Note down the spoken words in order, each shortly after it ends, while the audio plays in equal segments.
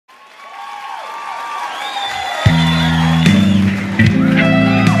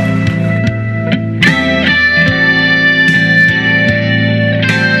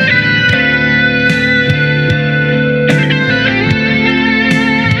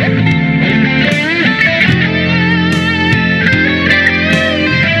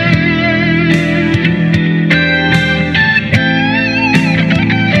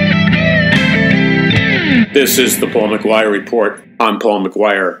This is the Paul McGuire Report. I'm Paul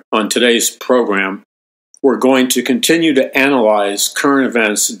McGuire. On today's program, we're going to continue to analyze current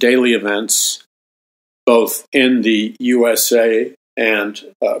events, daily events, both in the USA and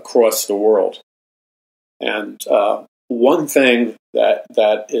across the world. And one thing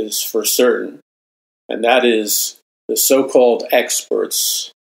that is for certain, and that is the so-called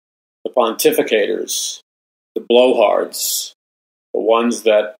experts, the pontificators, the blowhards, the ones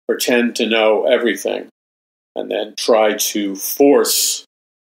that pretend to know everything, and then try to force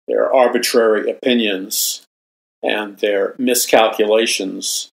their arbitrary opinions and their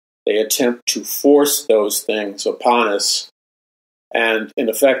miscalculations. They attempt to force those things upon us and, in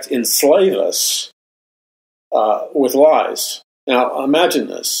effect, enslave us with lies. Now, imagine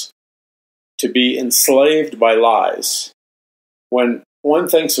this, to be enslaved by lies. When one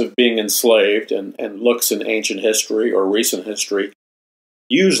thinks of being enslaved and looks in ancient history or recent history,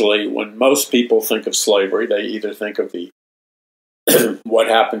 usually, when most people think of slavery, they either think of the what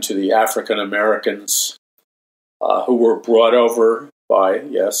happened to the African Americans who were brought over by,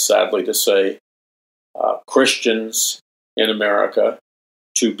 yes, sadly to say, Christians in America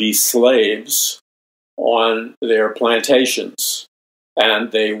to be slaves on their plantations,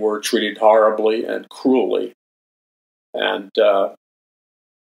 and they were treated horribly and cruelly, and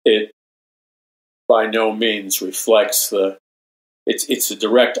it by no means reflects the. It's a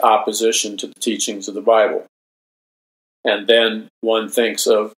direct opposition to the teachings of the Bible. And then one thinks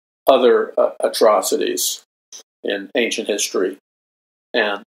of other atrocities in ancient history.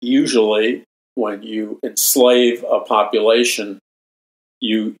 And usually when you enslave a population,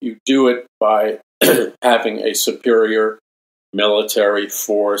 you do it by having a superior military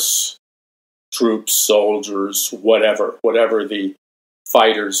force, troops, soldiers, whatever the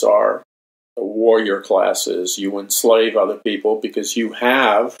fighters are. The warrior classes, you enslave other people because you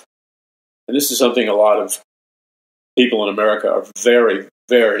have, and this is something a lot of people in America are very,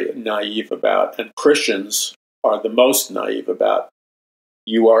 very naive about, and Christians are the most naive about.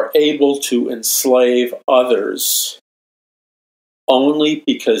 You are able to enslave others only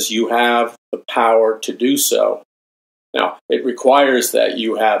because you have the power to do so. Now, it requires that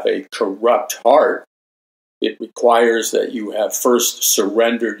you have a corrupt heart. It requires that you have first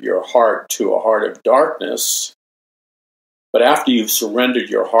surrendered your heart to a heart of darkness. But after you've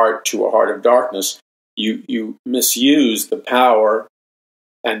surrendered your heart to a heart of darkness, you misuse the power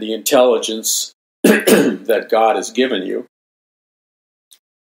and the intelligence that God has given you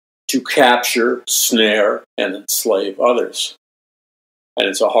to capture, snare, and enslave others. And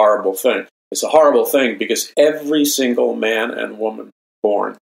it's a horrible thing. It's a horrible thing because every single man and woman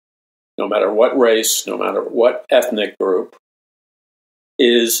born, no matter what race, no matter what ethnic group,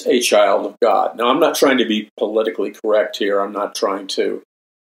 is a child of God. Now, I'm not trying to be politically correct here. I'm not trying to,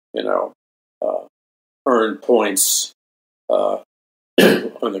 earn points on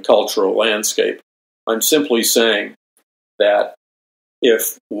the cultural landscape. I'm simply saying that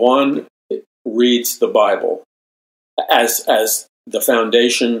if one reads the Bible as the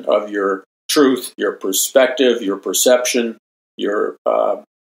foundation of your truth, your perspective, your perception, your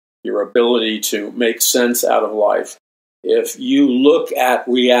ability to make sense out of life. If you look at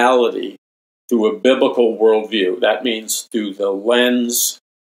reality through a biblical worldview, that means through the lens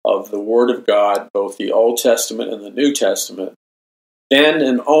of the Word of God, both the Old Testament and the New Testament, then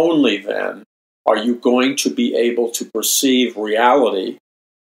and only then are you going to be able to perceive reality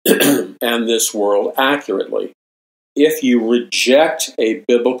and this world accurately. If you reject a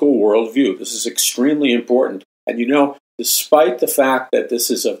biblical worldview, this is extremely important. And despite the fact that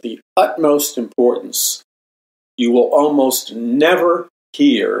this is of the utmost importance, you will almost never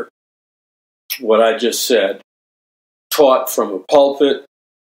hear what I just said taught from a pulpit,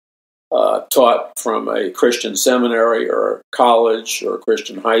 taught from a Christian seminary or a college or a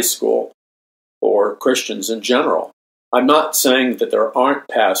Christian high school or Christians in general. I'm not saying that there aren't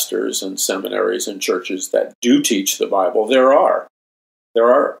pastors and seminaries and churches that do teach the Bible. There are.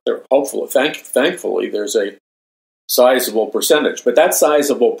 Hopefully, thankfully, there's a sizable percentage. But that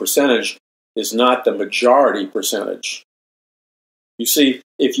sizable percentage is not the majority percentage. You see,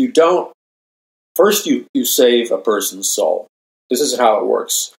 if you don't, first you save a person's soul. This is how it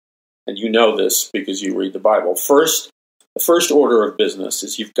works. And you know this because you read the Bible. The first order of business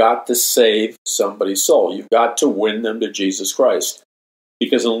is you've got to save somebody's soul. You've got to win them to Jesus Christ.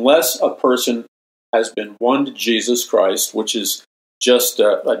 Because unless a person has been won to Jesus Christ, which is just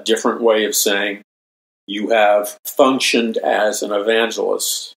a different way of saying you have functioned as an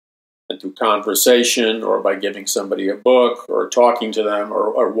evangelist, and through conversation or by giving somebody a book or talking to them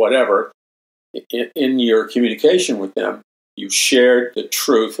or whatever, in your communication with them, you shared the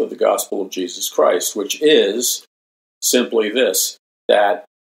truth of the gospel of Jesus Christ, which is simply this, that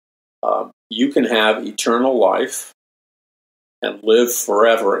you can have eternal life and live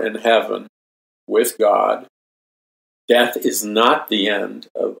forever in heaven with God. Death is not the end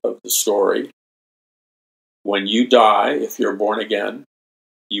of the story. When you die, if you're born again,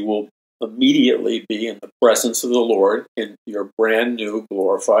 you will immediately be in the presence of the Lord in your brand new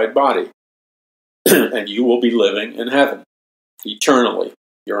glorified body. And you will be living in heaven eternally.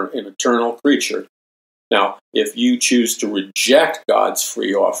 You're an eternal creature. Now, if you choose to reject God's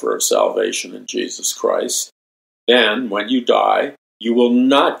free offer of salvation in Jesus Christ, then when you die, you will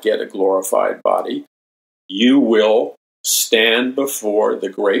not get a glorified body. You will stand before the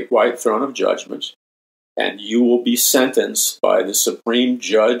great white throne of judgment, and you will be sentenced by the supreme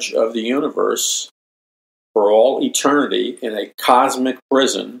judge of the universe for all eternity in a cosmic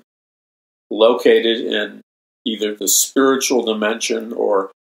prison located in either the spiritual dimension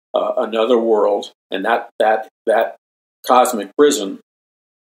or another world. And that cosmic prison,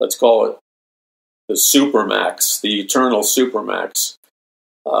 let's call it the supermax, the eternal supermax,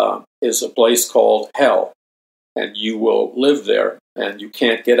 is a place called hell. And you will live there, and you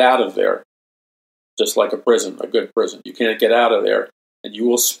can't get out of there. Just like a prison, a good prison. You can't get out of there, and you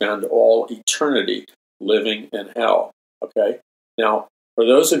will spend all eternity living in hell. Okay? Now, for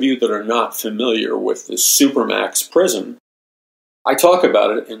those of you that are not familiar with the supermax prison, I talk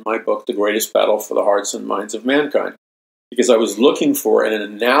about it in my book, The Greatest Battle for the Hearts and Minds of Mankind, because I was looking for an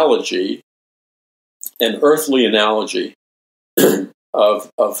analogy, an earthly analogy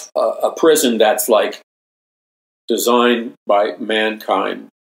of a prison that's like designed by mankind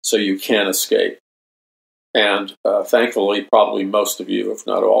so you can't escape. And thankfully, probably most of you, if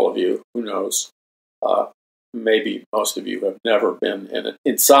not all of you, who knows, maybe most of you have never been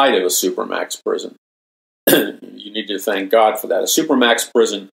inside of a supermax prison. You need to thank God for that. A supermax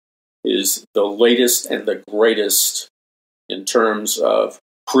prison is the latest and the greatest in terms of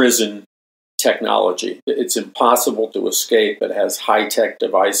prison technology. It's impossible to escape. It has high-tech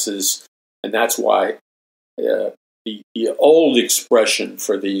devices, and that's why the old expression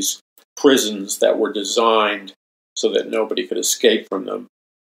for these prisons that were designed so that nobody could escape from them,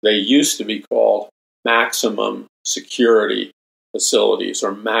 they used to be called maximum security facilities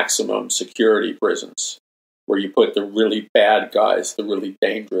or maximum security prisons, where you put the really bad guys, the really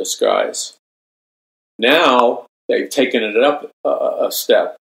dangerous guys. Now they've taken it up a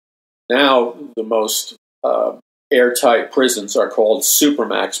step. Now the most airtight prisons are called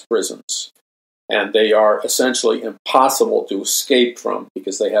supermax prisons. And they are essentially impossible to escape from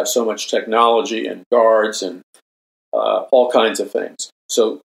because they have so much technology and guards and all kinds of things.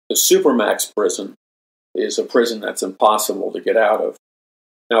 So the supermax prison is a prison that's impossible to get out of.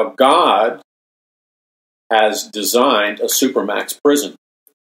 Now, God has designed a supermax prison.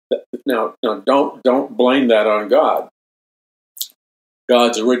 Now don't blame that on God.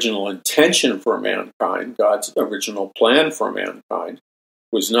 God's original intention for mankind, God's original plan for mankind,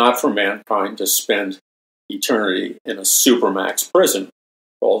 was not for mankind to spend eternity in a supermax prison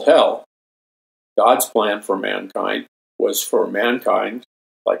called hell. God's plan for mankind was for mankind,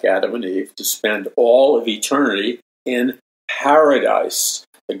 like Adam and Eve, to spend all of eternity in paradise.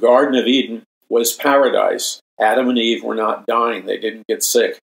 The Garden of Eden was paradise. Adam and Eve were not dying. They didn't get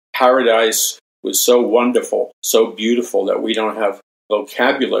sick. Paradise was so wonderful, so beautiful that we don't have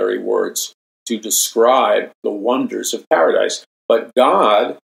vocabulary words to describe the wonders of paradise. But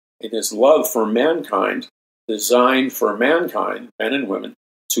God, in his love for mankind, designed for mankind, men and women,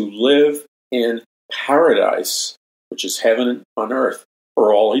 to live in paradise, which is heaven on earth,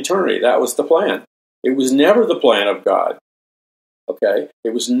 for all eternity. That was the plan. It was never the plan of God. Okay?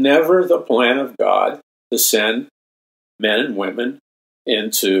 It was never the plan of God to send men and women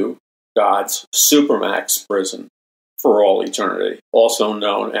into God's supermax prison for all eternity, also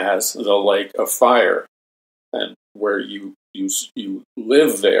known as the lake of fire, and where you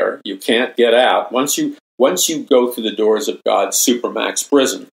live there, you can't get out. Once you go through the doors of God's supermax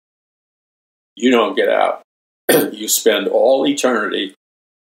prison, you don't get out. You spend all eternity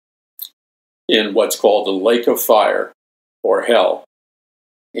in what's called the lake of fire or hell.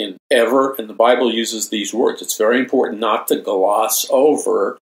 And the Bible uses these words. It's very important not to gloss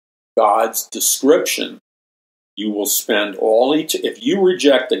over God's description. You will spend if you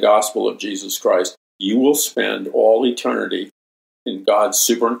reject the gospel of Jesus Christ, you will spend all eternity in God's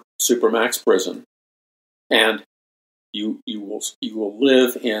supermax prison, and you will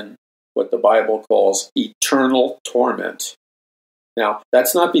live in what the Bible calls eternal torment. Now,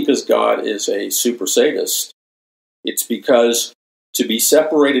 that's not because God is a super sadist. It's because to be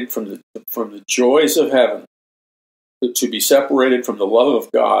separated from the joys of heaven to be separated from the love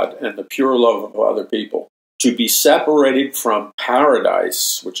of God and the pure love of other people, to be separated from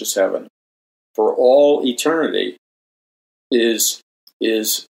paradise, which is heaven, for all eternity is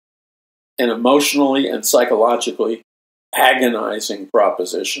an emotionally and psychologically agonizing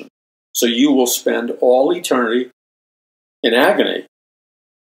proposition. So you will spend all eternity in agony,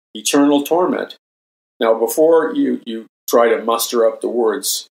 eternal torment. Now, before you try to muster up the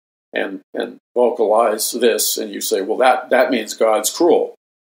words and vocalize this, and you say, well, that means God's cruel.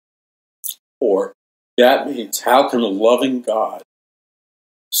 Or that means, how can a loving God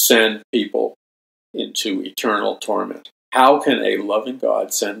send people into eternal torment? How can a loving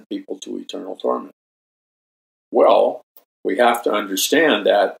God send people to eternal torment? Well, we have to understand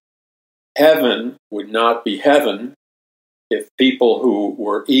that heaven would not be heaven if people who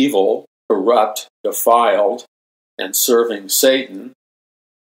were evil, corrupt, defiled, and serving Satan,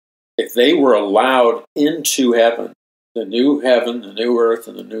 if they were allowed into heaven, the new earth,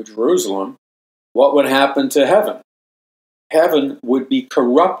 and the new Jerusalem, what would happen to heaven? Heaven would be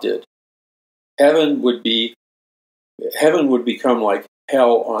corrupted. Heaven would become like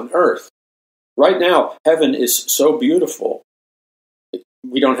hell on earth. Right now, heaven is so beautiful,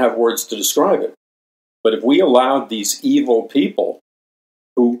 we don't have words to describe it. But if we allowed these evil people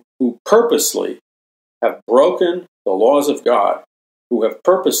who purposely have broken the laws of God, who have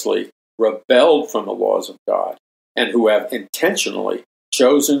purposely rebelled from the laws of God, and who have intentionally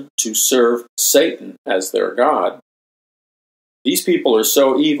chosen to serve Satan as their God, these people are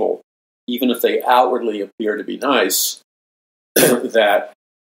so evil, even if they outwardly appear to be nice, that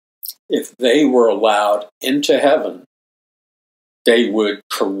if they were allowed into heaven, they would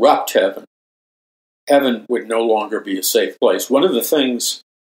corrupt heaven. Heaven would no longer be a safe place. One of the things,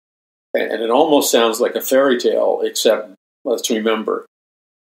 and it almost sounds like a fairy tale, except let's remember,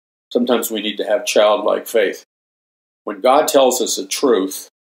 sometimes we need to have childlike faith. When God tells us a truth,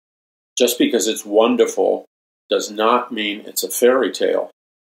 just because it's wonderful does not mean it's a fairy tale.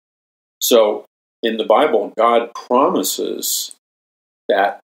 So in the Bible, God promises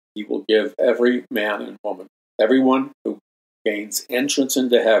that He will give every man and woman, everyone who gains entrance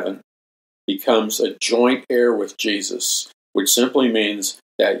into heaven, becomes a joint heir with Jesus, which simply means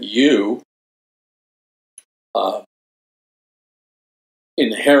that you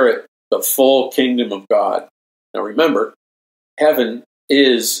inherit the full kingdom of God. Now remember, heaven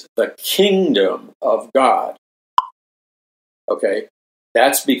is the kingdom of God. Okay?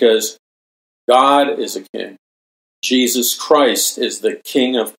 That's because God is a king. Jesus Christ is the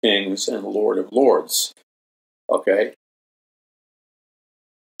King of Kings and Lord of Lords. Okay?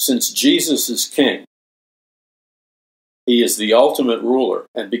 Since Jesus is king, He is the ultimate ruler.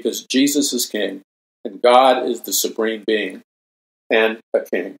 And because Jesus is king, and God is the supreme being and a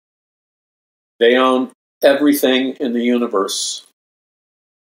king, they own everything in the universe.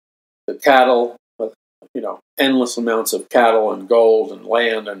 The cattle, endless amounts of cattle and gold and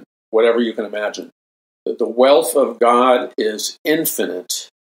land and whatever you can imagine. The wealth of God is infinite.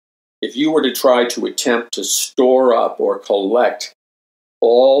 If you were to try to attempt to store up or collect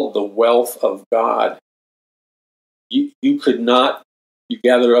all the wealth of God, you could not. You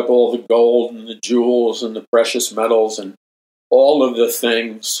gather up all the gold and the jewels and the precious metals and all of the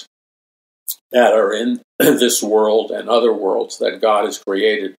things that are in this world and other worlds that God has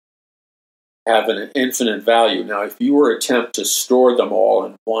created have an infinite value. Now, if you were to attempt to store them all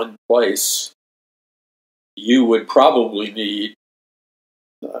in one place, you would probably need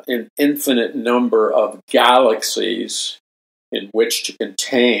an infinite number of galaxies in which to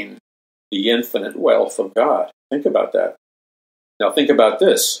contain the infinite wealth of God. Think about that. Now, think about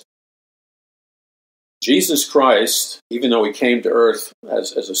this. Jesus Christ, even though He came to earth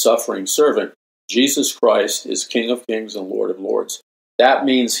as a suffering servant, Jesus Christ is King of Kings and Lord of Lords. That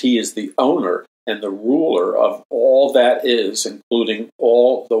means He is the owner and the ruler of all that is, including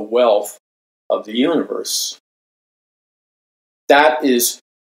all the wealth of the universe. That is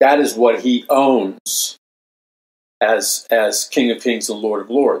what He owns as King of Kings and Lord of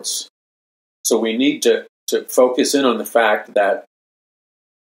Lords. So we need to focus in on the fact that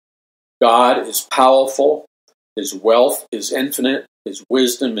God is powerful, His wealth is infinite, His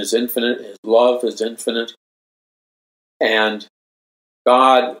wisdom is infinite, His love is infinite, and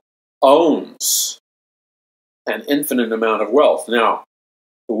God owns an infinite amount of wealth. Now,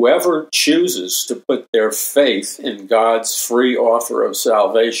 whoever chooses to put their faith in God's free offer of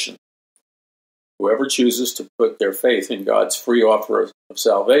salvation, whoever chooses to put their faith in God's free offer of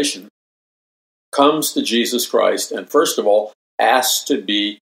salvation, comes to Jesus Christ and, first of all, asks to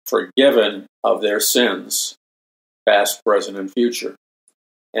be forgiven of their sins, past, present, and future.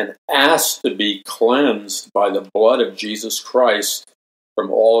 and ask to be cleansed by the blood of Jesus Christ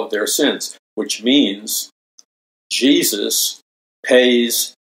from all of their sins, which means Jesus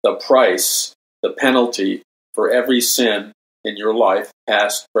pays the price, the penalty for every sin in your life,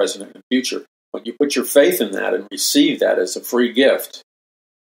 past, present, and future. When you put your faith in that and receive that as a free gift,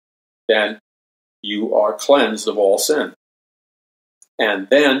 then you are cleansed of all sin. And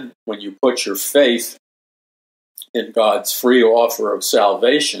then when you put your faith in God's free offer of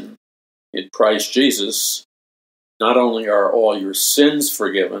salvation in Christ Jesus, not only are all your sins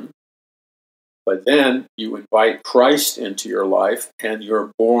forgiven, but then you invite Christ into your life and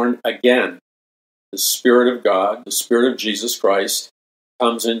you're born again. The Spirit of God, the Spirit of Jesus Christ,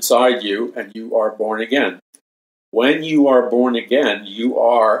 comes inside you and you are born again. When you are born again, you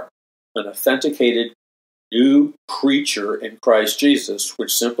are an authenticated new creature in Christ Jesus,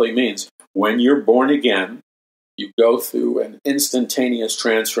 which simply means when you're born again, you go through an instantaneous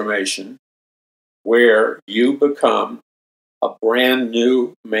transformation where you become a brand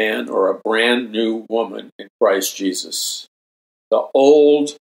new man or a brand new woman in Christ Jesus. The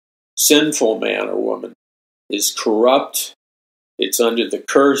old sinful man or woman is corrupt. It's under the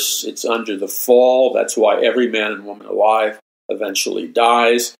curse. It's under the fall. That's why every man and woman alive eventually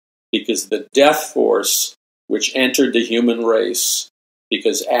dies, because the death force which entered the human race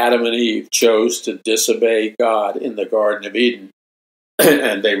because Adam and Eve chose to disobey God in the Garden of Eden,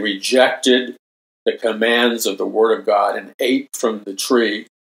 and they rejected the commands of the Word of God and ate from the tree,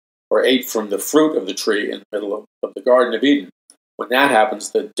 or ate from the fruit of the tree in the middle of the Garden of Eden. When that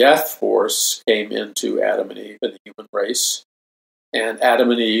happens, the death force came into Adam and Eve and the human race, and Adam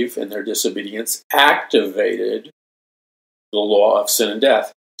and Eve, in their disobedience, activated the law of sin and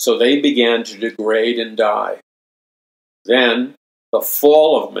death. So they began to degrade and die. Then the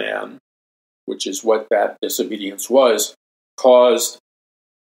fall of man, which is what that disobedience was, caused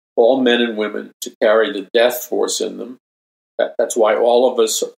all men and women to carry the death force in them. That's why all of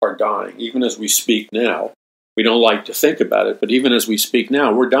us are dying. Even as we speak now, we don't like to think about it, but even as we speak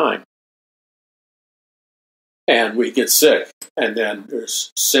now, we're dying. And we get sick, and then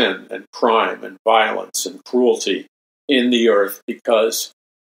there's sin and crime and violence and cruelty in the earth because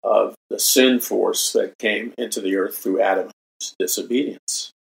of the sin force that came into the earth through Adam's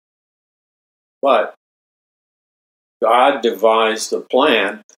disobedience. But God devised a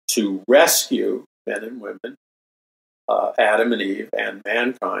plan to rescue men and women, Adam and Eve, and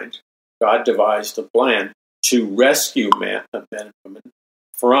mankind. God devised a plan to rescue men and women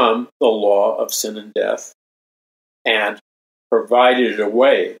from the law of sin and death, and provided a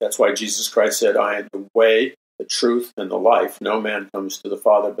way. That's why Jesus Christ said, I am the way, the truth, and the life. No man comes to the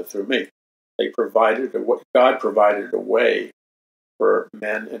Father but through me. God provided a way for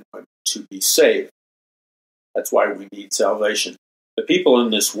men and women to be saved. That's why we need salvation. The people in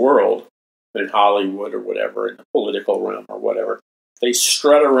this world, in Hollywood or whatever, in the political realm or whatever, they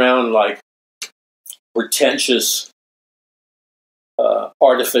strut around like pretentious,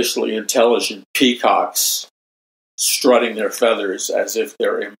 artificially intelligent peacocks, strutting their feathers as if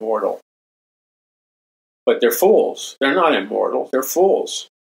they're immortal. But they're fools. They're not immortal. They're fools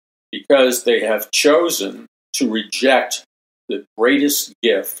because they have chosen to reject the greatest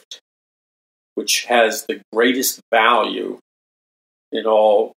gift, which has the greatest value in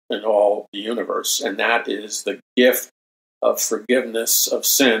all the universe, and that is the gift of forgiveness of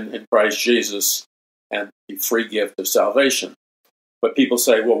sin in Christ Jesus and the free gift of salvation. But people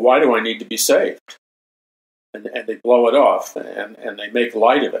say, well, why do I need to be saved? And they blow it off, and they make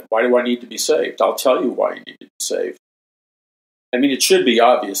light of it. Why do I need to be saved? I'll tell you why you need to be saved. I mean, it should be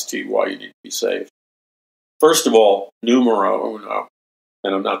obvious to you why you need to be saved. First of all, numero uno,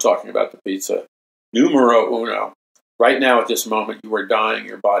 and I'm not talking about the pizza. Numero uno. Right now, at this moment, you are dying,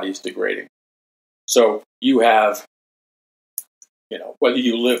 your body is degrading. So you have, whether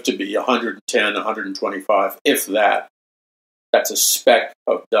you live to be 110, 125, if that, that's a speck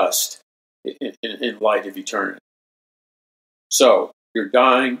of dust in light of eternity. So you're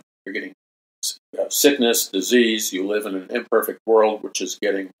dying, you have sickness, disease, you live in an imperfect world, which is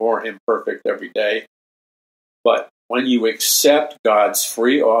getting more imperfect every day. But when you accept God's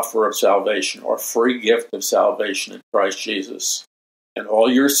free offer of salvation or free gift of salvation in Christ Jesus, and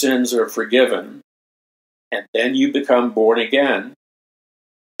all your sins are forgiven, and then you become born again,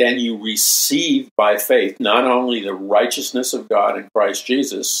 then you receive by faith not only the righteousness of God in Christ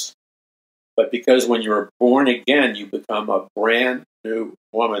Jesus, but because when you're born again, you become a brand new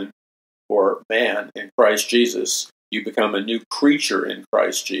woman or man in Christ Jesus. You become a new creature in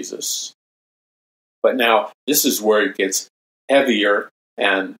Christ Jesus. But now, this is where it gets heavier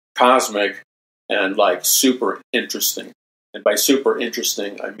and cosmic and like super interesting. And by super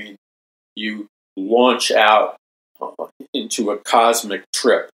interesting, I mean you launch out into a cosmic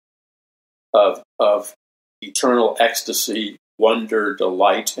trip of eternal ecstasy, wonder,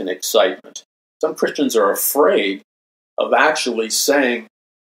 delight, and excitement. Some Christians are afraid of actually saying,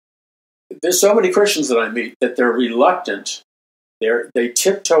 there's so many Christians that I meet that they're reluctant. They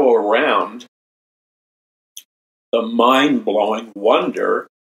tiptoe around the mind-blowing wonder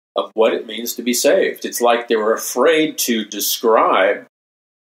of what it means to be saved. It's like they were afraid to describe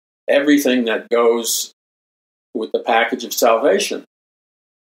everything that goes with the package of salvation.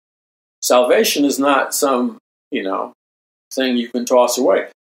 Salvation is not some, thing you can toss away.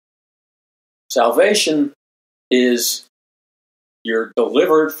 Salvation is you're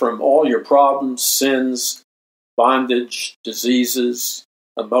delivered from all your problems, sins, bondage, diseases,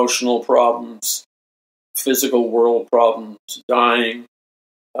 emotional problems, physical world problems, dying,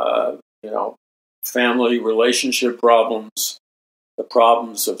 family relationship problems, the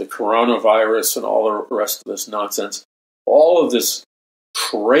problems of the coronavirus and all the rest of this nonsense. All of this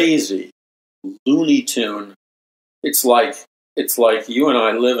crazy Looney Tune. It's like you and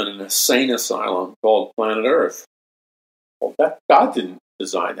I live in an insane asylum called planet Earth. Well, God didn't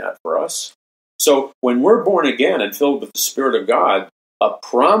design that for us. So when we're born again and filled with the Spirit of God,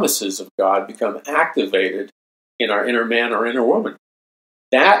 promises of God become activated in our inner man or inner woman.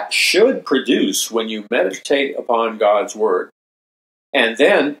 That should produce, when you meditate upon God's Word, and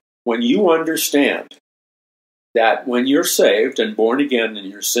then when you understand that when you're saved and born again and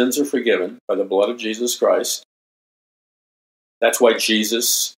your sins are forgiven by the blood of Jesus Christ, that's why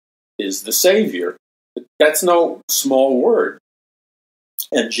Jesus is the Savior. That's no small word.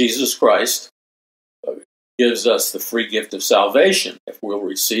 And Jesus Christ gives us the free gift of salvation if we'll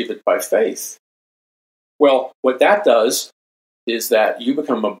receive it by faith. Well, what that does is that you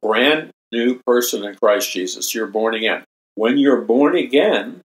become a brand new person in Christ Jesus. You're born again. When you're born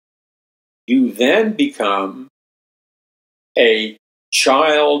again, you then become a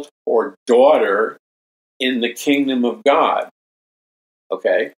child or daughter in the kingdom of God.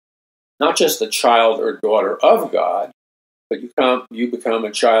 Okay? Not just a child or daughter of God, but you become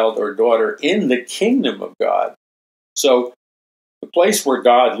a child or daughter in the kingdom of God. So the place where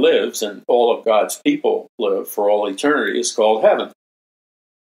God lives and all of God's people live for all eternity is called heaven.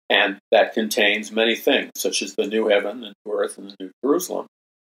 And that contains many things, such as the new heaven and new earth and the new Jerusalem.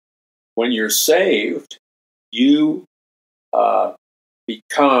 When you're saved, you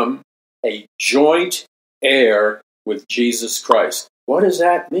become a joint heir with Jesus Christ. What does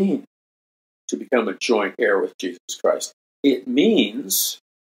that mean, to become a joint heir with Jesus Christ? It means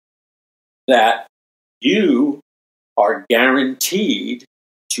that you are guaranteed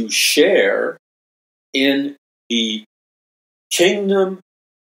to share in the kingdom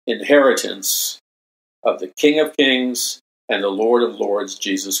inheritance of the King of Kings and the Lord of Lords,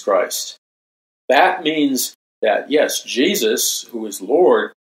 Jesus Christ. That means that, yes, Jesus, who is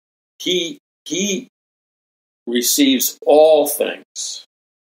Lord, he receives all things.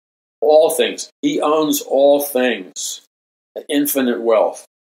 All things. He owns all things. Infinite wealth.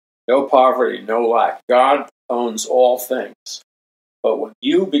 No poverty, no lack. God owns all things. But when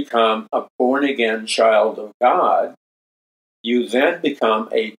you become a born-again child of God, you then become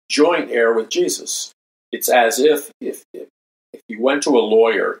a joint heir with Jesus. It's as if you went to a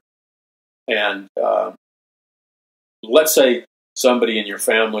lawyer and let's say somebody in your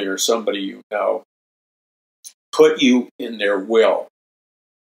family or somebody you know put you in their will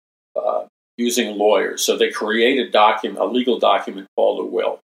using lawyers. So they create a legal document called a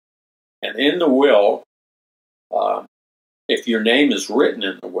will. And in the will, if your name is written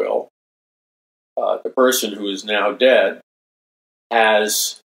in the will, the person who is now dead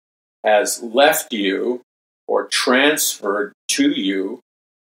has left you or transferred to you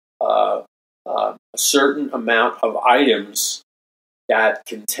a certain amount of items that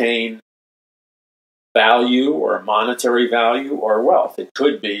contain value or monetary value or wealth. It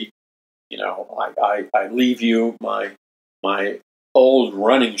could be, I leave you my old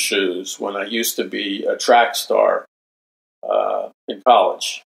running shoes when I used to be a track star in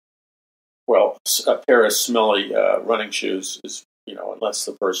college. Well, a pair of smelly running shoes is, unless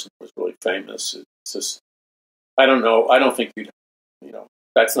the person was really famous, it's just, I don't know. I don't think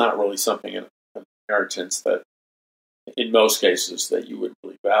that's not really something in an inheritance that, in most cases, that you would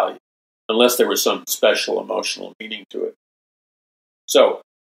really value, unless there was some special emotional meaning to it. So,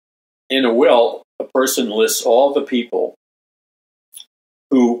 in a will, a person lists all the people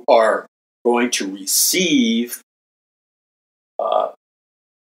who are going to receive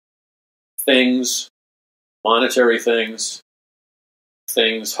things, monetary things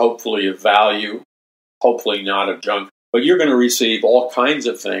hopefully of value, hopefully not of junk But you're going to receive all kinds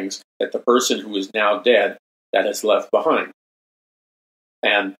of things that the person who is now dead that has left behind.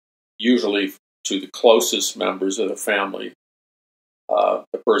 And usually to the closest members of the family,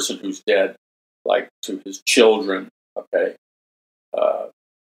 the person who's dead, like to his children, okay,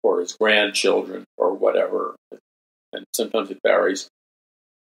 or his grandchildren, or whatever. And sometimes it varies.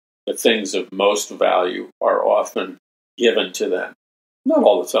 The things of most value are often given to them. Not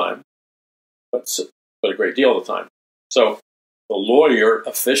all the time, but a great deal of the time. So the lawyer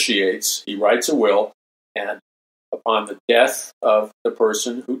officiates, he writes a will, and upon the death of the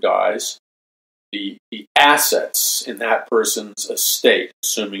person who dies, the assets in that person's estate,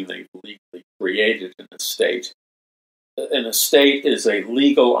 assuming they've legally created an estate is a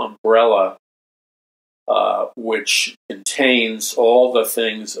legal umbrella which contains all the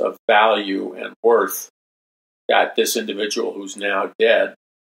things of value and worth that this individual who's now dead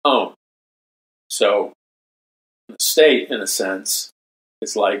owned. So an estate, in a sense,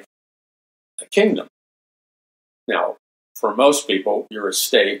 is like a kingdom. Now, for most people, your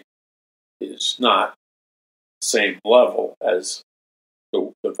estate is not the same level as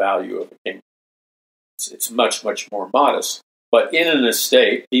the value of a kingdom. It's much, much more modest. But in an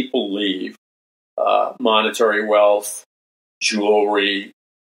estate, people leave monetary wealth, jewelry,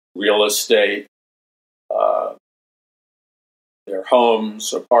 real estate, their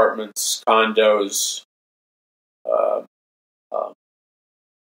homes, apartments, condos,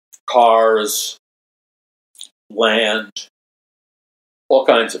 cars, land, all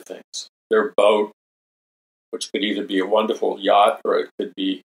kinds of things. Their boat, which could either be a wonderful yacht or it could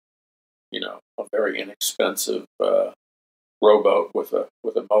be, a very inexpensive rowboat with a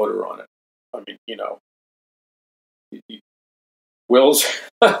motor on it. I mean, wills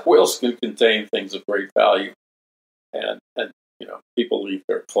wills can contain things of great value, and people leave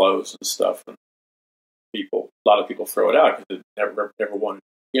their clothes and stuff, and a lot of people throw it out because they never wanted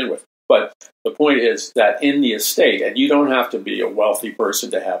to begin with. But the point is that in the estate, and you don't have to be a wealthy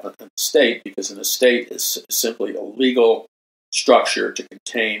person to have an estate, because an estate is simply a legal structure to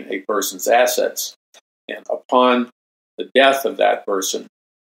contain a person's assets. And upon the death of that person,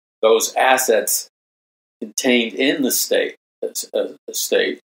 those assets contained in the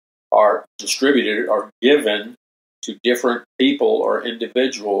estate are distributed, are given to different people or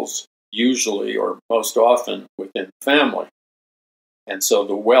individuals, usually or most often within the family. And so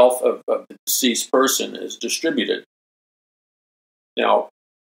the wealth of the deceased person is distributed. Now,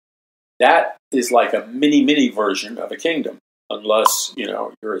 that is like a mini version of a kingdom, unless,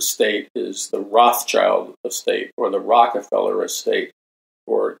 your estate is the Rothschild estate or the Rockefeller estate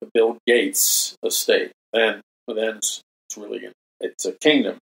or the Bill Gates estate. Then it's a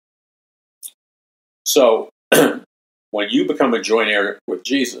kingdom. So when you become a joint heir with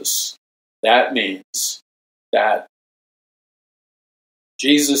Jesus, that means that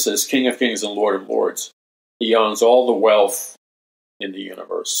Jesus is King of Kings and Lord of Lords. He owns all the wealth in the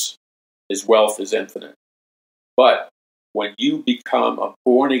universe. His wealth is infinite. But when you become a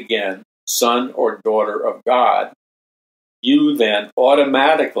born-again son or daughter of God, you then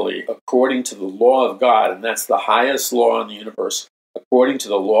automatically, according to the law of God, and that's the highest law in the universe, according to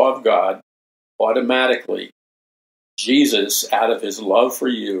the law of God, automatically, Jesus, out of his love for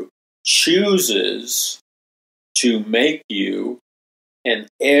you, chooses to make you an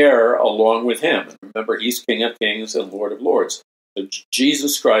heir along with him. Remember, he's King of Kings and Lord of Lords. So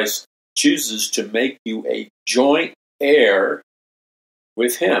Jesus Christ chooses to make you a joint heir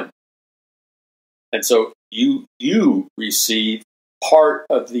with him. And so you receive part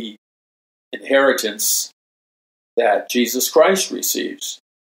of the inheritance that Jesus Christ receives.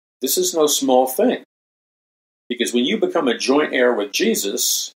 This is no small thing. Because when you become a joint heir with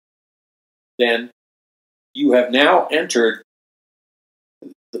Jesus, then you have now entered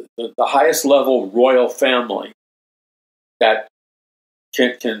the highest level royal family that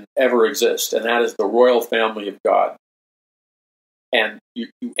can ever exist, and that is the royal family of God. And you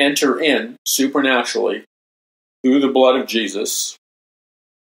enter in supernaturally through the blood of Jesus.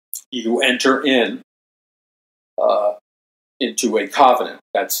 You enter in into a covenant.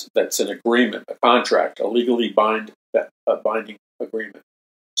 That's an agreement, a contract, a legally binding agreement.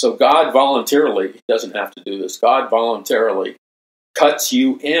 So God voluntarily, he doesn't have to do this, God voluntarily cuts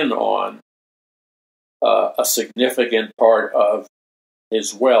you in on a significant part of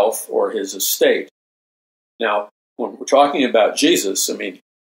his wealth or his estate. Now, when we're talking about Jesus, I mean,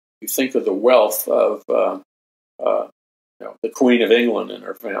 you think of the wealth of the Queen of England and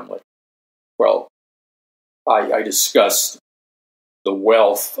her family. Well, I discussed the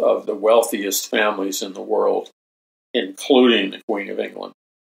wealth of the wealthiest families in the world, including the Queen of England.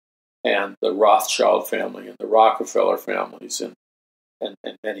 and the Rothschild family and the Rockefeller families and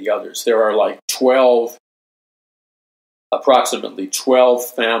many others. There are like approximately 12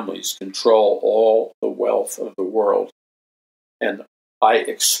 families control all the wealth of the world. And I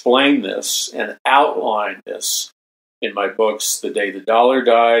explain this and outline this in my books, The Day the Dollar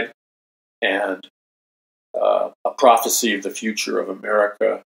Died and A Prophecy of the Future of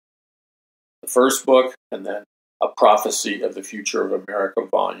America, the first book, and then A Prophecy of the Future of America,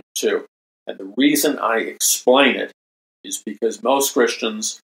 Volume 2. And the reason I explain it is because most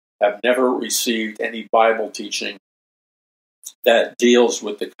Christians have never received any Bible teaching that deals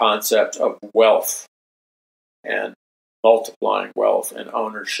with the concept of wealth and multiplying wealth and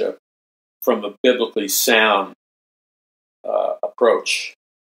ownership from a biblically sound approach.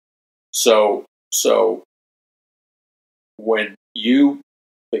 So when you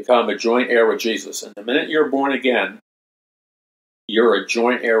become a joint heir with Jesus, and the minute you're born again, you're a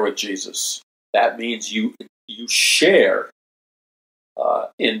joint heir with Jesus. That means you share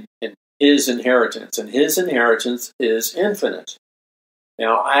in his inheritance, and his inheritance is infinite.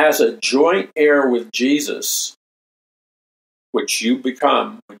 Now, as a joint heir with Jesus, which you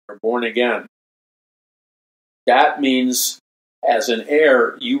become when you're born again, that means as an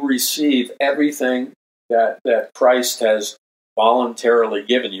heir, you receive everything that Christ has voluntarily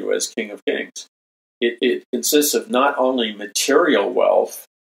given you as King of Kings. It consists of not only material wealth,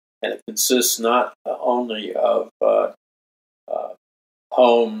 and it consists not only of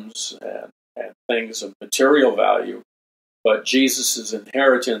homes and things of material value, but Jesus'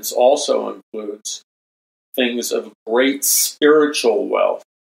 inheritance also includes things of great spiritual wealth.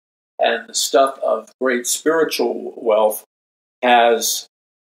 And the stuff of great spiritual wealth has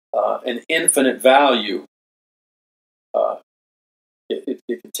an infinite value.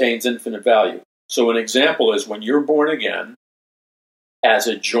 It contains infinite value. So an example is when you're born again, as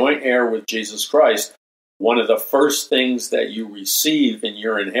a joint heir with Jesus Christ, one of the first things that you receive in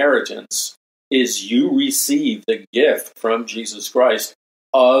your inheritance is you receive the gift from Jesus Christ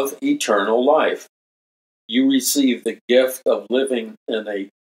of eternal life. You receive the gift of living in a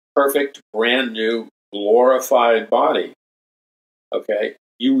perfect, brand new, glorified body. Okay?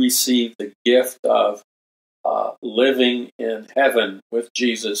 You receive the gift of living in heaven with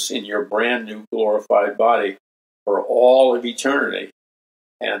Jesus in your brand new, glorified body for all of eternity.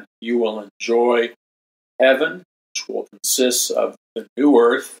 And you will enjoy heaven, which will consist of the new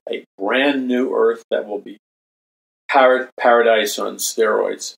earth, a brand new earth that will be paradise on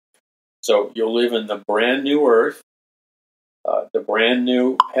steroids. So you'll live in the brand new earth, the brand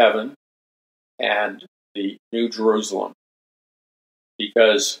new heaven, and the new Jerusalem.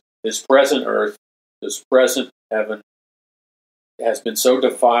 Because this present earth, this present heaven, has been so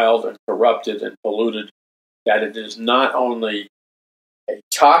defiled and corrupted and polluted that it is not only a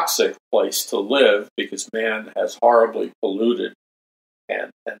toxic place to live, because man has horribly polluted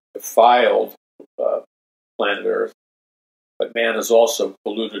and defiled planet Earth, but man has also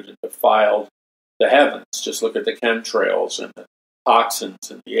polluted and defiled the heavens. Just look at the chemtrails and the toxins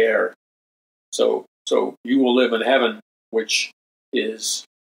in the air. So you will live in heaven, which is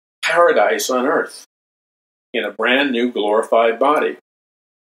paradise on earth, in a brand new glorified body.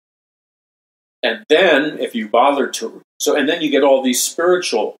 And then, if you bother to, and then you get all these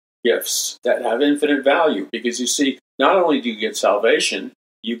spiritual gifts that have infinite value, because you see, not only do you get salvation,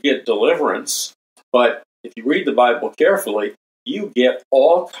 you get deliverance, but if you read the Bible carefully, you get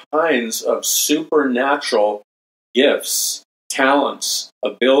all kinds of supernatural gifts, talents,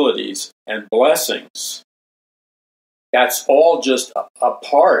 abilities, and blessings. That's all just a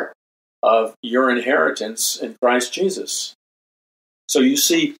part of your inheritance in Christ Jesus. So you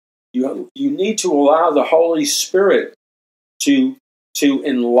see, you need to allow the Holy Spirit to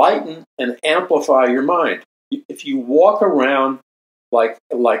enlighten and amplify your mind. If you walk around like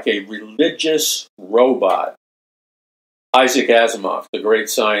a religious robot, Isaac Asimov, the great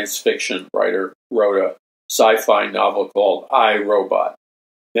science fiction writer, wrote a sci-fi novel called I, Robot.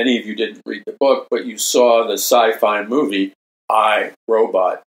 Many of you didn't read the book, but you saw the sci-fi movie I,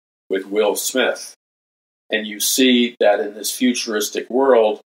 Robot with Will Smith. And you see that in this futuristic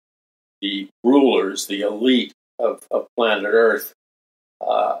world, the rulers, the elite of planet Earth,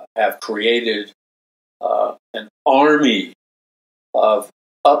 have created an army of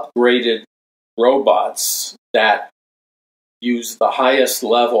upgraded robots that use the highest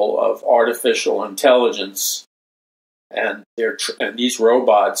level of artificial intelligence, and these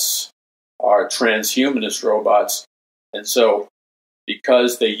robots are transhumanist robots. And so,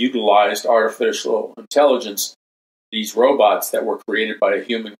 because they utilized artificial intelligence, these robots that were created by a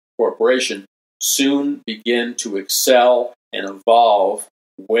human corporation soon begin to excel and evolve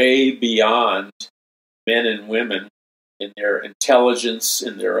way beyond men and women in their intelligence,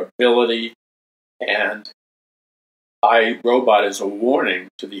 in their ability. And iRobot is a warning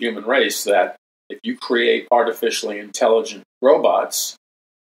to the human race that if you create artificially intelligent robots,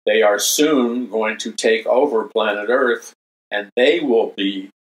 they are soon going to take over planet Earth, and they will be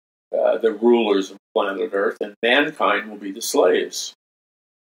the rulers of planet Earth, and mankind will be the slaves.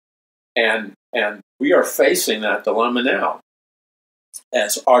 And we are facing that dilemma now,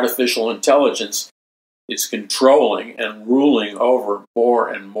 as artificial intelligence is controlling and ruling over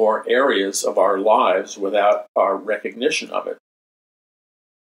more and more areas of our lives without our recognition of it.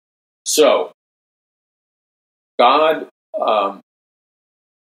 So, God,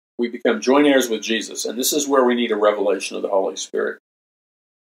 we become joint heirs with Jesus, and this is where we need a revelation of the Holy Spirit.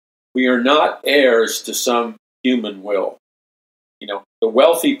 We are not heirs to some human will. You know, the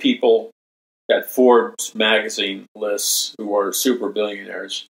wealthy people that Forbes magazine lists who are super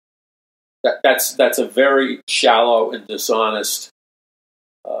billionaires, that's a very shallow and dishonest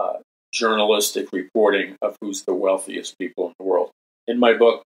journalistic reporting of who's the wealthiest people in the world. In my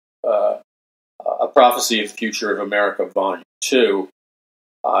book, A Prophecy of the Future of America, Volume 2,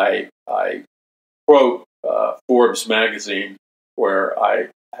 I quote Forbes magazine, where I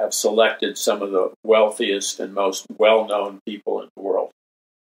have selected some of the wealthiest and most well-known people in the world.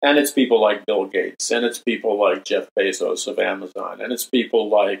 And it's people like Bill Gates, and it's people like Jeff Bezos of Amazon, and it's people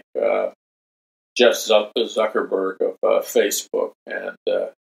like Jeff Zuckerberg of Facebook, and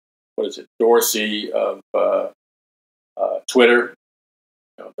Dorsey of Twitter,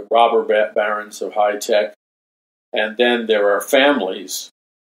 you know, the robber barons of high tech. And then there are families.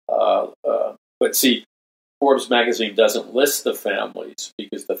 But see, Forbes magazine doesn't list the families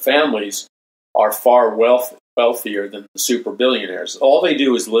because the families are far wealthier than the super billionaires. All they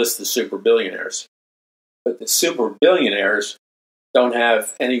do is list the super billionaires. But the super billionaires don't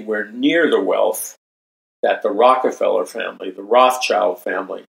have anywhere near the wealth that the Rockefeller family, the Rothschild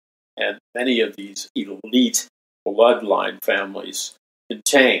family, and many of these elite bloodline families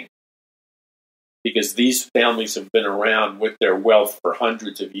contain. Because these families have been around with their wealth for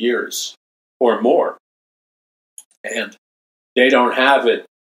hundreds of years or more. And they don't have it.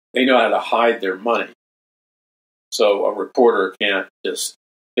 They know how to hide their money. So a reporter can't just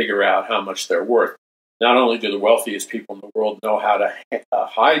figure out how much they're worth. Not only do the wealthiest people in the world know how to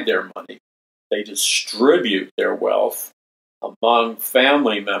hide their money, they distribute their wealth among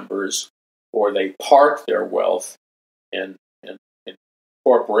family members, or they park their wealth in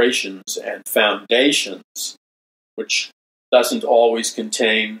corporations and foundations, which doesn't always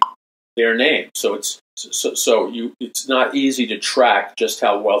contain their name. So it's not easy to track just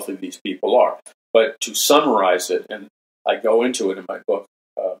how wealthy these people are. But to summarize it, and I go into it in my book,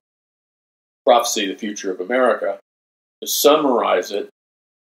 Prophecy of the Future of America, to summarize it,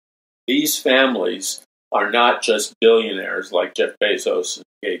 these families are not just billionaires like Jeff Bezos and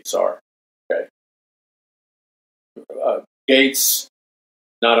Gates are. Okay, Gates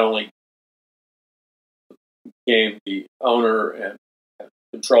not only became the owner and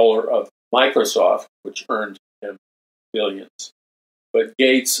controller of Microsoft, which earned him billions, but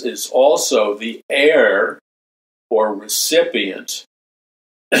Gates is also the heir or recipient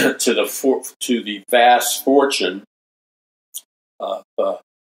to the vast fortune of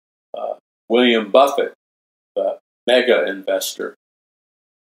William Buffett, the mega investor.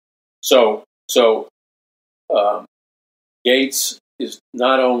 So Gates is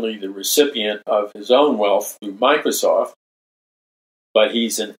not only the recipient of his own wealth through Microsoft, but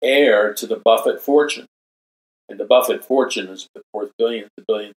he's an heir to the Buffett fortune. And the Buffett fortune is worth billions and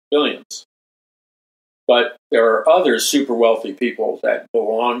billions and billions. But there are other super wealthy people that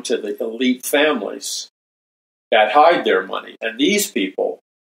belong to the elite families that hide their money. And these people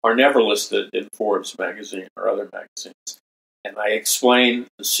are never listed in Forbes magazine or other magazines. And I explain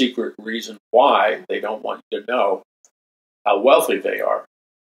the secret reason why they don't want you to know how wealthy they are.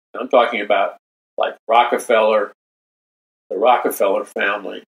 And I'm talking about like Rockefeller, the Rockefeller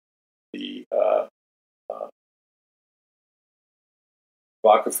family, the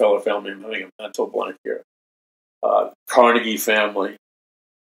Rockefeller family, I'm having a mental blank here, Carnegie family,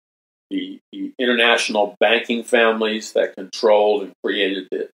 the international banking families that controlled and created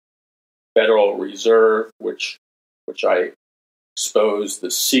the Federal Reserve, which I exposed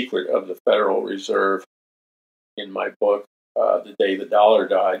the secret of the Federal Reserve in my book, The Day the Dollar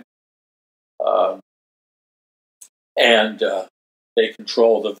Died. And they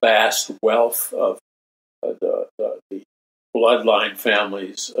control the vast wealth of the bloodline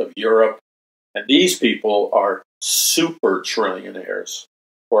families of Europe. And these people are super trillionaires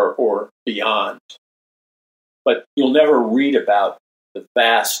or beyond. But you'll never read about the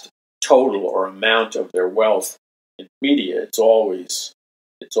vast total or amount of their wealth in media. It's always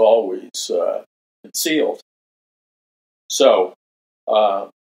concealed. So,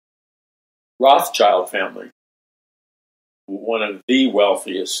 Rothschild family, one of the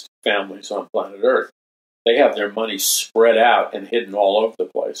wealthiest families on planet Earth, they have their money spread out and hidden all over the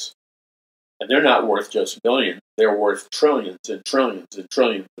place. And they're not worth just millions. They're worth trillions and trillions and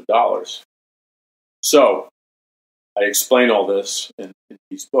trillions of dollars. So, I explain all this in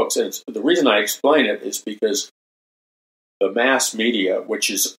these books. And the reason I explain it is because the mass media, which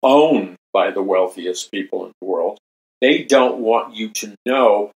is owned by the wealthiest people in the world, they don't want you to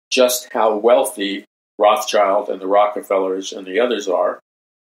know just how wealthy Rothschild and the Rockefellers and the others are.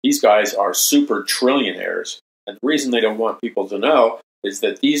 These guys are super trillionaires. And the reason they don't want people to know is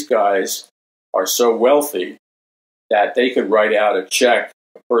that these guys are so wealthy that they could write out a check,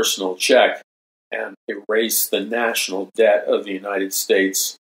 a personal check, and erase the national debt of the United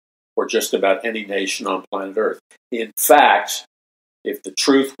States or just about any nation on planet Earth. In fact, if the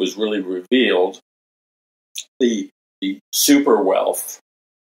truth was really revealed, the super wealth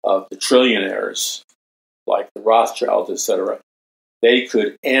of the trillionaires, like the Rothschilds, etc., they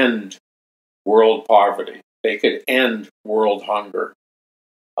could end world poverty. They could end world hunger.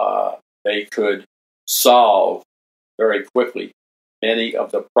 They could solve very quickly many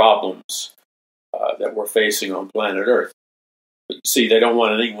of the problems that we're facing on planet Earth. But you see, they don't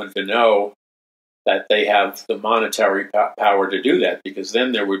want anyone to know that they have the monetary power to do that, because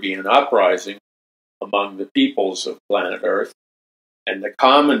then there would be an uprising among the peoples of planet Earth, and the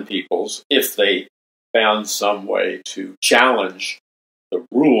common peoples, if they found some way to challenge the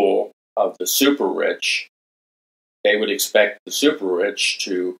rule of the super rich, they would expect the super rich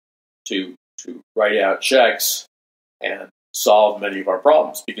to write out checks and solve many of our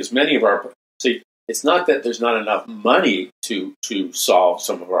problems. Because many of our, see, it's not that there's not enough money to solve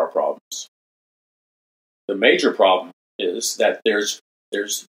some of our problems. The major problem is that there's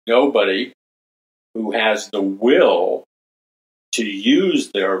nobody who has the will to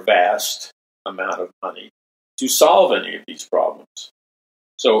use their vast amount of money to solve any of these problems.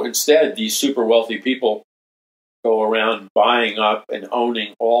 So instead, these super wealthy people go around buying up and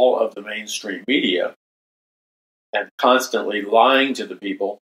owning all of the mainstream media and constantly lying to the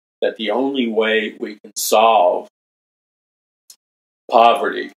people that the only way we can solve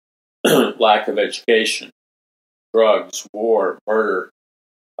poverty, lack of education, drugs, war, murder,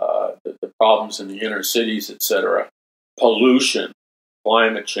 the problems in the inner cities, etc., pollution,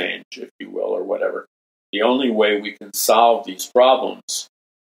 climate change, if you will, or whatever. The only way we can solve these problems,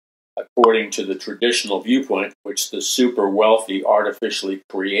 according to the traditional viewpoint, which the super wealthy artificially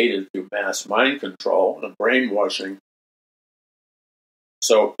created through mass mind control and brainwashing.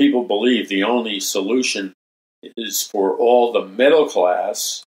 So people believe the only solution is for all the middle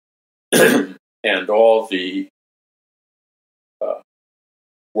class and all the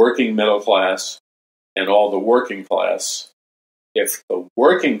working middle class and all the working class. If the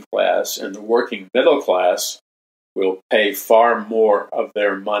working class and the working middle class will pay far more of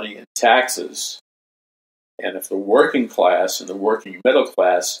their money in taxes, and if the working class and the working middle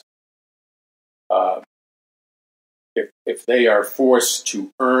class, if they are forced to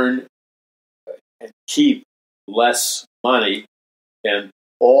earn and keep less money, then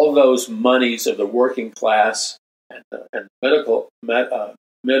all those monies of the working class and middle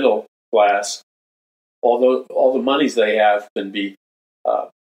class, all the monies they have can be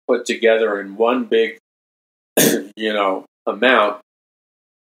put together in one big amount,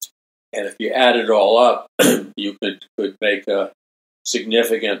 and if you add it all up, you could make a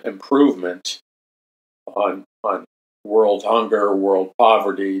significant improvement on world hunger, world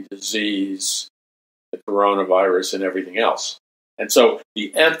poverty, disease, the coronavirus, and everything else. And so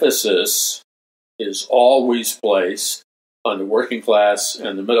the emphasis is always placed on the working class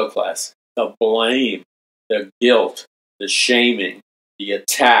and the middle class. The blame, the guilt, the shaming, the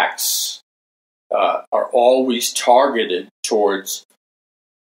attacks are always targeted towards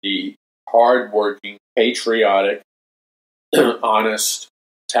the hardworking, patriotic, honest,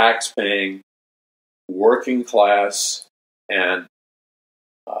 tax-paying, working class, and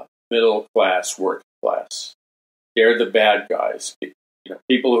middle class, working class. They're the bad guys.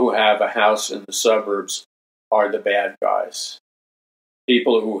 People who have a house in the suburbs are the bad guys.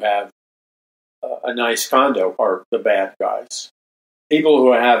 People who have a nice condo are the bad guys. People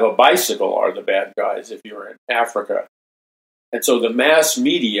who have a bicycle are the bad guys if you're in Africa. And so the mass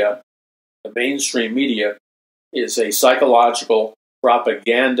media, the mainstream media, is a psychological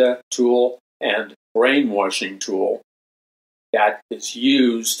propaganda tool and brainwashing tool that is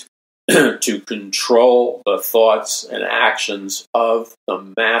used to control the thoughts and actions of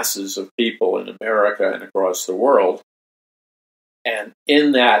the masses of people in America and across the world. And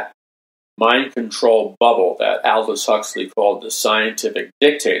in that mind control bubble that Aldous Huxley called the scientific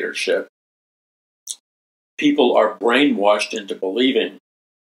dictatorship, people are brainwashed into believing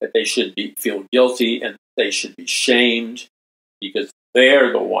that they should feel guilty and they should be shamed because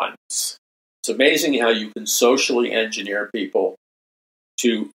they're the ones. It's amazing how you can socially engineer people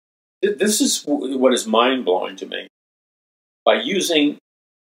to. This is what is mind-blowing to me. By using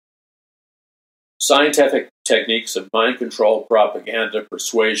scientific techniques of mind control, propaganda,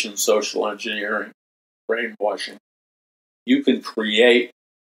 persuasion, social engineering, brainwashing, you can create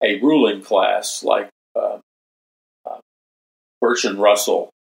a ruling class like Bertrand Russell,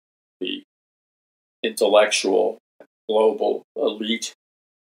 the intellectual global elite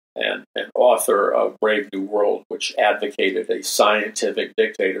and author of Brave New World, which advocated a scientific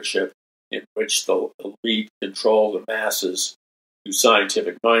dictatorship in which the elite control the masses through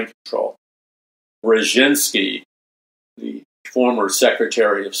scientific mind control. Brzezinski, the former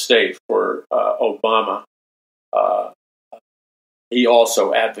Secretary of State for Obama, he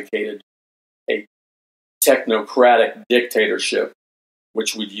also advocated a technocratic dictatorship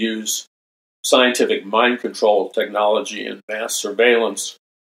which would use scientific mind control technology and mass surveillance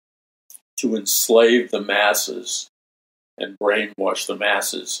to enslave the masses and brainwash the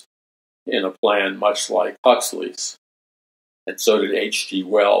masses in a plan much like Huxley's. And so did H.G.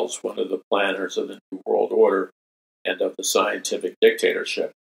 Wells, one of the planners of the New World Order and of the scientific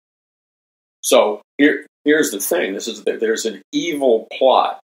dictatorship. So here's the thing. There's an evil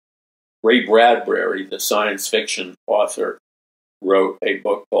plot. Ray Bradbury, the science fiction author, wrote a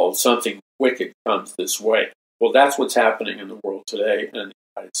book called Something Wicked Comes This Way. Well, that's what's happening in the world today and in the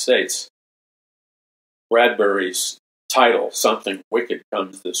United States. Bradbury's title, Something Wicked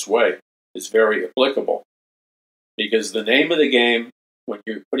Comes This Way, is very applicable because the name of the game when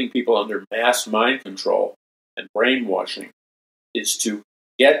you're putting people under mass mind control and brainwashing is to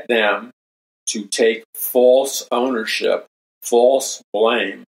get them to take false ownership, false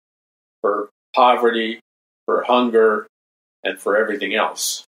blame for poverty, for hunger, and for everything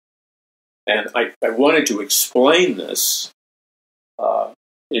else. And I wanted to explain this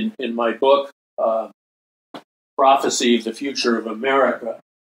in my book, Prophecy of the Future of America,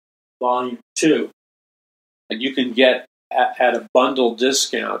 Volume 2. And you can get, at a bundle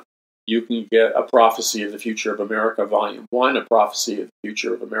discount, you can get A Prophecy of the Future of America, Volume 1, A Prophecy of the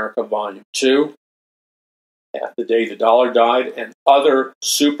Future of America, Volume 2, The Day the Dollar Died, and other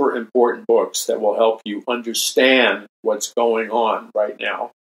super important books that will help you understand what's going on right now.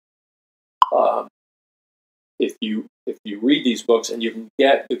 If you read these books, and you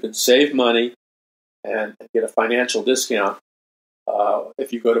can save money and get a financial discount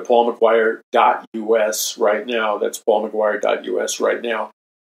if you go to paulmcguire.us right now. That's paulmcguire.us right now,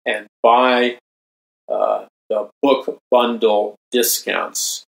 and buy the book bundle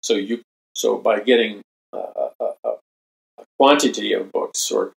discounts. So by getting a quantity of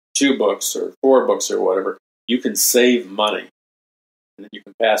books, or 2 books, or 4 books, or whatever, you can save money. And then you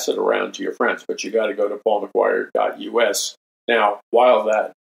can pass it around to your friends. But you got to go to paulmcguire.us. Now, while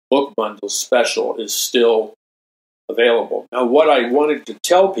that book bundle special is still available. Now, what I wanted to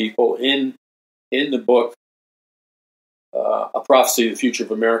tell people in the book, A Prophecy of the Future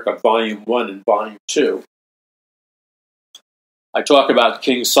of America, Volume 1 and Volume 2, I talk about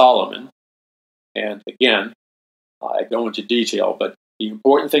King Solomon. And again, I go into detail, but the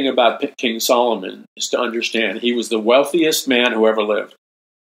important thing about King Solomon is to understand he was the wealthiest man who ever lived,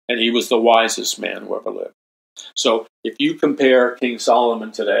 and he was the wisest man who ever lived. So if you compare King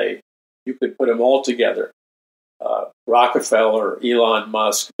Solomon today, you could put them all together. Rockefeller, Elon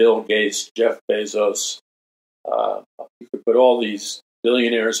Musk, Bill Gates, Jeff Bezos. You could put all these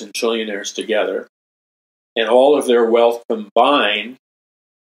billionaires and trillionaires together, and all of their wealth combined,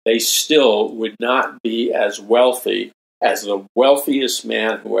 they still would not be as wealthy as the wealthiest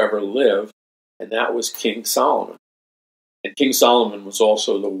man who ever lived, and that was King Solomon. And King Solomon was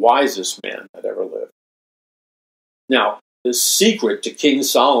also the wisest man that ever lived. Now, the secret to King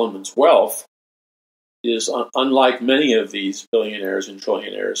Solomon's wealth is, unlike many of these billionaires and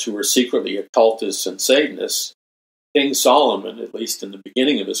trillionaires who were secretly occultists and Satanists, King Solomon, at least in the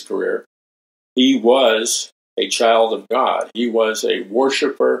beginning of his career, he was a child of God. He was a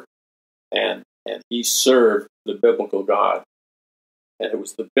worshiper, and he served the biblical God. And it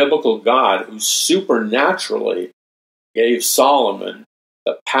was the biblical God who supernaturally gave Solomon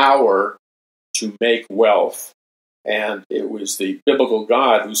the power to make wealth. And it was the biblical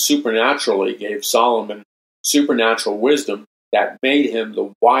God who supernaturally gave Solomon supernatural wisdom that made him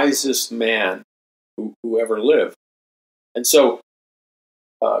the wisest man who ever lived. And so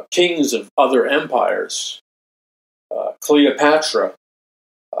kings of other empires, Cleopatra,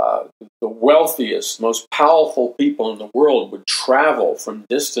 the wealthiest, most powerful people in the world would travel from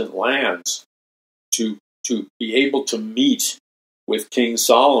distant lands to be able to meet with King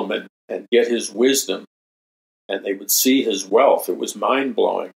Solomon and get his wisdom. And they would see his wealth. It was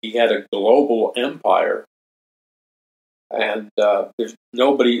mind-blowing. He had a global empire. And there's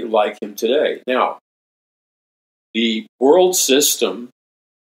nobody like him today. Now, the world system,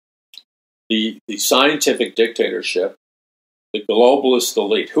 the scientific dictatorship, the globalist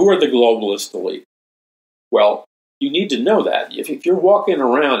elite. Who are the globalist elite? Well, you need to know that. If you're walking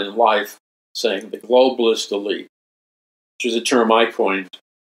around in life saying the globalist elite, which is a term I coined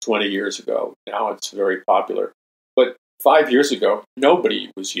 20 years ago, now it's very popular. But 5 years ago,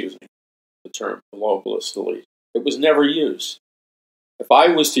 nobody was using the term globalist elite. It was never used. If I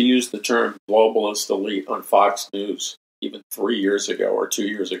was to use the term globalist elite on Fox News even 3 years ago or 2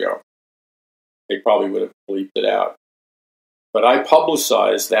 years ago, they probably would have bleeped it out. But I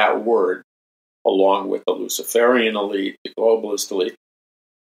publicized that word along with the Luciferian elite, the globalist elite,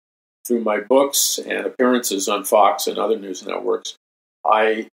 through my books and appearances on Fox and other news networks.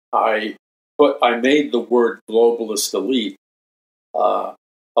 I made the word globalist elite a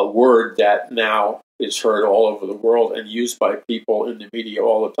word that now is heard all over the world and used by people in the media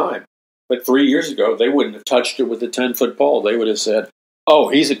all the time. But 3 years ago, they wouldn't have touched it with a 10-foot pole. They would have said, oh,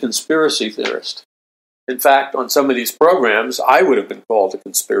 he's a conspiracy theorist. In fact, on some of these programs, I would have been called a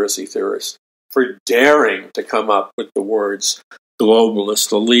conspiracy theorist for daring to come up with the words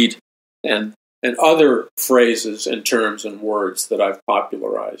globalist elite and other phrases and terms and words that I've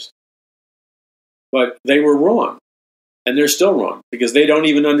popularized. But they were wrong, and they're still wrong, because they don't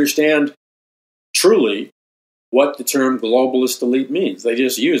even understand truly what the term globalist elite means. They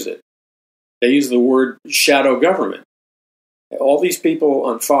just use it. They use the word shadow government. All these people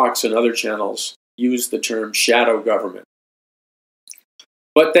on Fox and other channels use the term shadow government.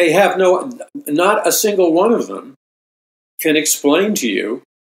 But they have not a single one of them can explain to you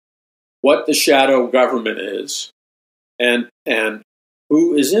what the shadow government is and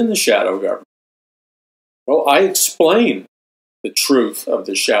who is in the shadow government. Well, I explain the truth of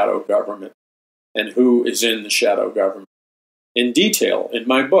the shadow government and who is in the shadow government in detail in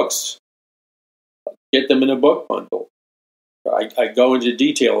my books. Get them in a book bundle. I go into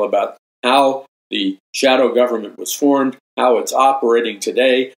detail about how the shadow government was formed, how it's operating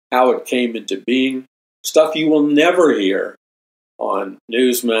today, how it came into being. Stuff you will never hear on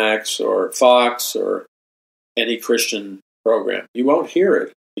Newsmax or Fox or any Christian program. You won't hear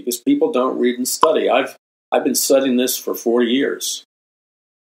it because people don't read and study. I've been studying this for 40 years.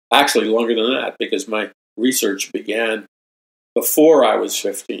 Actually, longer than that, because my research began before I was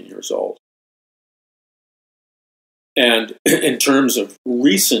 15 years old. And in terms of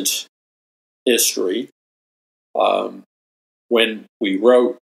recent history, when we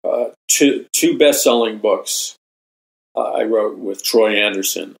wrote two best-selling books, I wrote with Troy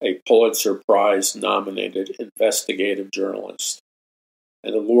Anderson, a Pulitzer Prize-nominated investigative journalist.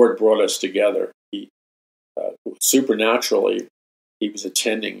 And the Lord brought us together. He supernaturally, he was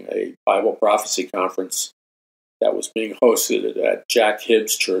attending a Bible prophecy conference that was being hosted at Jack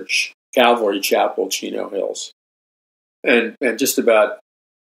Hibbs Church, Calvary Chapel, Chino Hills. And just about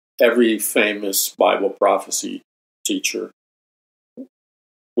every famous Bible prophecy teacher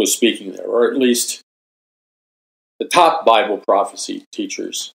was speaking there, or at least the top Bible prophecy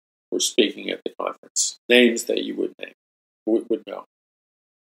teachers were speaking at the conference, names that you would know.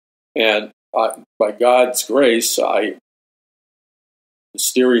 And by God's grace, I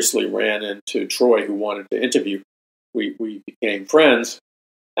mysteriously ran into Troy, who wanted to interview. We became friends,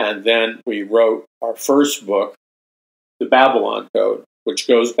 and then we wrote our first book, The Babylon Code, which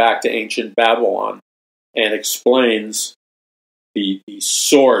goes back to ancient Babylon and explains the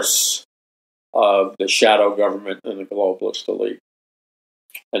source of the shadow government and the globalist elite.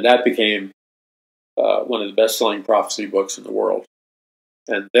 And that became one of the best-selling prophecy books in the world.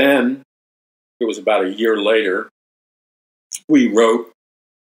 And then, it was about a year later, we wrote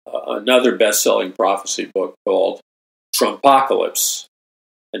another best-selling prophecy book called Trumpocalypse.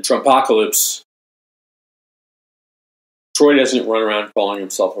 And Trumpocalypse, Troy doesn't run around calling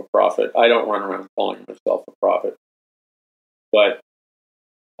himself a prophet. I don't run around calling myself a prophet. But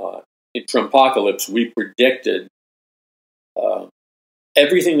in Trumpocalypse, we predicted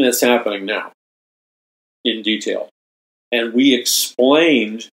everything that's happening now in detail. And we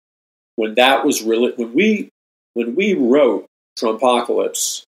explained when that was really, when we wrote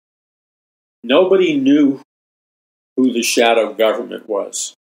Trumpocalypse, nobody knew who the shadow government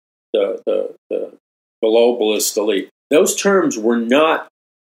was, the globalist elite. Those terms were not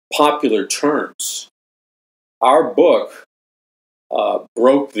popular terms. Our book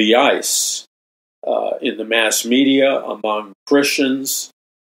broke the ice in the mass media among Christians,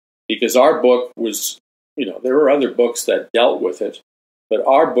 because our book was, there were other books that dealt with it, but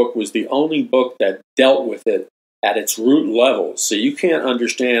our book was the only book that dealt with it at its root level. So you can't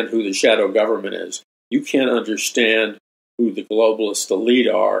understand who the shadow government is. You can't understand who the globalist elite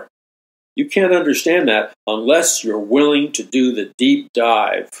are. You can't understand that unless you're willing to do the deep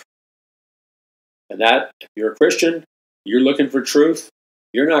dive. And that, if you're a Christian, you're looking for truth,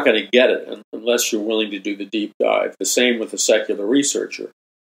 you're not going to get it unless you're willing to do the deep dive. The same with a secular researcher.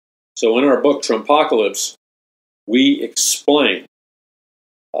 So in our book, Trumpocalypse, we explain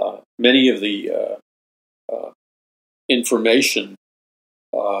many of the information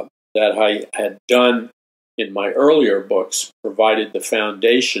that I had done in my earlier books, provided the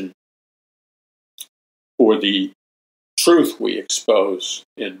foundation for the truth we expose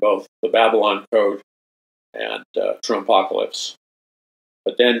in both the Babylon Code and Trumpocalypse.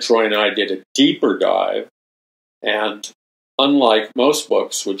 But then Troy and I did a deeper dive, and unlike most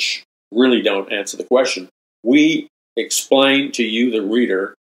books, which really don't answer the question, we explain to you, the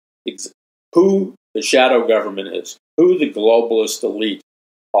reader, who the shadow government is, who the globalist elite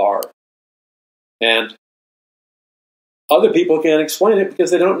are. And other people can't explain it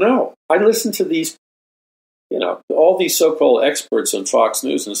because they don't know. I listen to these, all these so-called experts on Fox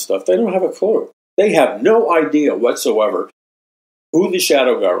News and stuff. They don't have a clue. They have no idea whatsoever who the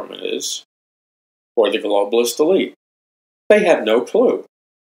shadow government is or the globalist elite. They have no clue.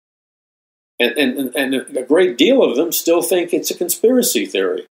 And a great deal of them still think it's a conspiracy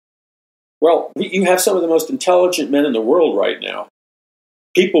theory. Well, you have some of the most intelligent men in the world right now.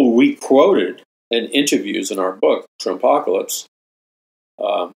 People we quoted in interviews in our book, Trumpocalypse.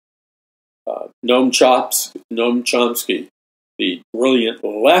 Noam Chomsky, the brilliant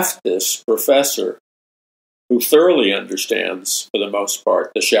leftist professor who thoroughly understands, for the most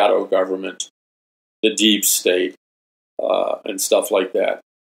part, the shadow government, the deep state, and stuff like that.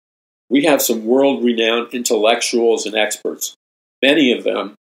 We have some world-renowned intellectuals and experts, many of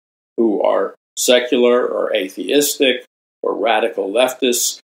them who are secular or atheistic or radical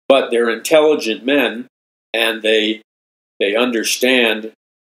leftists, but they're intelligent men, and they understand.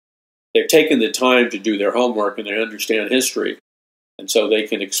 They've taken the time to do their homework, and they understand history, and so they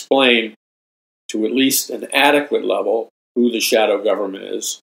can explain to at least an adequate level who the shadow government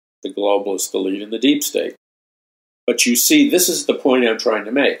is, the globalist elite, and the deep state. But you see, this is the point I'm trying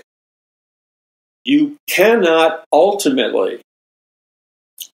to make. You cannot ultimately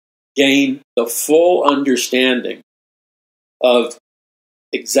gain the full understanding of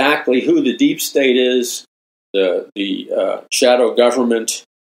exactly who the deep state is, the shadow government,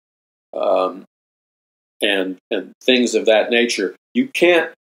 and things of that nature. You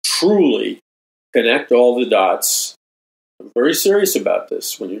can't truly connect all the dots. I'm very serious about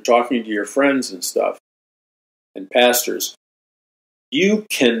this when you're talking to your friends and stuff and pastors. You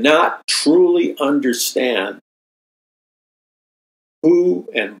cannot truly understand who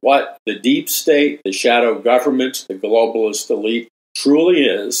and what the deep state, the shadow government, the globalist elite truly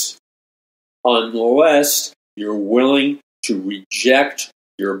is unless you're willing to reject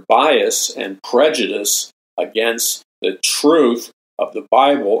your bias and prejudice against the truth of the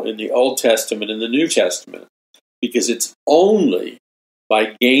Bible in the Old Testament and the New Testament. Because it's only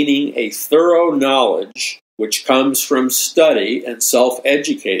by gaining a thorough knowledge, which comes from study and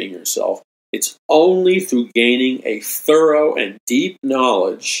self-educating yourself, it's only through gaining a thorough and deep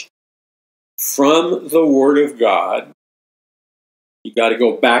knowledge from the Word of God. You got to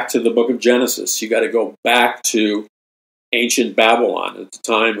go back to the book of Genesis. You got to go back to ancient Babylon at the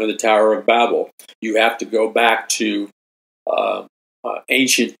time of the Tower of Babel. You have to go back to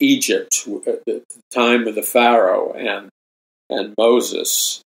ancient Egypt at the time of the Pharaoh and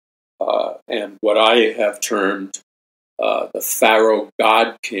Moses, and what I have termed the Pharaoh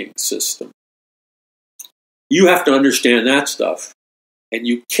God-King system. You have to understand that stuff,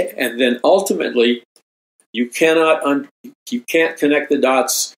 and then ultimately you can't connect the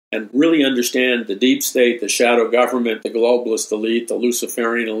dots and really understand the deep state, the shadow government, the globalist elite, the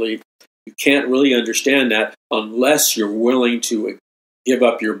Luciferian elite. You can't really understand that unless you're willing to give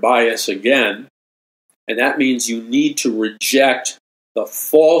up your bias again, and that means you need to reject the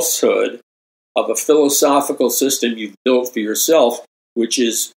falsehood of a philosophical system you've built for yourself, which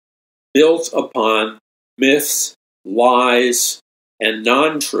is built upon myths, lies, and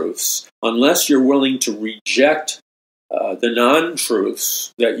non-truths. Unless you're willing to reject the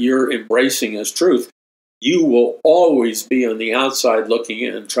non-truths that you're embracing as truth, you will always be on the outside looking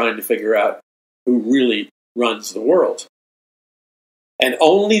in and trying to figure out who really runs the world. And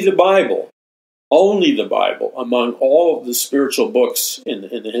only the Bible, among all of the spiritual books in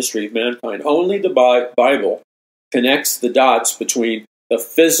the history of mankind, only the Bible connects the dots between the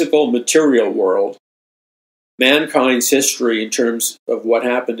physical material world, mankind's history in terms of what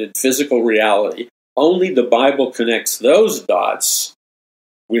happened in physical reality. Only the Bible connects those dots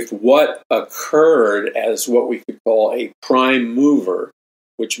with what occurred as what we could call a prime mover,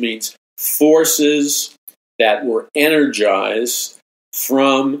 which means forces that were energized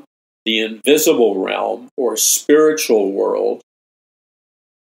from the invisible realm or spiritual world.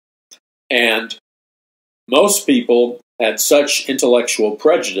 And most people had such intellectual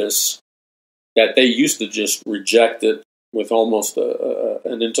prejudice that they used to just reject it with almost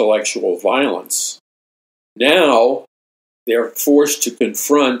an intellectual violence. Now, they're forced to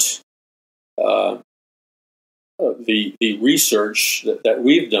confront the research that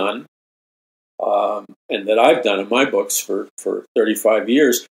we've done and that I've done in my books for 35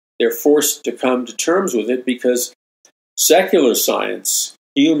 years. They're forced to come to terms with it because secular science,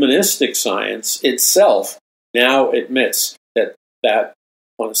 humanistic science itself now admits that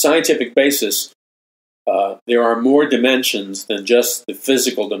on a scientific basis, there are more dimensions than just the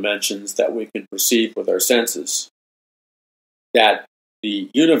physical dimensions that we can perceive with our senses. That the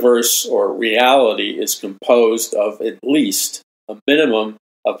universe or reality is composed of at least a minimum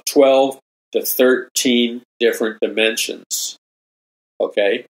of 12 to 13 different dimensions.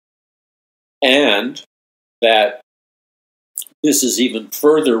 Okay? And that this is even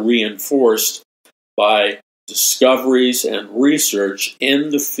further reinforced by discoveries and research in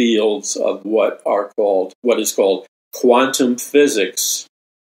the fields of what is called quantum physics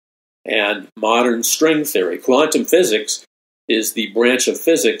and modern string theory. Quantum physics is the branch of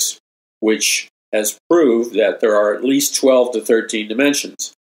physics which has proved that there are at least 12 to 13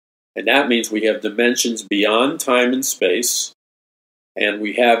 dimensions. And that means we have dimensions beyond time and space, and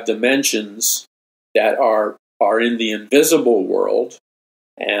we have dimensions that are in the invisible world,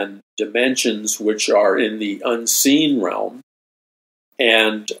 and dimensions which are in the unseen realm.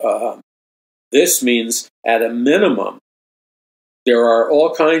 And this means, at a minimum, there are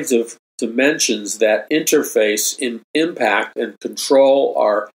all kinds of dimensions that interface, impact, and control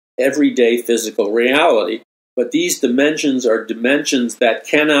our everyday physical reality. But these dimensions are dimensions that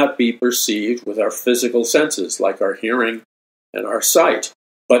cannot be perceived with our physical senses, like our hearing and our sight.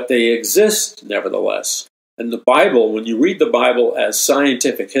 But they exist, nevertheless. And the Bible, when you read the Bible as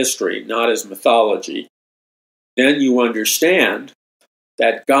scientific history, not as mythology, then you understand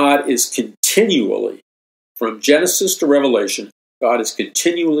that God is continually, from Genesis to Revelation, God is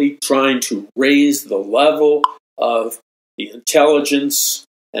continually trying to raise the level of the intelligence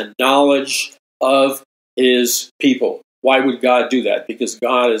and knowledge of His people. Why would God do that? Because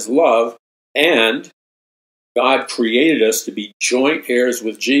God is love, and God created us to be joint heirs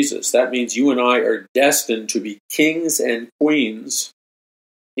with Jesus. That means you and I are destined to be kings and queens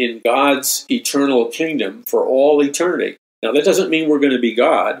in God's eternal kingdom for all eternity. Now, that doesn't mean we're going to be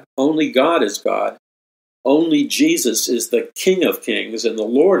God. Only God is God. Only Jesus is the King of Kings and the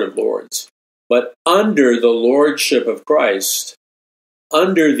Lord of Lords. But under the lordship of Christ,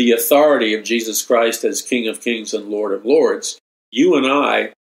 under the authority of Jesus Christ as King of Kings and Lord of Lords, you and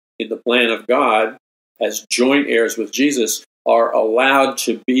I, in the plan of God, as joint heirs with Jesus, are allowed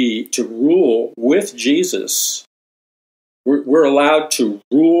to rule with Jesus. We're allowed to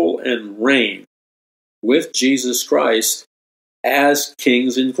rule and reign with Jesus Christ as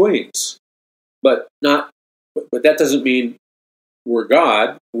kings and queens. But that doesn't mean we're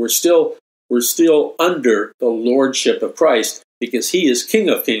God. We're still under the lordship of Christ because He is King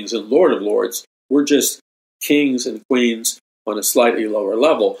of Kings and Lord of Lords. We're just kings and queens on a slightly lower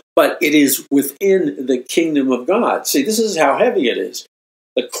level, but it is within the kingdom of God. See, this is how heavy it is.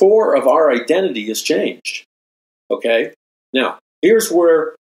 The core of our identity has changed. Okay? Now, here's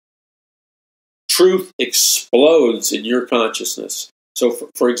where truth explodes in your consciousness. So,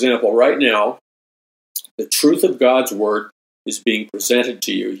 for example, right now, the truth of God's Word is being presented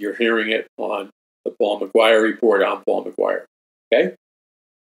to you. You're hearing it on the Paul McGuire Report. I'm Paul McGuire. Okay?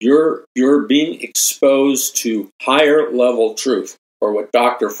 You're being exposed to higher level truth, or what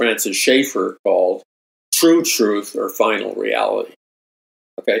Dr. Francis Schaeffer called true truth or final reality.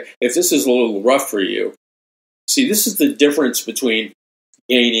 Okay? If this is a little rough for you, see, this is the difference between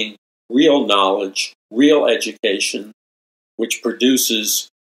gaining real knowledge, real education, which produces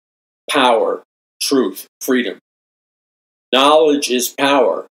power, truth, freedom. Knowledge is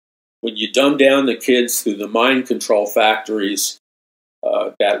power. When you dumb down the kids through the mind control factories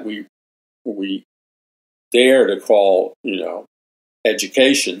that we dare to call,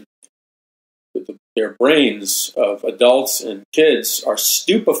 education. Their brains of adults and kids are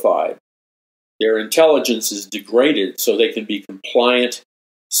stupefied. Their intelligence is degraded so they can be compliant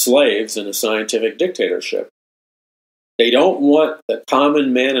slaves in a scientific dictatorship. They don't want the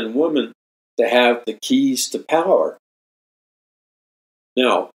common man and woman to have the keys to power.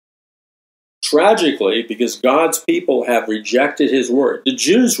 Now, tragically, because God's people have rejected his word, the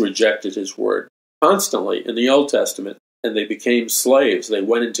Jews rejected his word constantly in the Old Testament, and they became slaves. They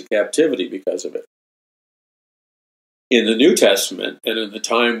went into captivity because of it. In the New Testament, and in the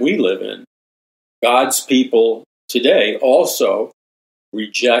time we live in, God's people today also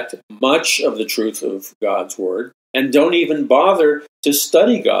reject much of the truth of God's word and don't even bother to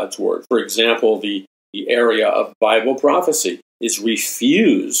study God's word. For example, the area of Bible prophecy is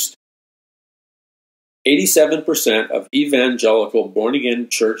refused. 87% of evangelical born-again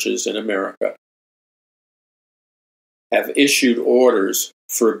churches in America have issued orders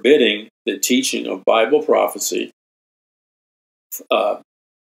forbidding the teaching of Bible prophecy,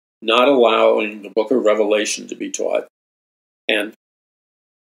 not allowing the book of Revelation to be taught, and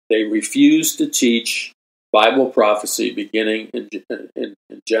they refuse to teach Bible prophecy beginning in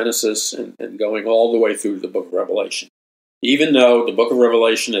Genesis and going all the way through the book of Revelation. Even though the book of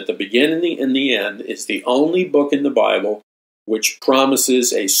Revelation at the beginning and the end is the only book in the Bible which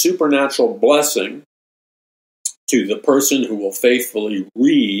promises a supernatural blessing to the person who will faithfully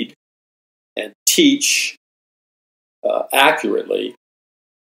read and teach accurately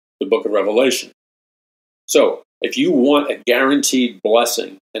the book of Revelation. So, if you want a guaranteed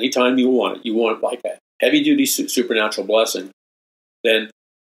blessing, anytime you want like a heavy-duty supernatural blessing, then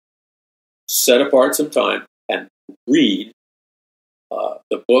set apart some time and read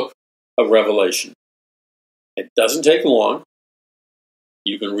the book of Revelation. It doesn't take long.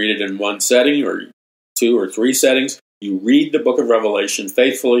 You can read it in one setting or 2 or 3 settings. You read the book of Revelation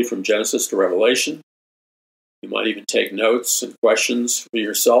faithfully from Genesis to Revelation. You might even take notes and questions for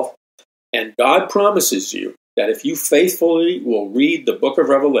yourself. And God promises you that if you faithfully will read the book of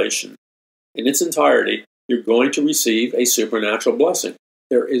Revelation in its entirety, you're going to receive a supernatural blessing.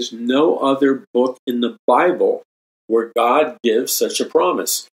 There is no other book in the Bible where God gives such a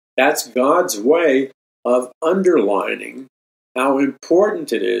promise. That's God's way of underlining how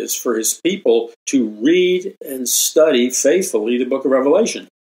important it is for his people to read and study faithfully the book of Revelation.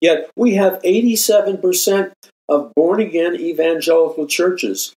 Yet we have 87% of born-again evangelical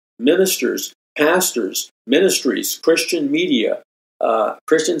churches, ministers, pastors, ministries, Christian media,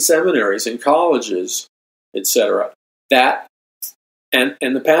 Christian seminaries and colleges, etc. That and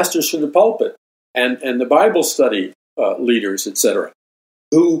the pastors from the pulpit and the Bible study leaders, etc.,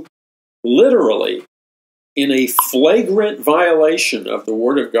 who literally, in a flagrant violation of the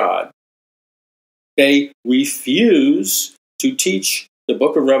Word of God, they refuse to teach the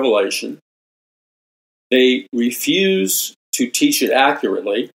book of Revelation. They refuse to teach it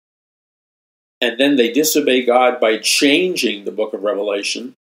accurately. And then they disobey God by changing the book of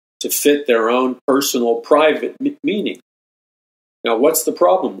Revelation to fit their own personal, private meaning. Now, what's the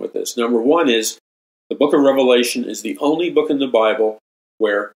problem with this? Number one is the book of Revelation is the only book in the Bible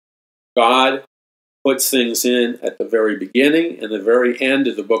where God puts things in at the very beginning and the very end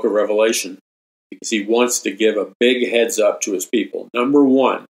of the book of Revelation because he wants to give a big heads up to his people. Number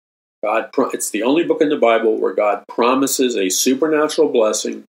one, it's the only book in the Bible where God promises a supernatural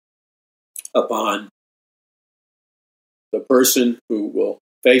blessing upon the person who will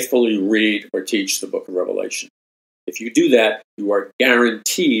faithfully read or teach the book of Revelation. If you do that, you are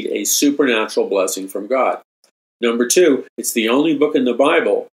guaranteed a supernatural blessing from God. Number two, it's the only book in the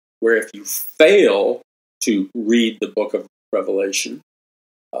Bible where if you fail to read the book of Revelation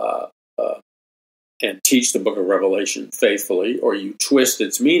and teach the book of Revelation faithfully, or you twist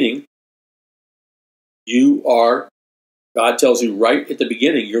its meaning, God tells you right at the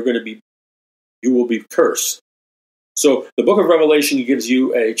beginning, you will be cursed. So the book of Revelation gives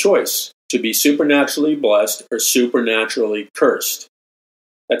you a choice to be supernaturally blessed or supernaturally cursed.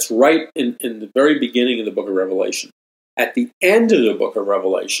 That's right in the very beginning of the book of Revelation. At the end of the book of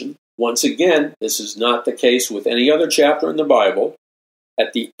Revelation, once again, this is not the case with any other chapter in the Bible.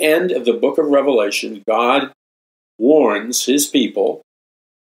 At the end of the book of Revelation, God warns his people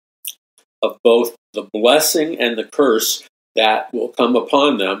of both the blessing and the curse that will come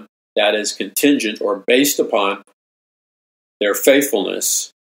upon them that is contingent or based upon their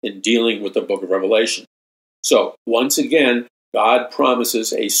faithfulness in dealing with the book of Revelation. So, once again, God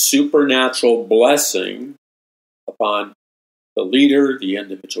promises a supernatural blessing upon the leader, the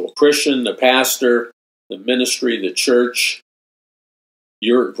individual Christian, the pastor, the ministry, the church,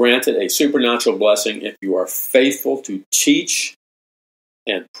 You're granted a supernatural blessing if you are faithful to teach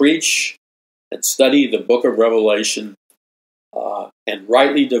and preach and study the book of Revelation and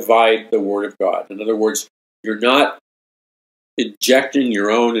rightly divide the Word of God. In other words, you're not injecting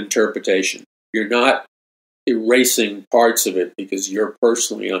your own interpretation. You're not erasing parts of it because you're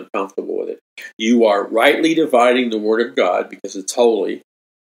personally uncomfortable with it. You are rightly dividing the Word of God because it's holy,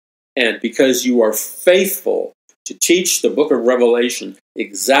 and because you are faithful to teach the book of Revelation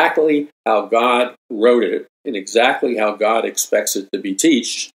exactly how God wrote it and exactly how God expects it to be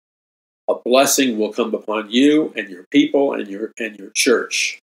taught, a blessing will come upon you and your people and your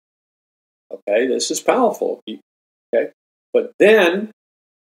church. Okay, this is powerful. Okay, but then,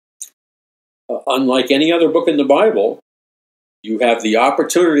 unlike any other book in the Bible, you have the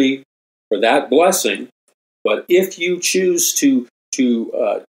opportunity for that blessing. But if you choose to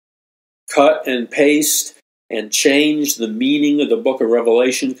cut and paste and change the meaning of the book of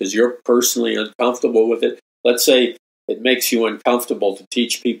Revelation because you're personally uncomfortable with it, let's say it makes you uncomfortable to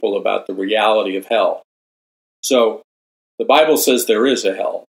teach people about the reality of hell. So the Bible says there is a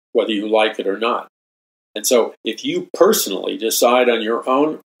hell, whether you like it or not. And so if you personally decide on your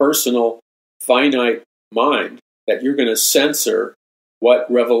own personal finite mind that you're going to censor what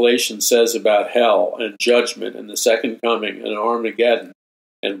Revelation says about hell and judgment and the second coming and Armageddon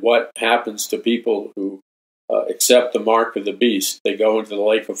and what happens to people who accept the mark of the beast, they go into the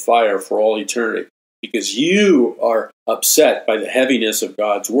lake of fire for all eternity. Because you are upset by the heaviness of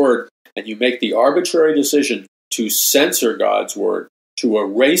God's word, and you make the arbitrary decision to censor God's word, to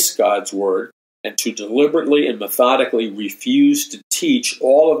erase God's word, and to deliberately and methodically refuse to teach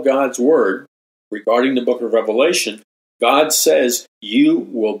all of God's word regarding the book of Revelation, God says you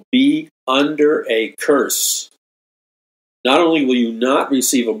will be under a curse. Not only will you not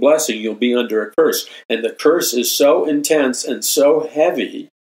receive a blessing, you'll be under a curse. And the curse is so intense and so heavy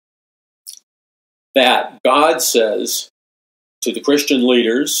that God says to the Christian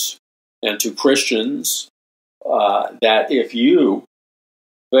leaders and to Christians that if you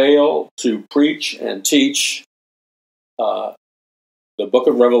fail to preach and teach the book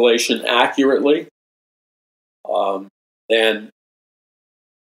of Revelation accurately, then,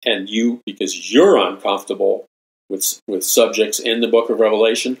 and you, because you're uncomfortable with subjects in the book of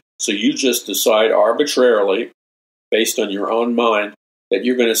Revelation, so you just decide arbitrarily, based on your own mind, that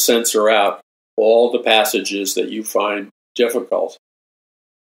you're going to censor out all the passages that you find difficult.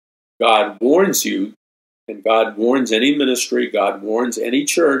 God warns you, and God warns any ministry, God warns any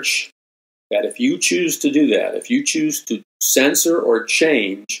church, that if you choose to do that, if you choose to censor or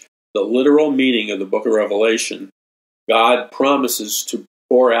change the literal meaning of the book of Revelation, God promises to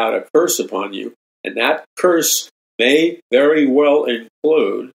pour out a curse upon you. And that curse may very well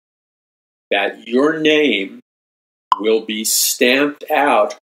include that your name will be stamped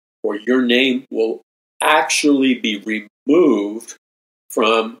out, or your name will actually be removed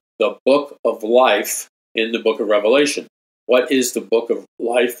from the book of life in the book of Revelation. What is the book of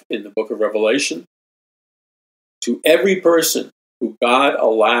life in the book of Revelation? To every person who God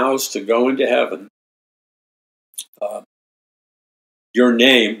allows to go into heaven, your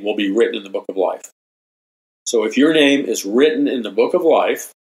name will be written in the book of life. So if your name is written in the book of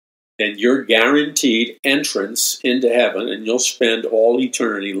life, then you're guaranteed entrance into heaven, and you'll spend all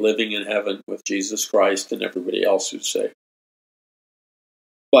eternity living in heaven with Jesus Christ and everybody else who's saved.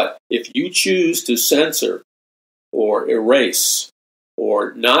 But if you choose to censor or erase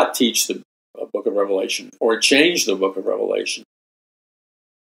or not teach the book of Revelation or change the book of Revelation,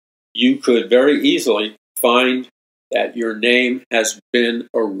 you could very easily find that your name has been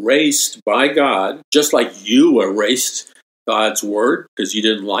erased by God, just like you erased God's word because you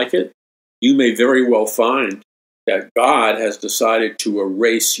didn't like it. You may very well find that God has decided to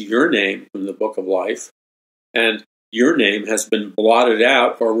erase your name from the book of life, and your name has been blotted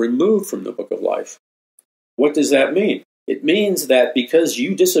out or removed from the book of life. What does that mean? It means that because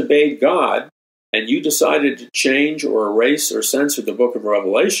you disobeyed God and you decided to change or erase or censor the book of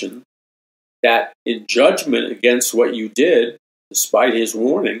Revelation, that in judgment against what you did, despite his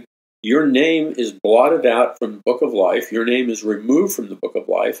warning, your name is blotted out from the book of life, your name is removed from the book of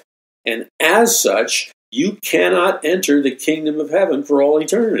life, and as such, you cannot enter the kingdom of heaven for all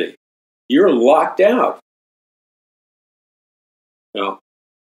eternity. You're locked out. Now,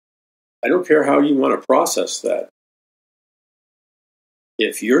 I don't care how you want to process that.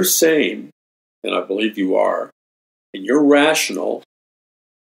 If you're sane, and I believe you are, and you're rational,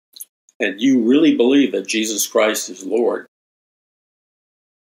 and you really believe that Jesus Christ is Lord,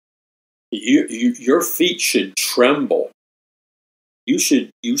 your feet should tremble. You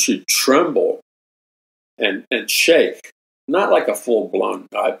should tremble and shake, Not like a full-blown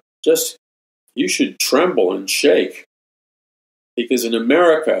God. Just, you should tremble and shake. Because in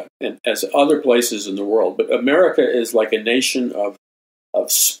America, and as other places in the world, but America is like a nation of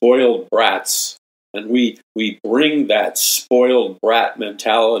spoiled brats. And we bring that spoiled brat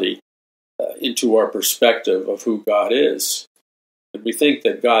mentality into our perspective of who God is. And we think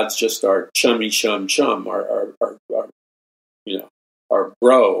that God's just our chummy chum, our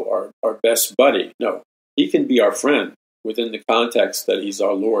bro, our best buddy. No, he can be our friend within the context that he's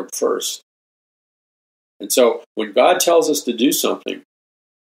our Lord first. And so when God tells us to do something,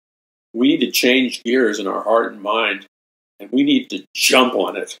 we need to change gears in our heart and mind, and we need to jump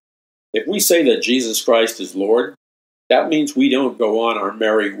on it. If we say that Jesus Christ is Lord, that means we don't go on our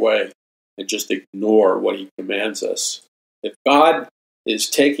merry way and just ignore what he commands us. If God is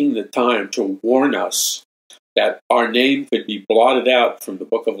taking the time to warn us that our name could be blotted out from the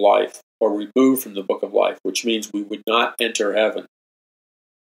book of life or removed from the book of life, which means we would not enter heaven.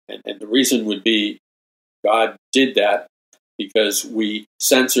 And the reason would be God did that because we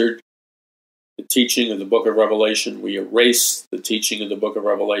censored the teaching of the book of Revelation, we erased the teaching of the book of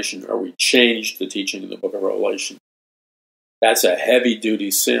Revelation, or we changed the teaching of the book of Revelation. That's a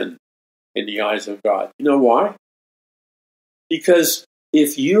heavy-duty sin in the eyes of God. You know why? Because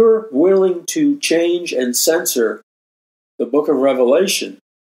if you're willing to change and censor the book of Revelation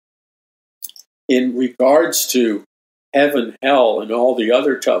in regards to heaven, hell, and all the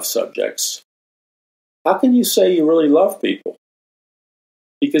other tough subjects, how can you say you really love people?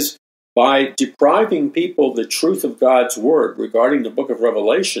 Because by depriving people the truth of God's word regarding the book of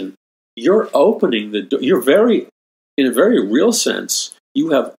Revelation, you're opening the door. In a very real sense, you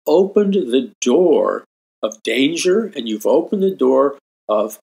have opened the door of danger, and you've opened the door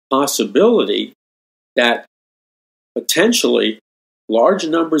of possibility that potentially large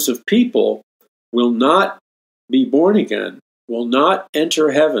numbers of people will not be born again, will not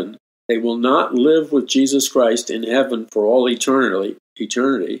enter heaven. They will not live with Jesus Christ in heaven for all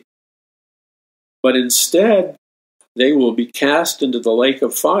eternity. But instead, they will be cast into the lake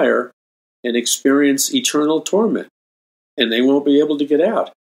of fire and experience eternal torment, and they won't be able to get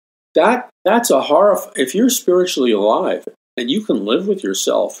out. That's a horror. If you're spiritually alive and you can live with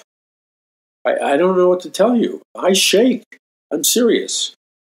yourself, I don't know what to tell you. I shake. I'm serious.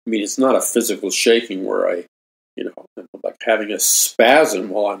 I mean, it's not a physical shaking where I'm like having a spasm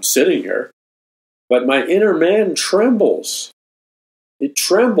while I'm sitting here, but my inner man trembles. It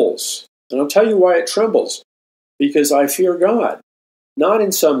trembles. And I'll tell you why it trembles. Because I fear God. Not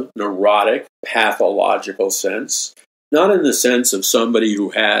in some neurotic, pathological sense. Not in the sense of somebody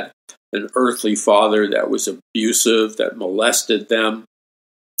who had an earthly father that was abusive, that molested them,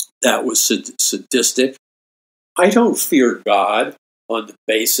 that was sadistic. I don't fear God on the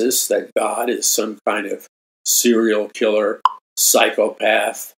basis that God is some kind of serial killer,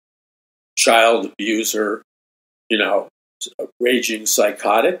 psychopath, child abuser, a raging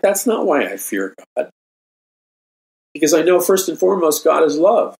psychotic. That's not why I fear God. Because I know first and foremost God is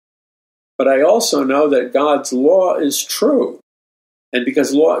love. But I also know that God's law is true. And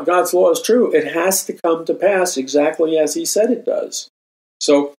because God's law is true, it has to come to pass exactly as he said it does.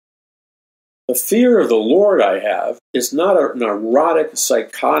 So the fear of the Lord I have is not a neurotic,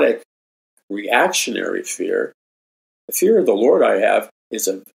 psychotic, reactionary fear. The fear of the Lord I have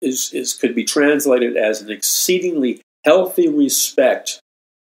could be translated as an exceedingly healthy respect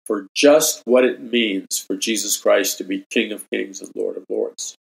for just what it means for Jesus Christ to be King of Kings and Lord of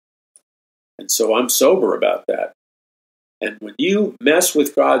Lords. And so I'm sober about that. And when you mess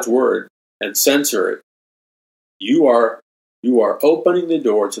with God's word and censor it, you are opening the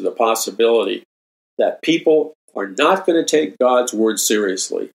door to the possibility that people are not going to take God's word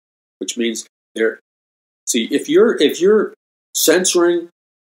seriously, which means if you're censoring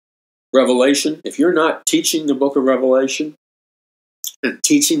Revelation, if you're not teaching the book of Revelation and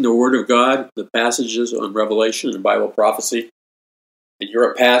teaching the Word of God, the passages on Revelation and Bible prophecy, and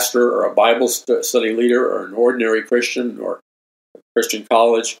you're a pastor or a Bible study leader or an ordinary Christian or a Christian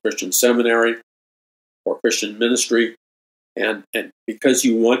college, Christian seminary, or Christian ministry, and because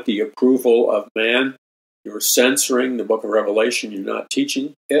you want the approval of man, you're censoring the book of Revelation, you're not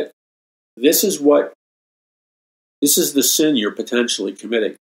teaching it, this is the sin you're potentially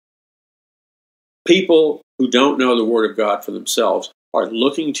committing. People who don't know the Word of God for themselves are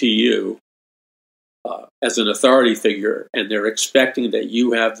looking to you as an authority figure, and they're expecting that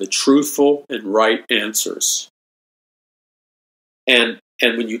you have the truthful and right answers. And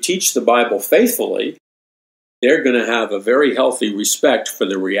when you teach the Bible faithfully, they're going to have a very healthy respect for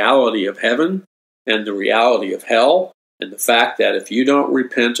the reality of heaven and the reality of hell, and the fact that if you don't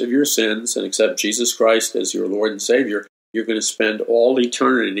repent of your sins and accept Jesus Christ as your Lord and Savior, you're going to spend all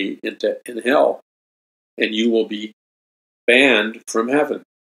eternity in hell, and you will be banned from heaven.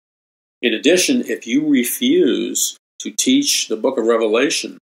 In addition, if you refuse to teach the book of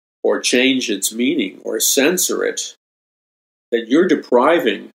Revelation or change its meaning or censor it, then you're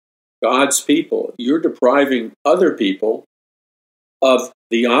depriving God's people, you're depriving other people of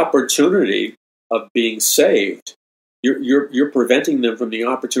the opportunity of being saved. You're preventing them from the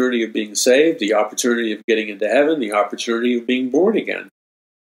opportunity of being saved, the opportunity of getting into heaven, the opportunity of being born again.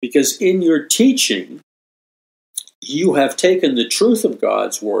 Because in your teaching, you have taken the truth of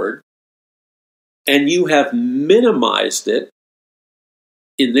God's word and you have minimized it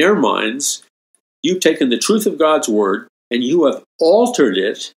in their minds. You've taken the truth of God's word and you have altered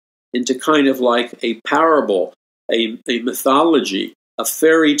it into kind of like a parable, a mythology, a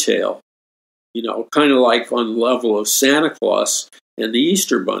fairy tale, kind of like on the level of Santa Claus and the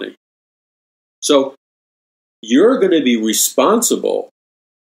Easter Bunny. So you're going to be responsible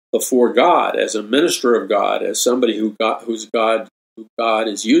before God as a minister of God, as somebody who God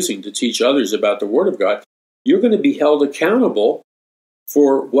is using to teach others about the Word of God. You're going to be held accountable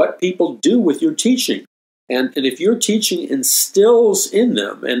for what people do with your teaching. And if your teaching instills in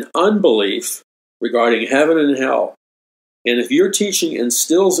them an unbelief regarding heaven and hell, and if your teaching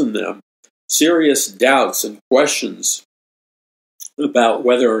instills in them serious doubts and questions about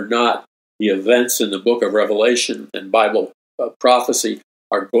whether or not the events in the book of Revelation and Bible prophecy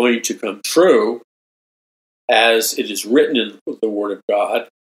are going to come true as it is written in the Word of God,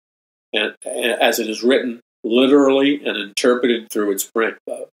 and as it is written literally and interpreted through its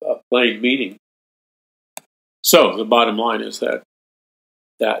plain meaning. So the bottom line is that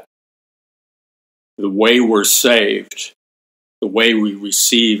the way we're saved, the way we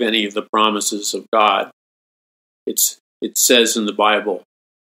receive any of the promises of God, it says in the Bible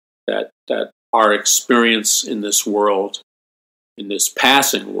that our experience in this world, in this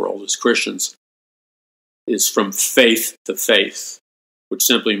passing world as Christians, is from faith to faith, which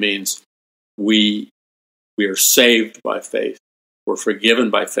simply means we are saved by faith. We're forgiven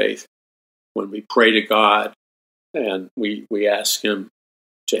by faith. When we pray to God and we ask Him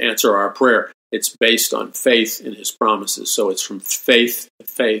to answer our prayer, it's based on faith in His promises. So it's from faith to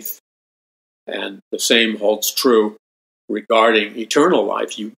faith. And the same holds true regarding eternal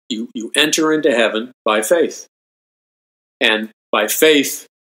life. You enter into heaven by faith. And by faith,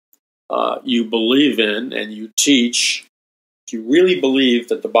 you believe in and you teach. If you really believe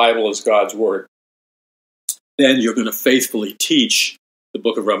that the Bible is God's Word, then you're going to faithfully teach the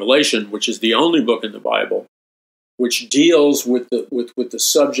book of Revelation, which is the only book in the Bible which deals with the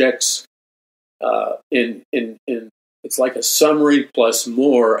subjects in it's like a summary plus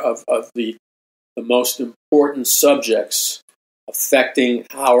more of the most important subjects affecting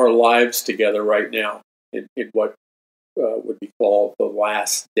our lives together right now in what would be called the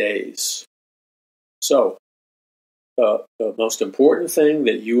last days. So the most important thing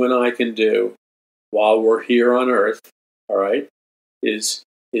that you and I can do while we're here on earth, all right, is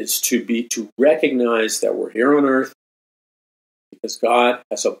to recognize that we're here on earth because God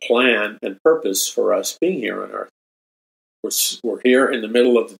has a plan and purpose for us being here on earth. We're here in the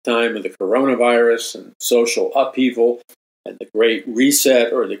middle of the time of the coronavirus and social upheaval and the Great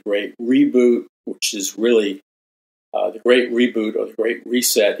Reset or the Great Reboot, which is really the Great Reboot or the Great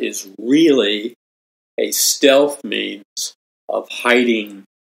Reset is really a stealth means of hiding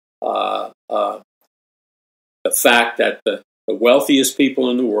the fact that the wealthiest people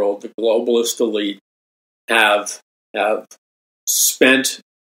in the world, the globalist elite, have spent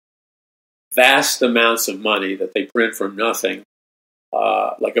vast amounts of money that they print from nothing,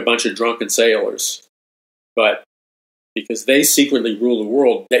 like a bunch of drunken sailors. But because they secretly rule the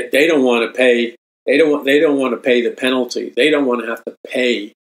world, they don't want to pay. They don't want to pay the penalty. They don't want to have to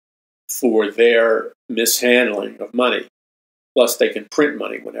pay for their mishandling of money. Plus, they can print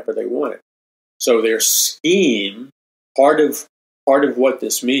money whenever they want it. So their scheme, part of what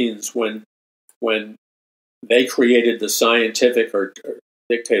this means when they created the scientific or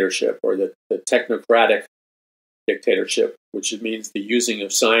dictatorship or the technocratic dictatorship, which means the using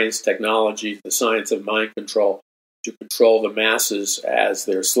of science, technology, the science of mind control to control the masses as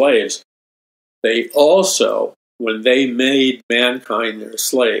their slaves. They also, when they made mankind their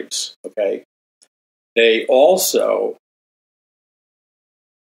slaves, okay, they also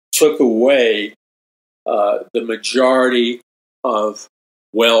took away the majority of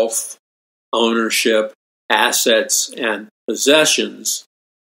wealth, ownership, assets, and possessions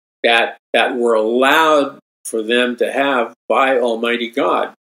that were allowed for them to have by Almighty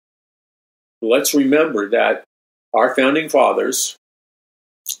God. Let's remember that our founding fathers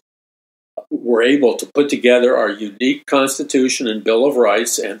were able to put together our unique Constitution and Bill of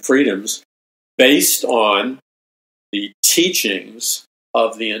Rights and freedoms based on the teachings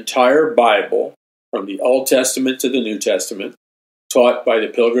of the entire Bible, from the Old Testament to the New Testament, taught by the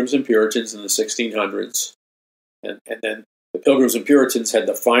Pilgrims and Puritans in the 1600s. And then the Pilgrims and Puritans had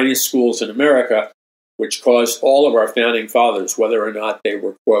the finest schools in America, which caused all of our founding fathers, whether or not they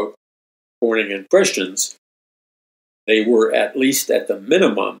were, quote, born-again Christians, they were, at least at the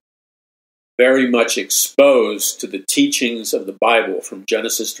minimum, very much exposed to the teachings of the Bible from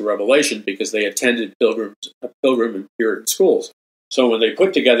Genesis to Revelation, because they attended Pilgrim and Puritan schools. So when they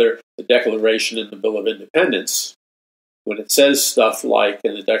put together the Declaration and the Bill of Independence, when it says stuff like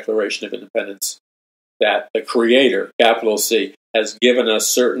in the Declaration of Independence that the Creator, capital C, has given us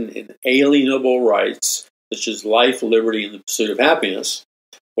certain inalienable rights, such as life, liberty, and the pursuit of happiness,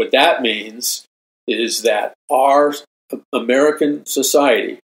 what that means is that our American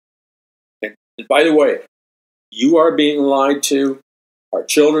society, and by the way, you are being lied to, our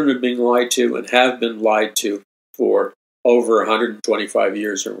children are being lied to, and have been lied to for over 125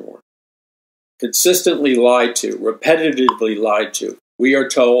 years or more. Consistently lied to, repetitively lied to. We are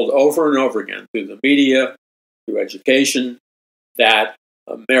told over and over again through the media, through education, that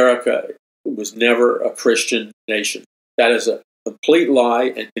America was never a Christian nation. That is a complete lie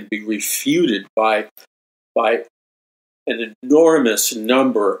and can be refuted by an enormous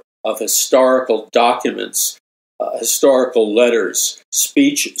number of historical documents, historical letters,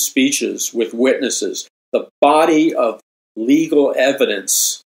 speeches with witnesses. The body of legal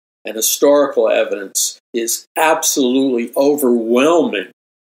evidence and historical evidence is absolutely overwhelming.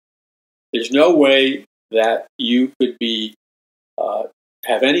 There's no way that you could be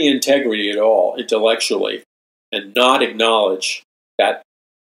have any integrity at all intellectually and not acknowledge that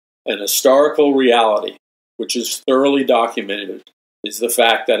an historical reality, which is thoroughly documented, is the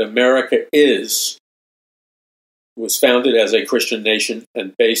fact that America was founded as a Christian nation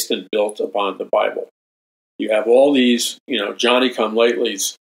and based and built upon the Bible. You have all these,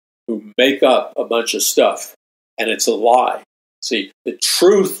 Johnny-come-latelys who make up a bunch of stuff, and it's a lie. See, the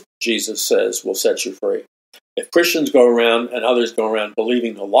truth, Jesus says, will set you free. If Christians go around and others go around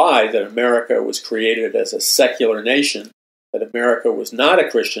believing the lie that America was created as a secular nation, that America was not a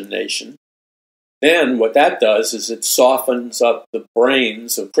Christian nation, then what that does is it softens up the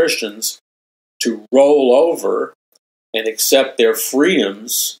brains of Christians to roll over and accept their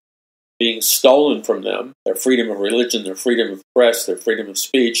freedoms being stolen from them, their freedom of religion, their freedom of press, their freedom of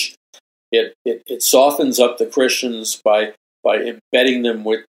speech. It softens up the Christians by embedding them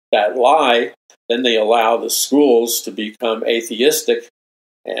with that lie. Then they allow the schools to become atheistic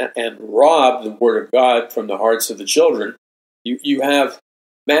and rob the Word of God from the hearts of the children. You have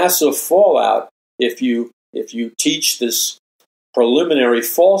massive fallout if you teach this preliminary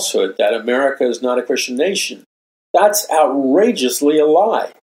falsehood that America is not a Christian nation. That's outrageously a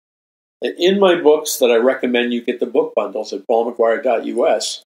lie. And in my books that I recommend you get the book bundles at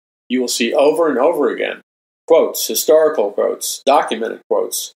paulmcguire.us, you will see over and over again quotes, historical quotes, documented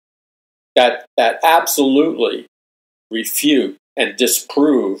quotes, that absolutely refute and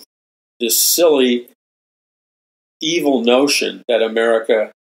disprove this silly, evil notion that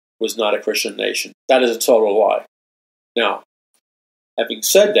America was not a Christian nation. That is a total lie. Now, having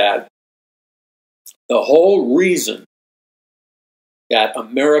said that, the whole reason that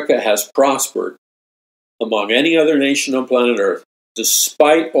America has prospered among any other nation on planet Earth,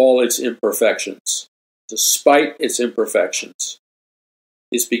 despite all its imperfections,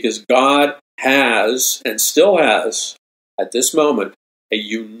 is because God has, and still has, at this moment, a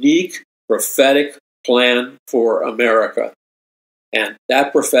unique prophetic plan for America. And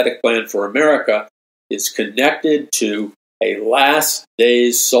that prophetic plan for America is connected to a last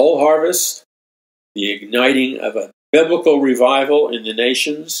days soul harvest, the igniting of a biblical revival in the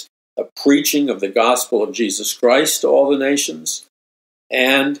nations, a preaching of the gospel of Jesus Christ to all the nations,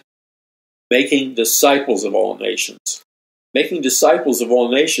 and making disciples of all nations. Making disciples of all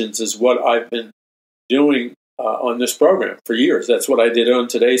nations is what I've been doing on this program for years. That's what I did on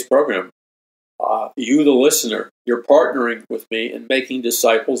today's program. You, the listener, you're partnering with me in making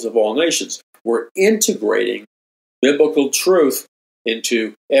disciples of all nations. We're integrating biblical truth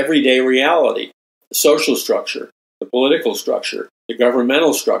into everyday reality. The social structure, the political structure, the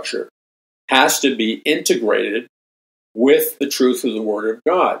governmental structure has to be integrated with the truth of the Word of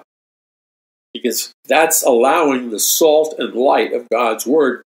God, because that's allowing the salt and light of God's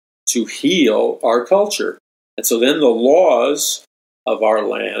Word to heal our culture. And so then the laws of our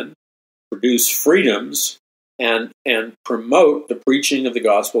land produce freedoms and promote the preaching of the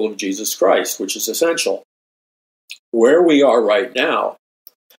gospel of Jesus Christ, which is essential. Where we are right now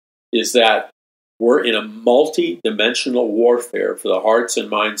is that we're in a multi-dimensional warfare for the hearts and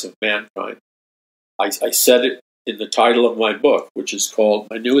minds of mankind. I said it in the title of my book, which is called,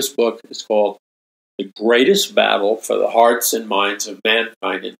 my newest book is called The Greatest Battle for the Hearts and Minds of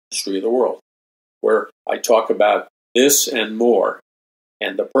Mankind in the History of the World, where I talk about this and more,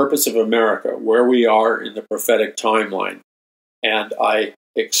 and the purpose of America, where we are in the prophetic timeline. And I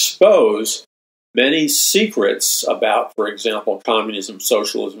expose many secrets about, for example, communism,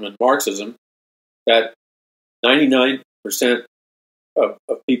 socialism, and Marxism that 99% of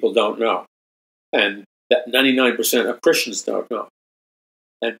people don't know, and that 99% of Christians don't know.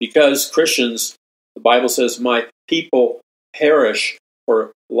 And because Christians, the Bible says, my people perish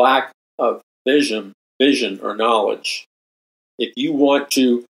for lack of vision or knowledge. If you want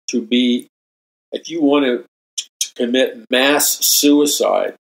to commit mass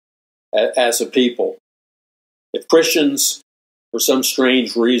suicide as a people, if Christians, for some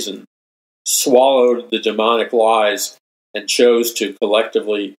strange reason, swallowed the demonic lies and chose to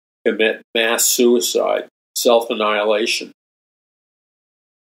collectively commit mass suicide, self-annihilation,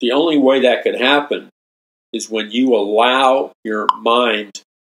 the only way that could happen is when you allow your mind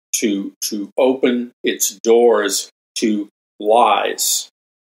to open its doors to lies.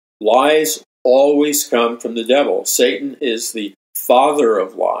 Lies always come from the devil. Satan is the father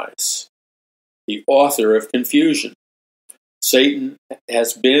of lies, the author of confusion. Satan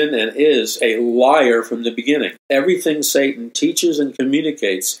has been and is a liar from the beginning. Everything Satan teaches and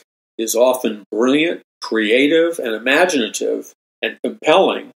communicates is often brilliant, creative, and imaginative and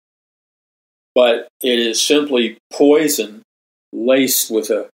compelling, but it is simply poison laced with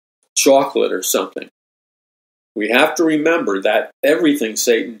a chocolate or something. We have to remember that everything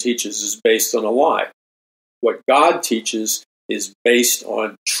Satan teaches is based on a lie. What God teaches is based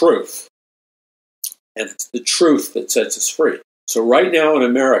on truth. And it's the truth that sets us free. So right now in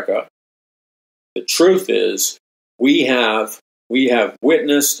America, the truth is we have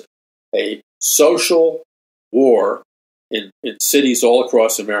witnessed a social war in cities all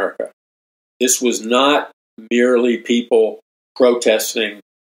across America. This was not merely people protesting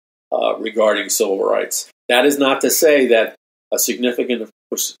regarding civil rights. That is not to say that a significant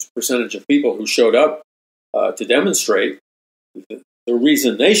percentage of people who showed up to demonstrate, the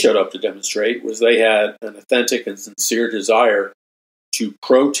reason they showed up to demonstrate was they had an authentic and sincere desire to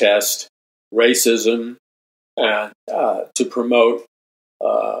protest racism and to promote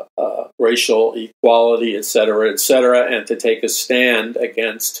racial equality, et cetera, and to take a stand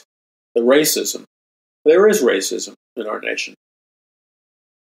against the racism. There is racism in our nation.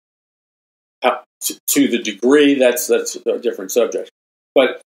 To the degree, that's a different subject.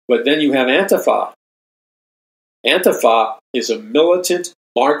 But then you have Antifa. Antifa is a militant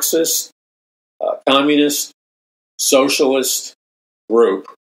Marxist, communist, socialist group.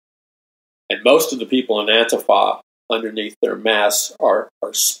 And most of the people in Antifa, underneath their masks, are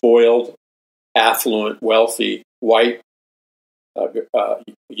spoiled, affluent, wealthy, white,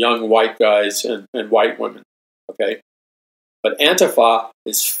 young white guys and white women. Okay? But Antifa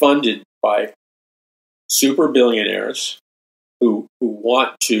is funded by super billionaires who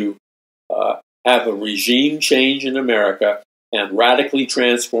want to have a regime change in America and radically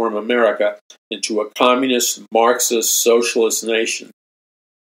transform America into a communist, Marxist, socialist nation.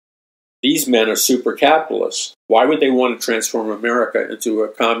 These men are super capitalists. Why would they want to transform America into a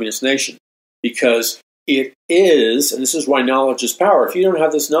communist nation? Because it is, and this is why knowledge is power. If you don't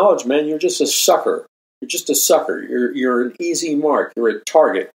have this knowledge, man, you're just a sucker. You're just a sucker. You're an easy mark. You're a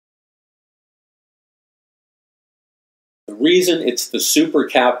target. The reason it's the super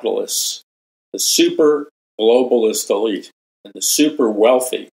capitalists, the super globalist elite, and the super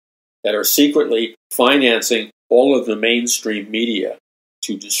wealthy that are secretly financing all of the mainstream media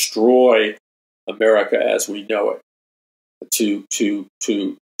to destroy America as we know it, to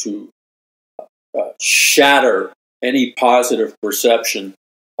shatter any positive perception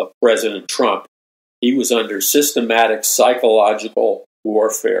of President Trump. He was under systematic psychological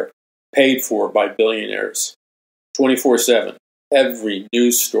warfare, paid for by billionaires, 24/7. Every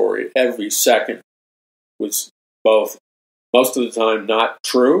news story, every second, was both, most of the time, not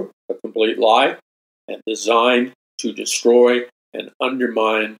true, a complete lie, and designed to destroy and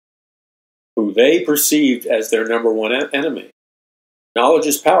undermine who they perceived as their number one enemy. Knowledge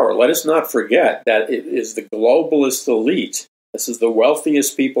is power. Let us not forget that it is the globalist elite. This is the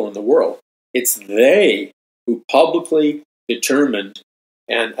wealthiest people in the world. It's they who publicly determined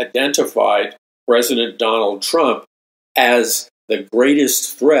and identified President Donald Trump as the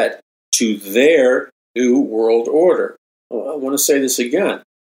greatest threat to their new world order. I want to say this again.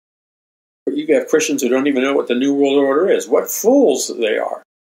 You have Christians who don't even know what the new world order is. What fools they are.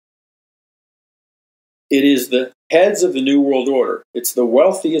 it is the heads of the New World Order. It's the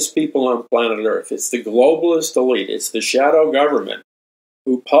wealthiest people on planet Earth. It's the globalist elite. It's the shadow government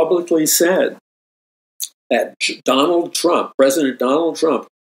who publicly said that Donald Trump, President Donald Trump,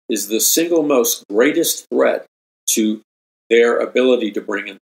 is the single most greatest threat to their ability to bring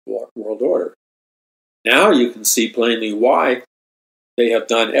in the world order. Now you can see plainly why they have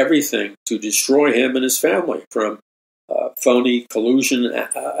done everything to destroy him and his family, from phony collusion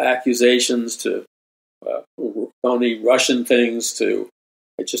accusations to phony Russian things to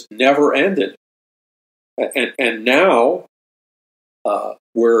it just never ended. And now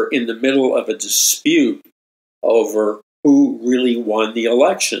we're in the middle of a dispute over who really won the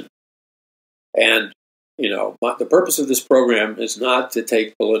election. And, the purpose of this program is not to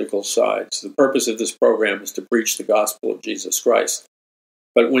take political sides. The purpose of this program is to preach the gospel of Jesus Christ.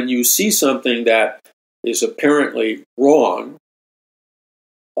 But when you see something that is apparently wrong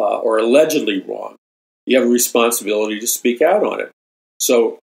or allegedly wrong, you have a responsibility to speak out on it.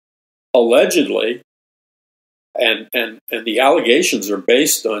 So, allegedly, and the allegations are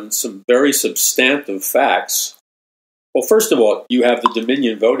based on some very substantive facts. Well, first of all, you have the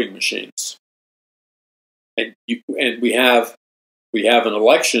Dominion voting machines, and we have an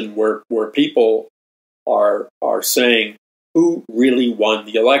election where people are saying who really won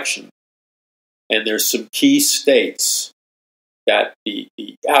the election, and there's some key states that the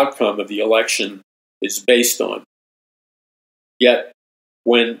outcome of the election is based on. Yet,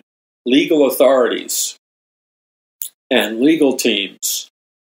 when legal authorities and legal teams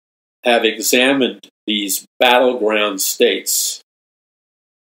have examined these battleground states,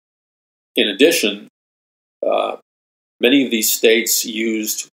 in addition, many of these states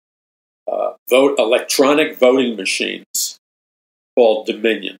used electronic voting machines called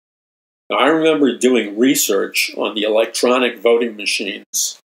Dominion. Now, I remember doing research on the electronic voting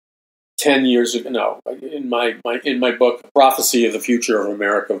machines 10 years ago. No, in my book, Prophecy of the Future of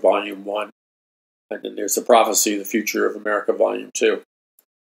America, Volume 1. And then there's the Prophecy of the Future of America, Volume 2.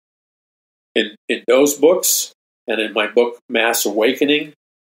 In those books, and in my book, Mass Awakening,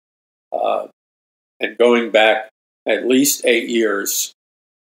 and going back at least 8 years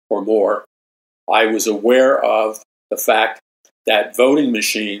or more, I was aware of the fact that voting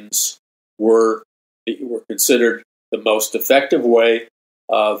machines were considered the most effective way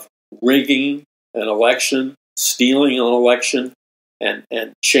of rigging an election, stealing an election, and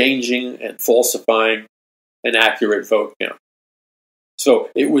changing and falsifying an accurate vote count.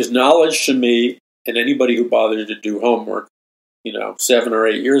 So it was knowledge to me and anybody who bothered to do homework, 7 or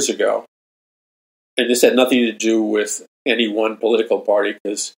 8 years ago. And this had nothing to do with any one political party,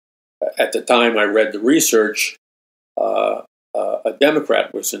 because at the time I read the research, a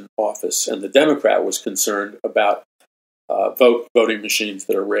Democrat was in office, and the Democrat was concerned about voting machines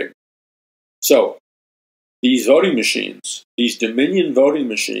that are rigged. So these voting machines, these Dominion voting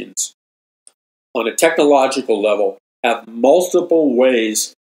machines, on a technological level, have multiple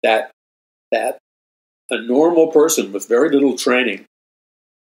ways that a normal person with very little training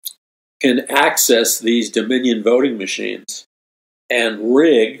can access these Dominion voting machines and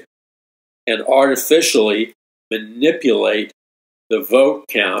rig and artificially manipulate the vote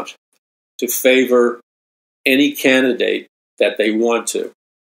count to favor any candidate that they want to.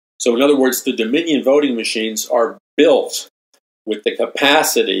 So in other words, the Dominion voting machines are built with the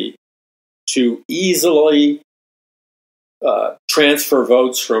capacity to easily transfer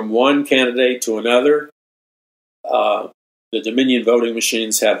votes from one candidate to another. The Dominion voting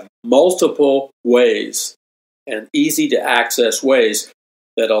machines have multiple ways and easy to access ways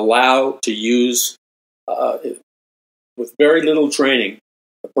that allow to use, with very little training,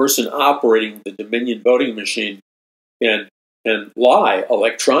 the person operating the Dominion voting machine can lie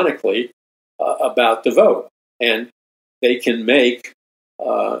electronically about the vote. And they can make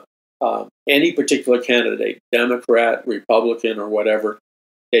any particular candidate, Democrat, Republican, or whatever,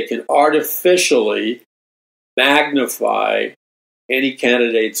 they can artificially magnify any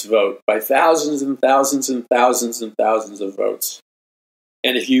candidate's vote by thousands and thousands and thousands and thousands of votes.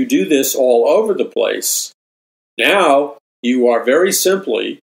 And if you do this all over the place, now you are very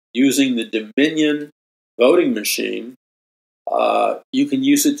simply using the Dominion voting machine. You can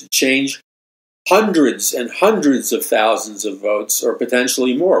use it to change hundreds and hundreds of thousands of votes, or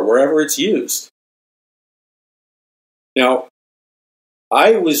potentially more, wherever it's used. Now,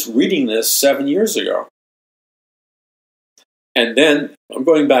 I was reading this 7 years ago. And then I'm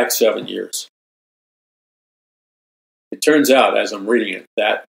going back 7 years. It turns out, as I'm reading it,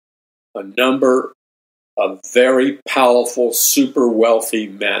 that a number of very powerful, super wealthy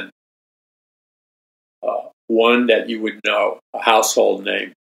men, one that you would know, a household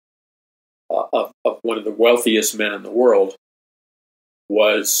name, of one of the wealthiest men in the world,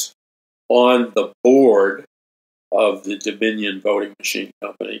 was on the board of the Dominion voting machine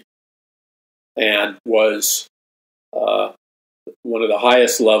company and was one of the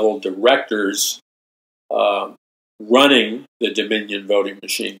highest level directors running the Dominion voting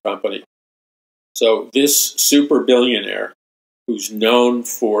machine company. So this super billionaire, who's known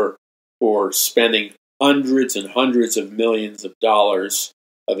for spending hundreds and hundreds of millions of dollars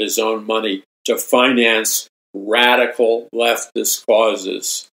of his own money to finance radical leftist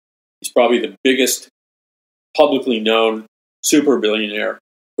causes. He's probably the biggest publicly known super billionaire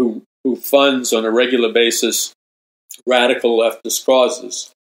who funds on a regular basis radical leftist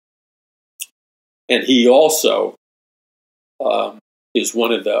causes. And he also is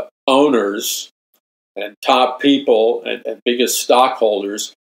one of the owners and top people and biggest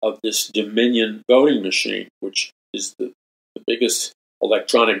stockholders of this Dominion voting machine, which is the biggest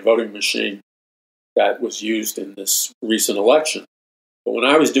electronic voting machine that was used in this recent election. But when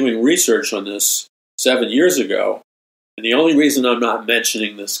I was doing research on this 7 years ago, and the only reason I'm not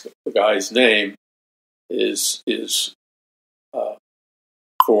mentioning the guy's name is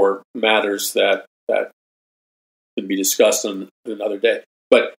for matters that can be discussed on another day.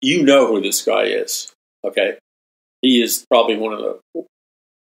 But you know who this guy is, okay? He is probably one of the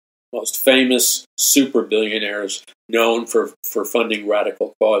most famous super billionaires known for funding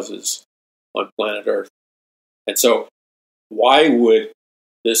radical causes on planet Earth. And so why would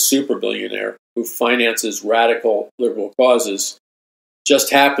this super billionaire who finances radical liberal causes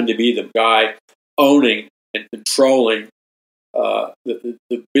just happen to be the guy owning and controlling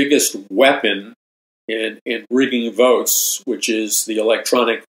the biggest weapon in rigging votes, which is the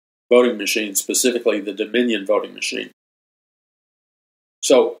electronic voting machine, specifically the Dominion voting machine?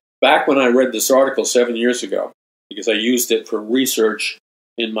 So back when I read this article 7 years ago, because I used it for research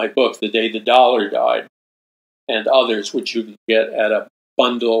in my book, The Day the Dollar Died, and others, which you can get at a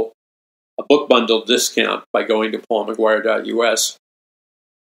book bundle discount by going to paulmcguire.us.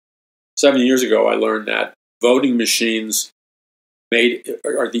 7 years ago, I learned that voting machines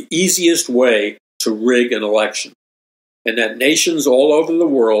are the easiest way to rig an election, and that nations all over the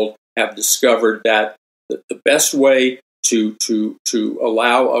world have discovered that the best way to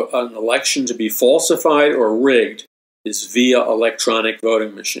allow an election to be falsified or rigged is via electronic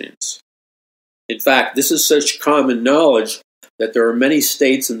voting machines. In fact, this is such common knowledge that there are many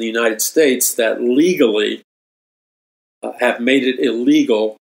states in the United States that legally have made it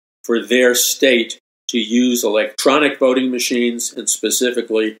illegal for their state to use electronic voting machines, and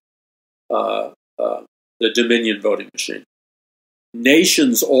specifically the Dominion voting machine.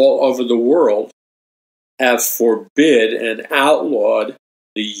 Nations all over the world have forbid and outlawed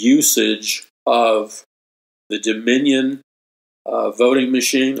the usage of the Dominion voting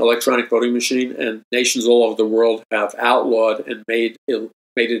machine, electronic voting machine, and nations all over the world have outlawed and made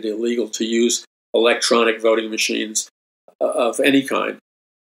it illegal to use electronic voting machines of any kind.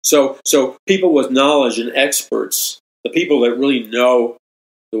 So people with knowledge and experts, the people that really know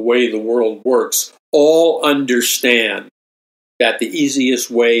the way the world works, all understand that the easiest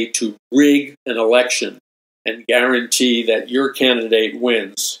way to rig an election and guarantee that your candidate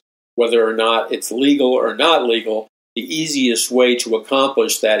wins, whether or not it's legal or not legal, the easiest way to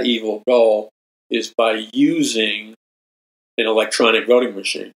accomplish that evil goal is by using an electronic voting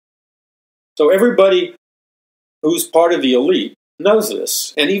machine. So everybody who's part of the elite knows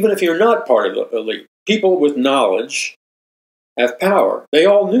this. And even if you're not part of the elite, people with knowledge have power. They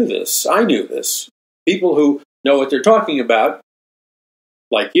all knew this. I knew this. People who know what they're talking about,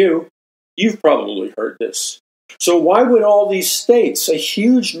 like you've probably heard this. So why would all these states, a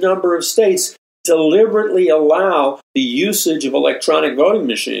huge number of states, deliberately allow the usage of electronic voting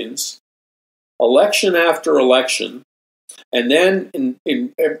machines, election after election, and then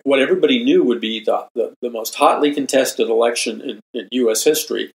in what everybody knew would be the most hotly contested election in U.S.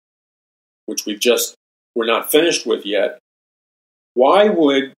 history, which we're not finished with yet? Why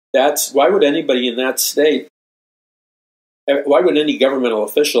would anybody in that state, why would any governmental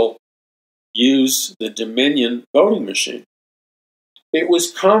official use the Dominion voting machine? It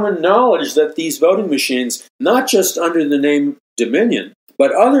was common knowledge that these voting machines, not just under the name Dominion,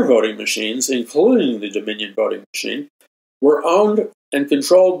 but other voting machines, including the Dominion voting machine, were owned and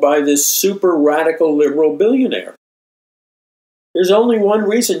controlled by this super radical liberal billionaire. There's only one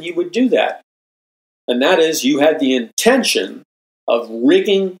reason you would do that, and that is you had the intention of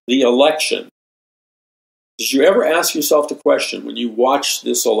rigging the election. Did you ever ask yourself the question, when you watch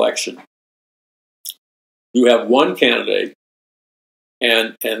this election, you have one candidate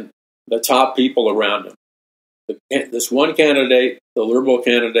and the top people around him. This one candidate, the liberal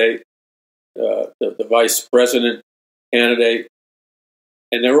candidate, the vice president candidate,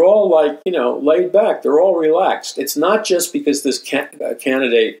 and they're all like, laid back. They're all relaxed. It's not just because this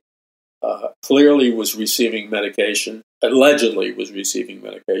candidate clearly was receiving medication, allegedly was receiving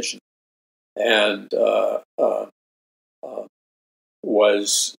medication, and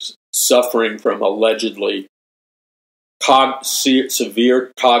was suffering from allegedly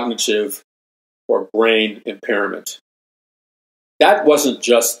severe cognitive or brain impairment. That wasn't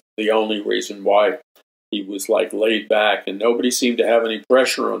just the only reason why he was like laid back, and nobody seemed to have any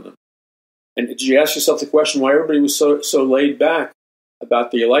pressure on them. And did you ask yourself the question why everybody was so laid back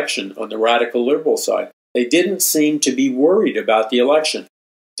about the election on the radical liberal side? They didn't seem to be worried about the election.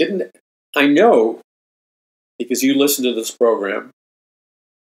 I know, because you listen to this program,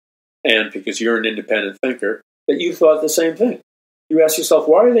 and because you're an independent thinker, that you thought the same thing. You ask yourself,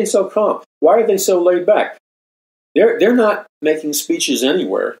 why are they so calm? Why are they so laid back? They're not making speeches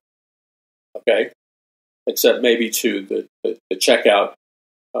anywhere, okay, except maybe to the checkout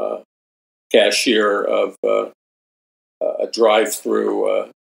cashier of a drive-through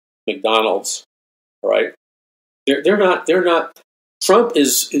McDonald's, right? They're not. Trump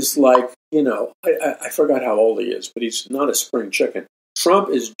is like, I forgot how old he is, but he's not a spring chicken. Trump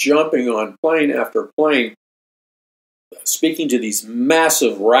is jumping on plane after plane, speaking to these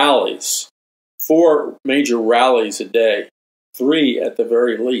massive rallies, 4 major rallies a day, 3 at the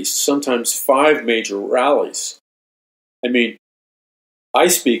very least, sometimes 5 major rallies. I mean, I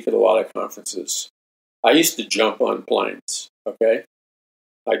speak at a lot of conferences. I used to jump on planes, okay?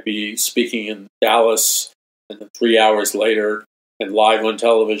 I'd be speaking in Dallas, and then 3 hours later, and live on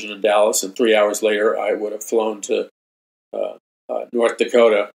television in Dallas, and 3 hours later, I would have flown to North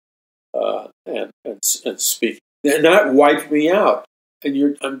Dakota and speak. And that wiped me out.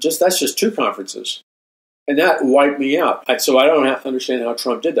 And that's just 2 conferences. And that wiped me out. So I don't understand how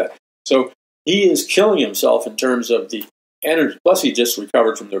Trump did that. So he is killing himself in terms of the energy. Plus, he just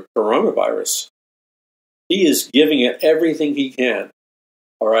recovered from the coronavirus. He is giving it everything he can.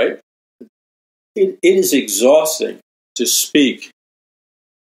 All right? It is exhausting to speak.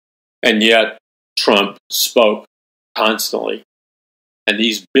 And yet, Trump spoke constantly. And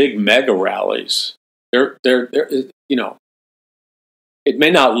these big mega rallies, they're it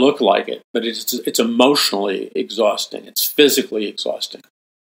may not look like it, but it's emotionally exhausting. It's physically exhausting.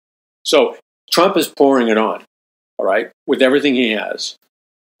 So Trump is pouring it on, all right, with everything he has.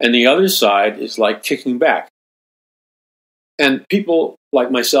 And the other side is like kicking back. And people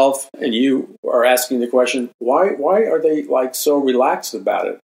like myself and you are asking the question, why are they like so relaxed about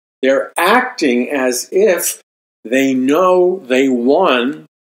it? They're acting as if they know they won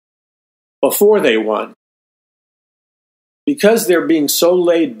before they won. Because they're being so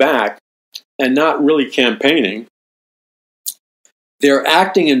laid back and not really campaigning, they're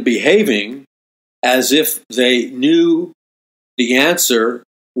acting and behaving as if they knew the answer,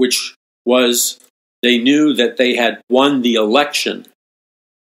 which was they knew that they had won the election.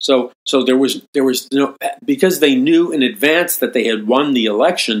 So there was no, because they knew in advance that they had won the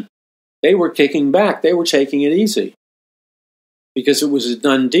election, they were kicking back. They were taking it easy because it was a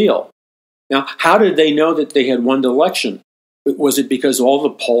done deal. Now, how did they know that they had won the election? Was it because all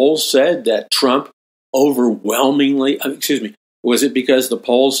the polls said that Trump overwhelmingly, was it because the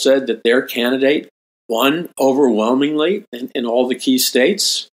polls said that their candidate won overwhelmingly in all the key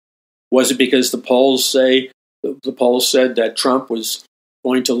states? Was it because the polls said that Trump was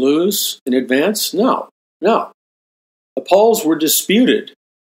going to lose in advance? No. The polls were disputed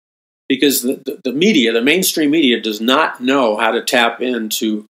because the media, the mainstream media, does not know how to tap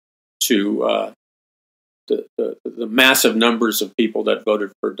into the massive numbers of people that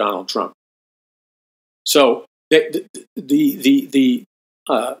voted for Donald Trump. So the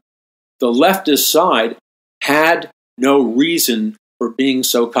leftist side had no reason for being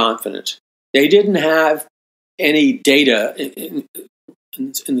so confident. They didn't have any data in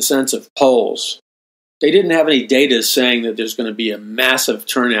the sense of polls. They didn't have any data saying that there's going to be a massive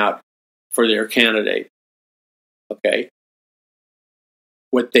turnout for their candidate. Okay.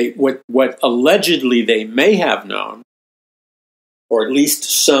 What allegedly they may have known, or at least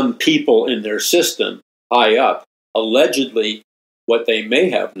some people in their system high up, allegedly what they may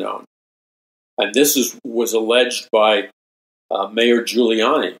have known, and this was alleged by Mayor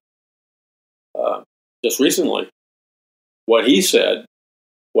Giuliani just recently. What he said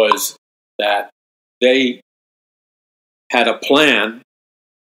was that they had a plan,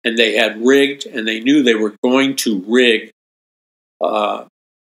 and they had rigged, and they knew they were going to rig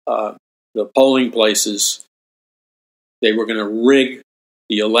the polling places. They were going to rig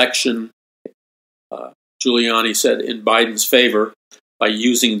the election, Giuliani said, in Biden's favor, by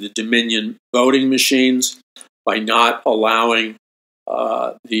using the Dominion voting machines, by not allowing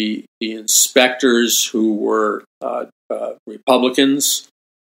the inspectors who were Republicans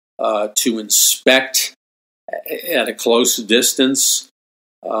to inspect at a close distance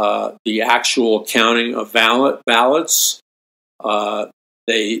the actual counting of ballots.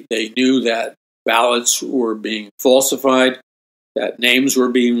 They knew that ballots were being falsified, that names were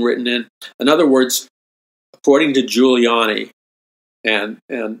being written in. In other words, according to Giuliani and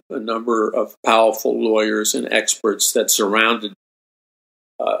a number of powerful lawyers and experts that surrounded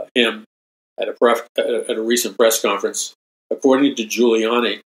him at a recent press conference, according to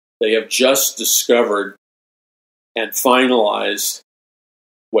Giuliani, they have just discovered and finalized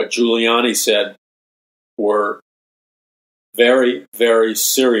what Giuliani said were very, very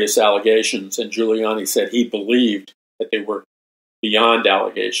serious allegations, and Giuliani said he believed that they were beyond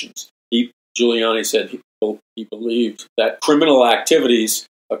allegations. Giuliani said he believed that criminal activities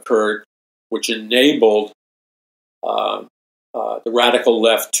occurred which enabled the radical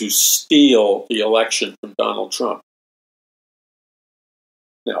left to steal the election from Donald Trump.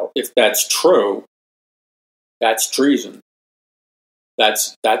 Now, if that's true, that's treason.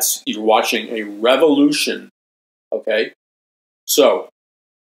 That's you're watching a revolution, okay? So,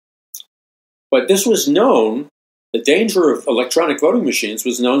 but this was known. The danger of electronic voting machines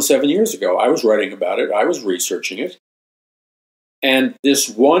was known 7 years ago. I was writing about it. I was researching it. And this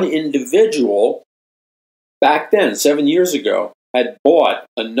one individual, back then, 7 years ago, had bought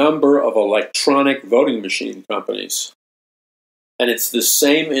a number of electronic voting machine companies. And it's the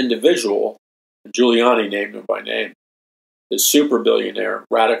same individual, Giuliani named him by name, the super billionaire,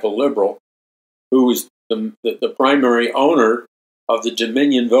 radical liberal, who was the primary owner of the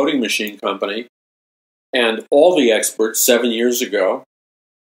Dominion voting machine company. And all the experts 7 years ago,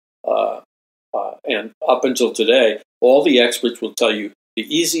 and up until today, all the experts will tell you the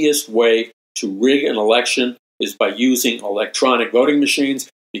easiest way to rig an election is by using electronic voting machines,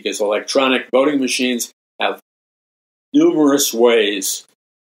 because electronic voting machines have numerous ways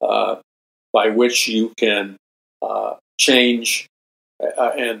by which you can change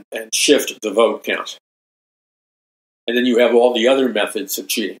and shift the vote count. And then you have all the other methods of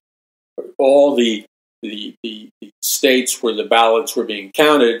cheating. All the states where the ballots were being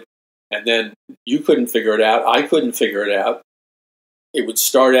counted, and then you couldn't figure it out. I couldn't figure it out. It would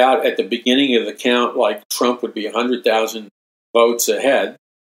start out at the beginning of the count like Trump would be 100,000 votes ahead.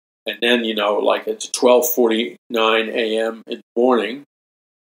 And then, like at 12:49 a.m. in the morning,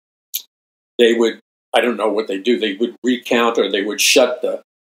 they would, I don't know what they do, they would recount, or they would shut the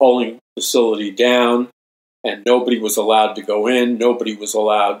polling facility down, and nobody was allowed to go in, nobody was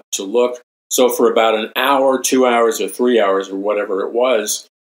allowed to look. So for about an hour, 2 hours, or 3 hours, or whatever it was,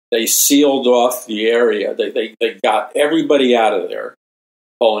 they sealed off the area. They got everybody out of their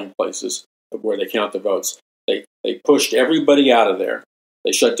polling places where they count the votes. They pushed everybody out of there.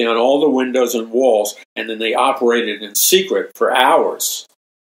 They shut down all the windows and walls, and then they operated in secret for hours.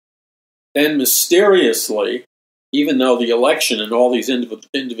 Then mysteriously, even though the election in all these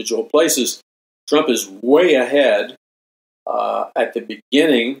individual places, Trump is way ahead at the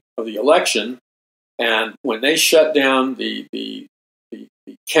beginning of the election, and when they shut down the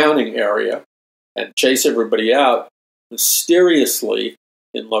counting area and chase everybody out, mysteriously,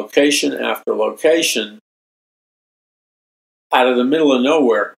 in location after location, out of the middle of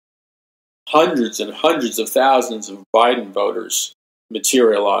nowhere, hundreds and hundreds of thousands of Biden voters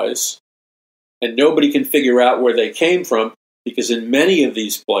materialize, and nobody can figure out where they came from, because in many of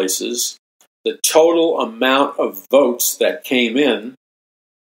these places, the total amount of votes that came in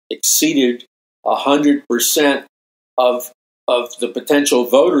exceeded 100% of the potential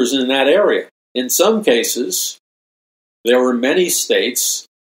voters in that area. In some cases, there were many states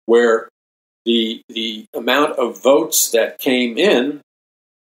where the amount of votes that came in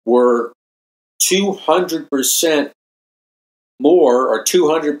were 200% more, or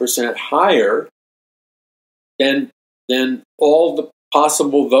 200% higher than all the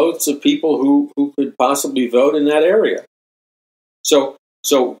possible votes of people who could possibly vote in that area. So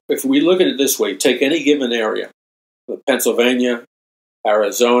if we look at it this way, take any given area, Pennsylvania,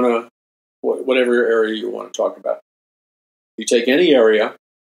 Arizona, whatever area you want to talk about. You take any area,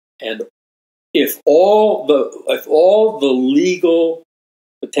 and if all the legal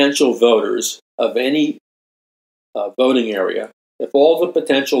potential voters of any voting area, if all the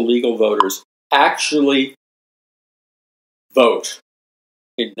potential legal voters actually vote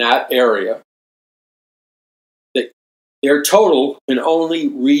in that area, their total can only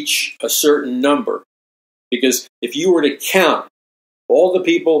reach a certain number. Because if you were to count all the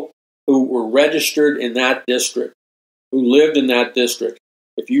people who were registered in that district, who lived in that district,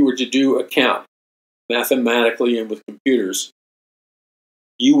 if you were to do a count mathematically and with computers,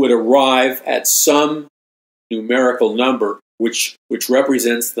 you would arrive at some numerical number which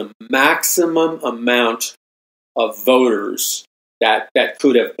represents the maximum amount of voters that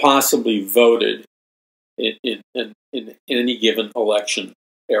could have possibly voted in any given election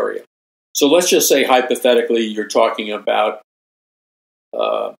area. So let's just say hypothetically you're talking about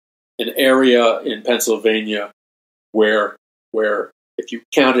an area in Pennsylvania where if you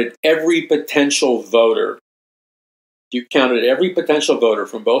counted every potential voter,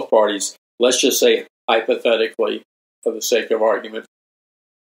 from both parties, let's just say hypothetically, for the sake of argument,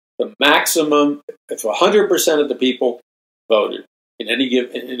 the maximum, if 100% of the people voted in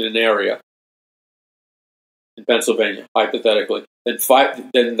an area in Pennsylvania, hypothetically,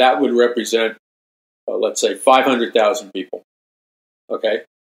 then that would represent, let's say, 500,000 people. Okay.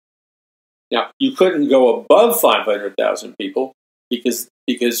 Now you couldn't go above 500,000 people because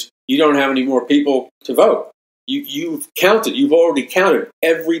you don't have any more people to vote. You've already counted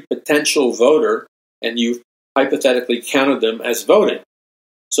every potential voter, and you've hypothetically counted them as voting.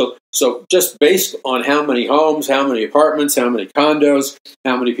 So just based on how many homes, how many apartments, how many condos,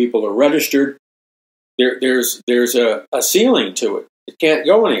 how many people are registered, there's a ceiling to it. It can't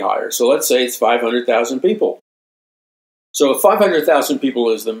go any higher. So let's say it's 500,000 people. So if 500,000 people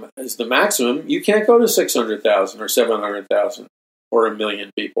is the maximum, you can't go to 600,000 or 700,000 or 1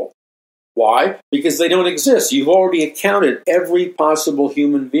 million people. Why? Because they don't exist. You've already counted every possible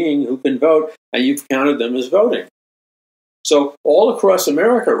human being who can vote, and you've counted them as voting. So all across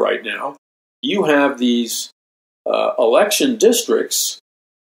America right now, you have these election districts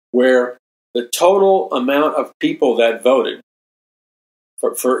where the total amount of people that voted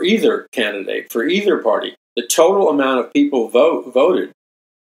for either candidate, for either party, the total amount of people who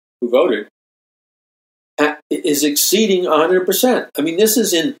voted is exceeding 100%. I mean, this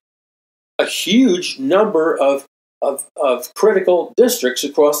is in a huge number of critical districts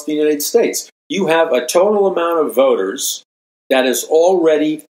across the United States. You have a total amount of voters that is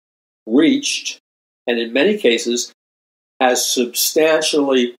already reached, and in many cases has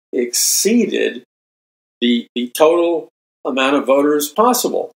substantially exceeded the total amount of voters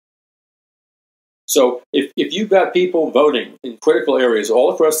possible. So if you've got people voting in critical areas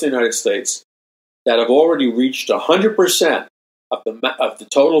all across the United States that have already reached 100% of the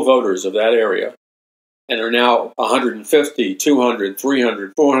total voters of that area, and are now 150, 200,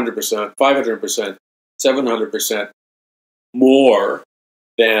 300, 400%, 500%, 700% more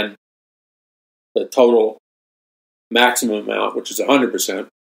than the total maximum amount, which is 100%,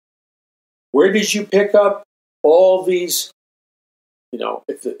 where did you pick up all these?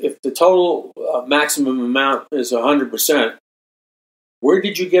 If the total maximum amount is 100%, where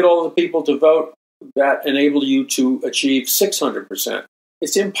did you get all the people to vote that enable you to achieve 600%?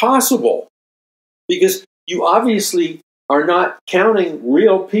 It's impossible, because you obviously are not counting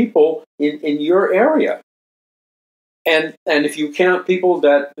real people in your area. And if you count people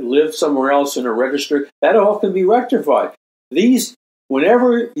that live somewhere else and are registered, that all can be rectified.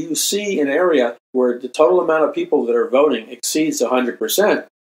 Whenever you see an area where the total amount of people that are voting exceeds 100%,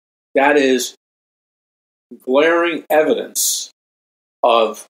 that is glaring evidence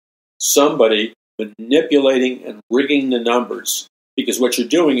of somebody manipulating and rigging the numbers. Because what you're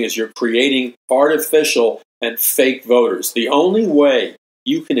doing is you're creating artificial and fake voters. The only way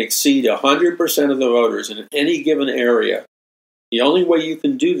you can exceed 100% of the voters in any given area, the only way you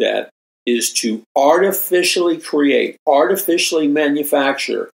can do that is to artificially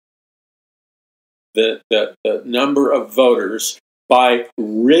manufacture the number of voters by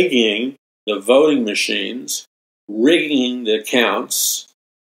rigging the voting machines, rigging the counts,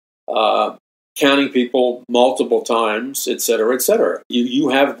 counting people multiple times, etc., etc. You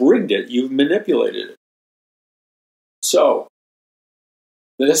have rigged it. You've manipulated it. So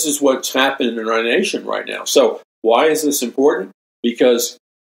this is what's happening in our nation right now. So why is this important? Because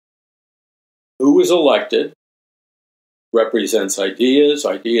who is elected represents ideas.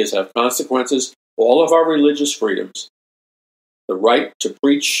 Ideas have consequences. All of our religious freedoms, the right to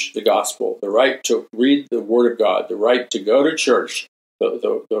preach the gospel, the right to read the Word of God, the right to go to church,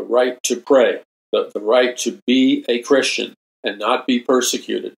 the right to pray, the right to be a Christian and not be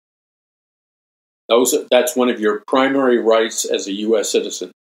persecuted. That's one of your primary rights as a U.S.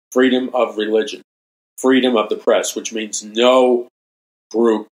 citizen. Freedom of religion, freedom of the press, which means no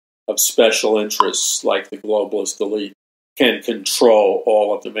group of special interests like the globalist elite can control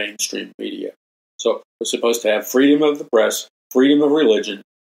all of the mainstream media. So we're supposed to have freedom of the press, freedom of religion,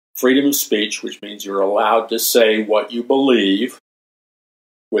 freedom of speech, which means you're allowed to say what you believe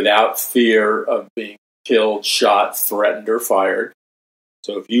without fear of being killed, shot, threatened, or fired.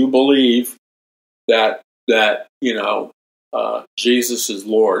 So if you believe that Jesus is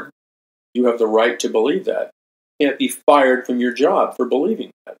Lord, you have the right to believe that. You can't be fired from your job for believing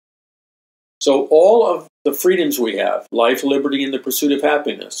that. So all of the freedoms we have, life, liberty, and the pursuit of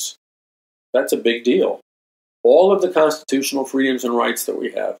happiness, that's a big deal. All of the constitutional freedoms and rights that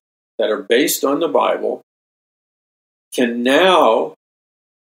we have that are based on the Bible can now,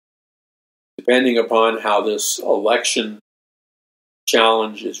 depending upon how this election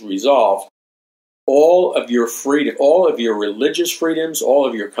challenge is resolved, all of your freedom, all of your religious freedoms, all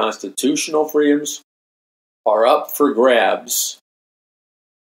of your constitutional freedoms are up for grabs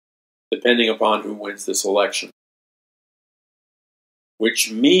depending upon who wins this election.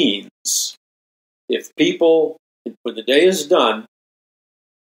 Which means if people, when the day is done,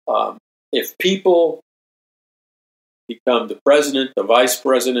 if people become the president, the vice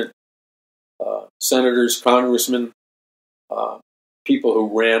president, senators, congressmen, people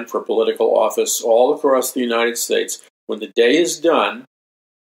who ran for political office all across the United States, when the day is done,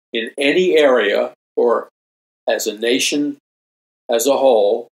 in any area or as a nation as a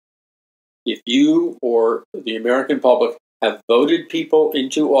whole, if you or the American public have voted people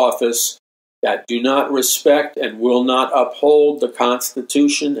into office that do not respect and will not uphold the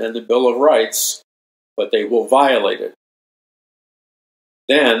Constitution and the Bill of Rights, but they will violate it,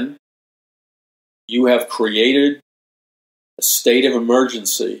 then you have created a state of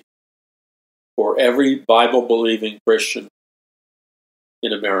emergency for every Bible-believing Christian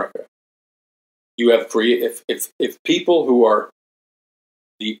in America. You have created, if people who are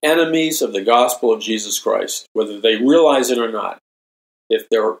the enemies of the gospel of Jesus Christ, whether they realize it or not, if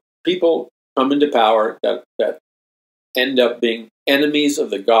there are people come into power that end up being enemies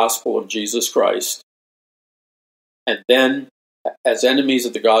of the gospel of Jesus Christ, and then as enemies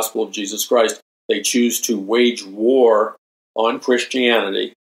of the gospel of Jesus Christ, they choose to wage war on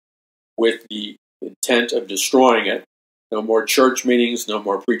Christianity with the intent of destroying it. No more church meetings, no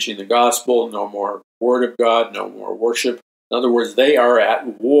more preaching the gospel, no more word of God, no more worship. In other words, they are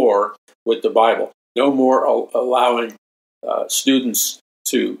at war with the Bible. No more allowing students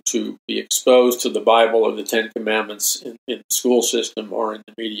to be exposed to the Bible or the Ten Commandments in the school system or in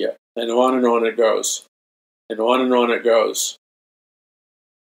the media. And on it goes. And on it goes.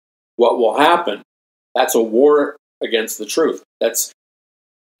 What will happen? That's a war against the truth. It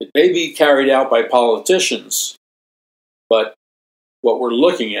may be carried out by politicians, but what we're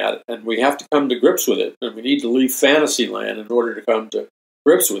looking at, and we have to come to grips with it, and we need to leave fantasy land in order to come to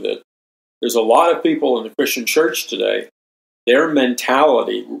grips with it. There's a lot of people in the Christian church today, their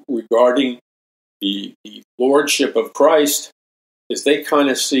mentality regarding the lordship of Christ is they kind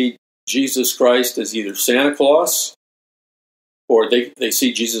of see Jesus Christ as either Santa Claus, or they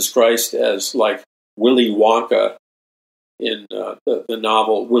see Jesus Christ as like Willy Wonka in the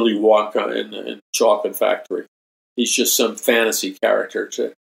novel Willy Wonka in the Chocolate Factory. He's just some fantasy character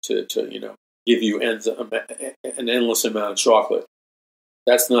to give you an endless amount of chocolate.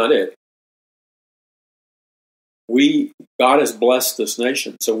 That's not it. God has blessed this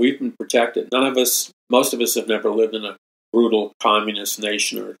nation, so we've been protected. Most of us have never lived in a brutal communist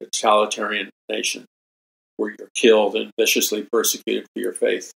nation or a totalitarian nation where you're killed and viciously persecuted for your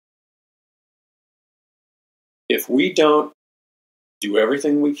faith. If we don't do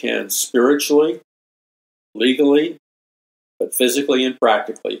everything we can spiritually, legally, but physically and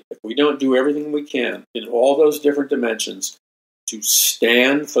practically, if we don't do everything we can in all those different dimensions to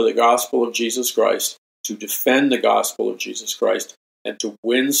stand for the gospel of Jesus Christ, to defend the gospel of Jesus Christ, and to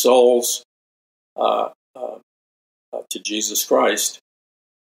win souls to Jesus Christ,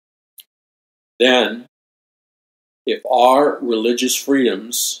 then if our religious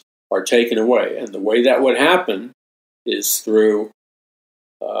freedoms are taken away, and the way that would happen is through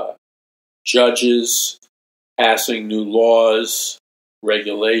judges passing new laws,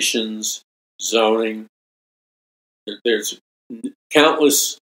 regulations, zoning. There's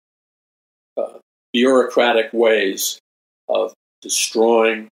countless bureaucratic ways of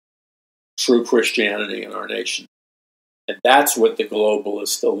destroying true Christianity in our nation. And that's what the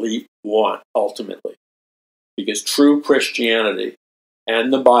globalist elite want, ultimately. Because true Christianity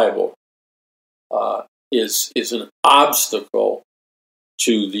and the Bible is an obstacle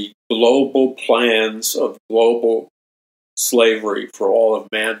to the global plans of global slavery for all of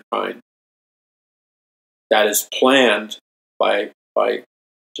mankind that is planned by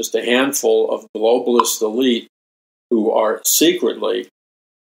just a handful of globalist elite who are secretly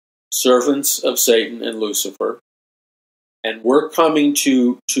servants of Satan and Lucifer. And we're coming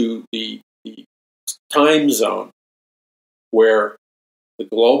to the time zone where the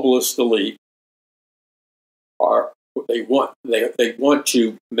globalist elite are they want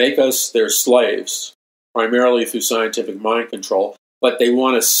to make us their slaves, primarily through scientific mind control, but they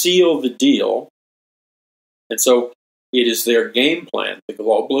want to seal the deal. And so it is their game plan, the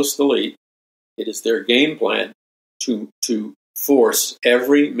globalist elite, it is their game plan to force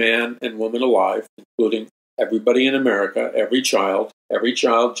every man and woman alive, including everybody in America, every child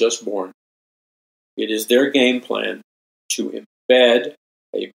just born. It is their game plan to embed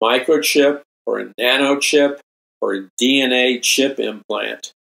a microchip or a nanochip or a DNA chip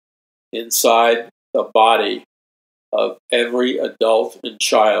implant inside the body of every adult and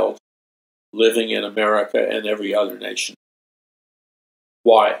child living in America and every other nation.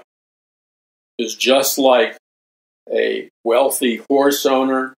 Why? Because just like a wealthy horse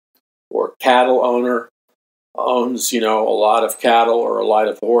owner or cattle owner owns, a lot of cattle or a lot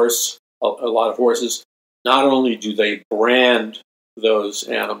of horses, not only do they brand those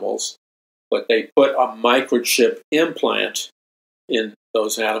animals, but they put a microchip implant in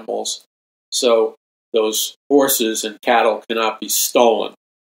those animals so those horses and cattle cannot be stolen,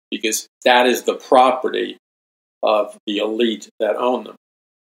 because that is the property of the elite that own them.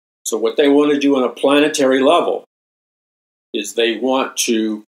 So what they want to do on a planetary level is they want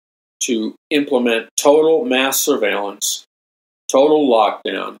to implement total mass surveillance, total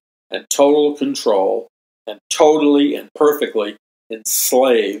lockdown, and total control, and totally and perfectly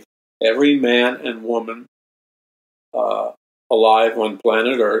enslave every man and woman alive on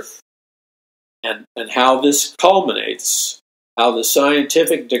planet Earth. And how this culminates, how the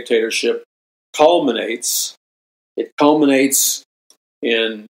scientific dictatorship culminates, it culminates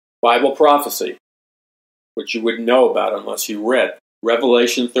in Bible prophecy, which you wouldn't know about unless you read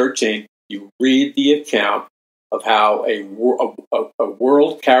Revelation 13. You read the account of how a world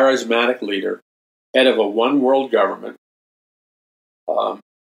charismatic leader, head of a one world government,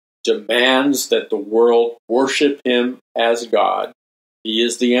 demands that the world worship him as God. He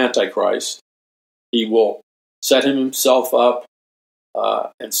is the Antichrist. He will set himself up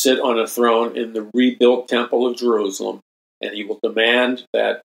and sit on a throne in the rebuilt Temple of Jerusalem, and he will demand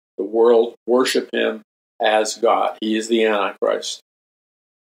that the world worship him as God. He is the Antichrist.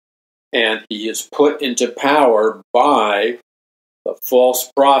 And he is put into power by the false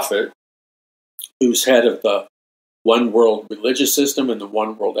prophet who's head of the one world religious system and the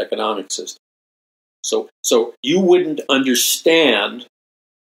one world economic system. So you wouldn't understand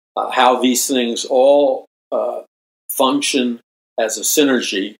how these things all function as a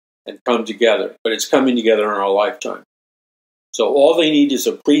synergy and come together, but it's coming together in our lifetime. So all they need is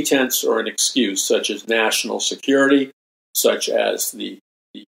a pretense or an excuse, such as national security, such as the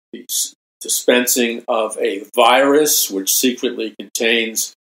dispensing of a virus which secretly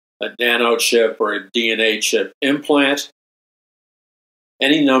contains a nanochip or a DNA chip implant,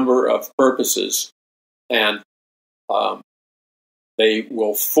 any number of purposes, and they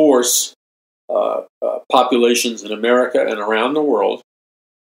will force populations in America and around the world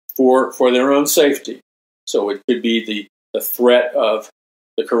for their own safety. So it could be the threat of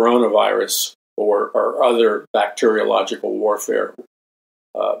the coronavirus or other bacteriological warfare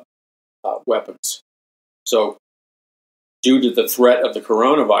weapons. So due to the threat of the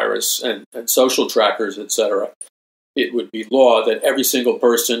coronavirus and social trackers, etc., it would be law that every single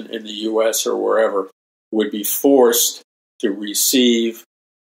person in the U.S. or wherever would be forced to receive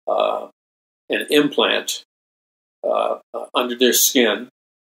an implant under their skin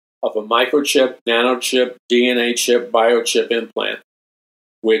of a microchip, nanochip, DNA chip, biochip implant,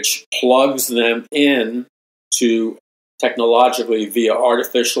 which plugs them in to technologically via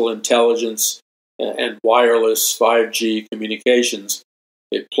artificial intelligence and wireless 5G communications.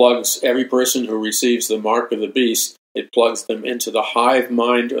 It plugs every person who receives the mark of the beast, it plugs them into the hive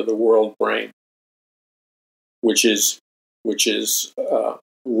mind of the world brain, which is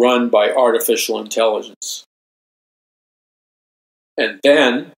run by artificial intelligence. And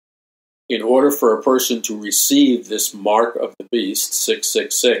then, in order for a person to receive this mark of the beast,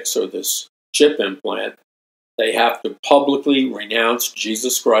 666, or this chip implant, they have to publicly renounce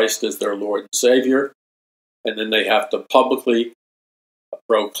Jesus Christ as their Lord and Savior, and then they have to publicly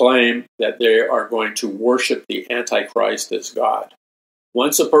proclaim that they are going to worship the Antichrist as God.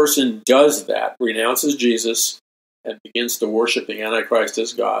 Once a person does that, renounces Jesus, and begins to worship the Antichrist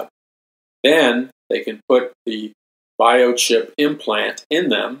as God, then they can put the biochip implant in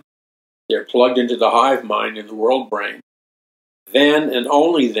them. They're plugged into the hive mind in the world brain. Then and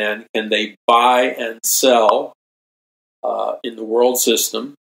only then can they buy and sell in the world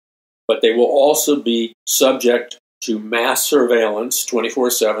system, but they will also be subject to mass surveillance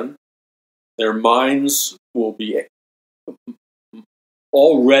 24/7. Their minds will be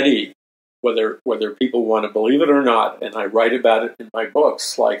already whether people want to believe it or not, and I write about it in my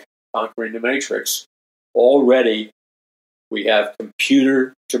books like Conquering the Matrix, already we have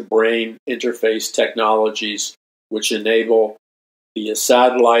computer-to-brain interface technologies which enable via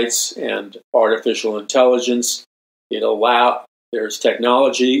satellites and artificial intelligence. There's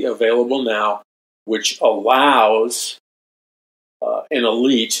technology available now which allows an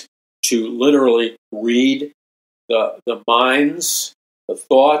elite to literally read the minds, the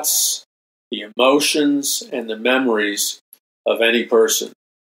thoughts, the emotions, and the memories of any person.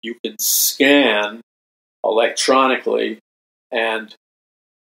 You can scan electronically and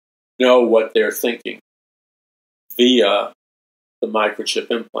know what they're thinking via the microchip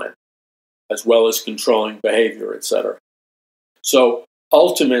implant, as well as controlling behavior, etc. So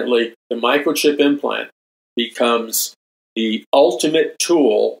ultimately, the microchip implant becomes the ultimate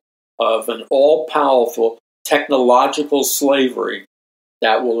tool of an all-powerful technological slavery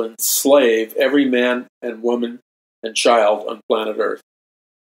that will enslave every man and woman and child on planet Earth.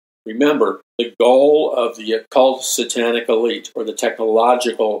 Remember, the goal of the occult satanic elite, or the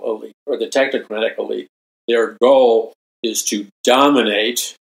technological elite, or the technocratic elite, their goal is to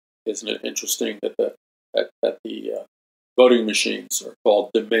dominate. Isn't it interesting that the voting machines are called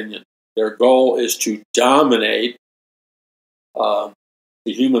Dominion? Their goal is to dominate the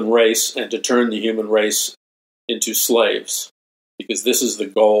human race and to turn the human race into slaves, because this is the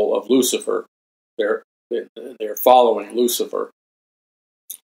goal of Lucifer. They're following Lucifer.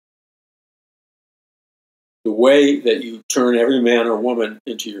 The way that you turn every man or woman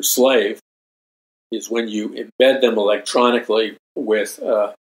into your slave is when you embed them electronically with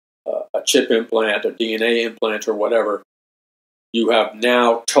a chip implant, a DNA implant, or whatever. You have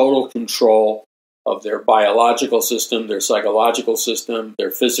now total control of their biological system, their psychological system,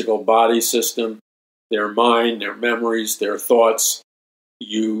 their physical body system, their mind, their memories, their thoughts.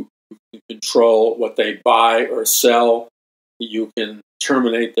 You can control what they buy or sell. You can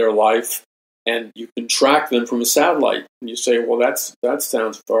terminate their life, and you can track them from a satellite. And you say, well, that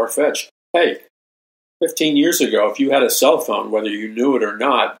sounds far-fetched. Hey, 15 years ago, if you had a cell phone, whether you knew it or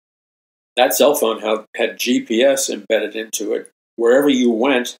not, that cell phone had GPS embedded into it. Wherever you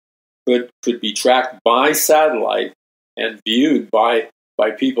went could be tracked by satellite and viewed by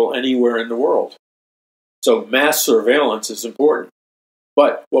people anywhere in the world. So mass surveillance is important.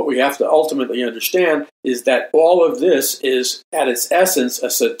 But what we have to ultimately understand is that all of this is, at its essence, a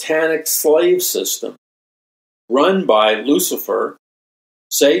satanic slave system run by Lucifer,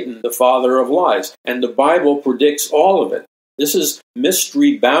 Satan, the father of lies. And the Bible predicts all of it. This is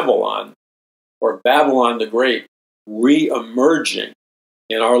Mystery Babylon, or Babylon the Great, re-emerging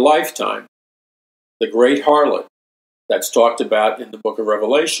in our lifetime. The great harlot that's talked about in the book of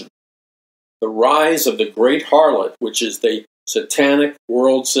Revelation. The rise of the great harlot, which is the satanic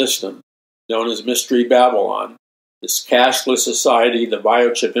world system known as Mystery Babylon, this cashless society, the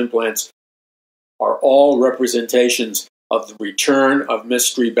biochip implants, are all representations of the return of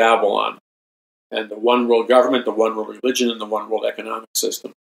Mystery Babylon and the one world government, the one world religion, and the one world economic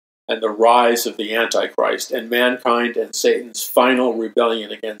system, and the rise of the Antichrist and mankind and Satan's final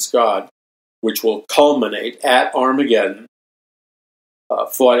rebellion against God, which will culminate at Armageddon,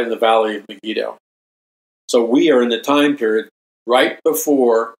 fought in the Valley of Megiddo. So we are in the time period right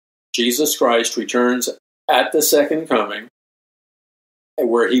before Jesus Christ returns at the second coming,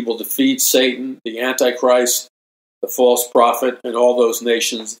 where he will defeat Satan, the Antichrist, the false prophet, and all those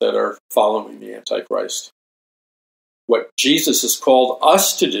nations that are following the Antichrist. What Jesus has called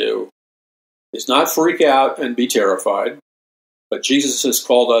us to do is not freak out and be terrified, but Jesus has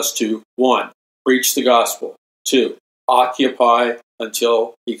called us to, 1, preach the gospel, 2, occupy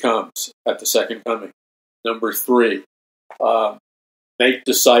until he comes at the second coming. Number 3, make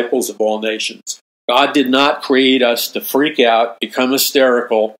disciples of all nations. God did not create us to freak out, become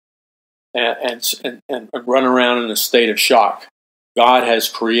hysterical, and run around in a state of shock. God has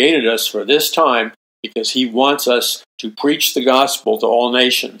created us for this time because he wants us to preach the gospel to all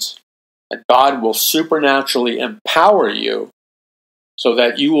nations. And God will supernaturally empower you so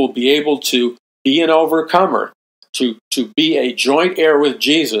that you will be able to be an overcomer, to be a joint heir with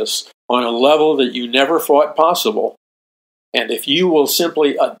Jesus on a level that you never thought possible. And if you will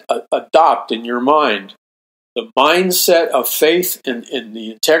simply adopt in your mind the mindset of faith in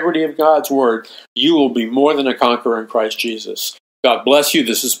the integrity of God's word, you will be more than a conqueror in Christ Jesus. God bless you.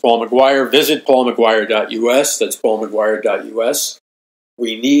 This is Paul McGuire. Visit paulmcguire.us. That's paulmcguire.us.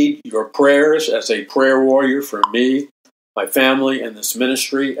 We need your prayers as a prayer warrior for me, my family, and this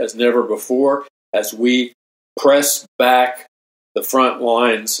ministry as never before, as we press back the front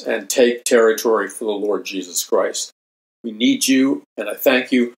lines and take territory for the Lord Jesus Christ. We need you, and I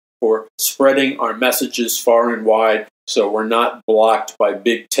thank you for spreading our messages far and wide so we're not blocked by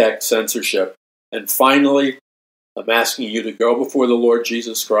big tech censorship. And finally, I'm asking you to go before the Lord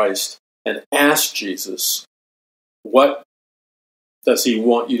Jesus Christ and ask Jesus, what does he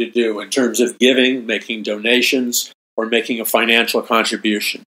want you to do in terms of giving, making donations, or making a financial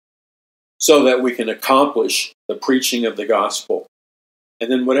contribution, so that we can accomplish the preaching of the gospel.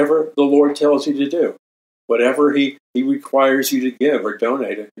 And then whatever the Lord tells you to do, whatever he requires you to give or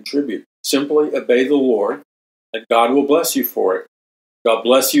donate or contribute, simply obey the Lord, and God will bless you for it. God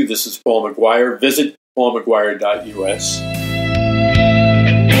bless you. This is Paul McGuire. Visit paulmcguire.us.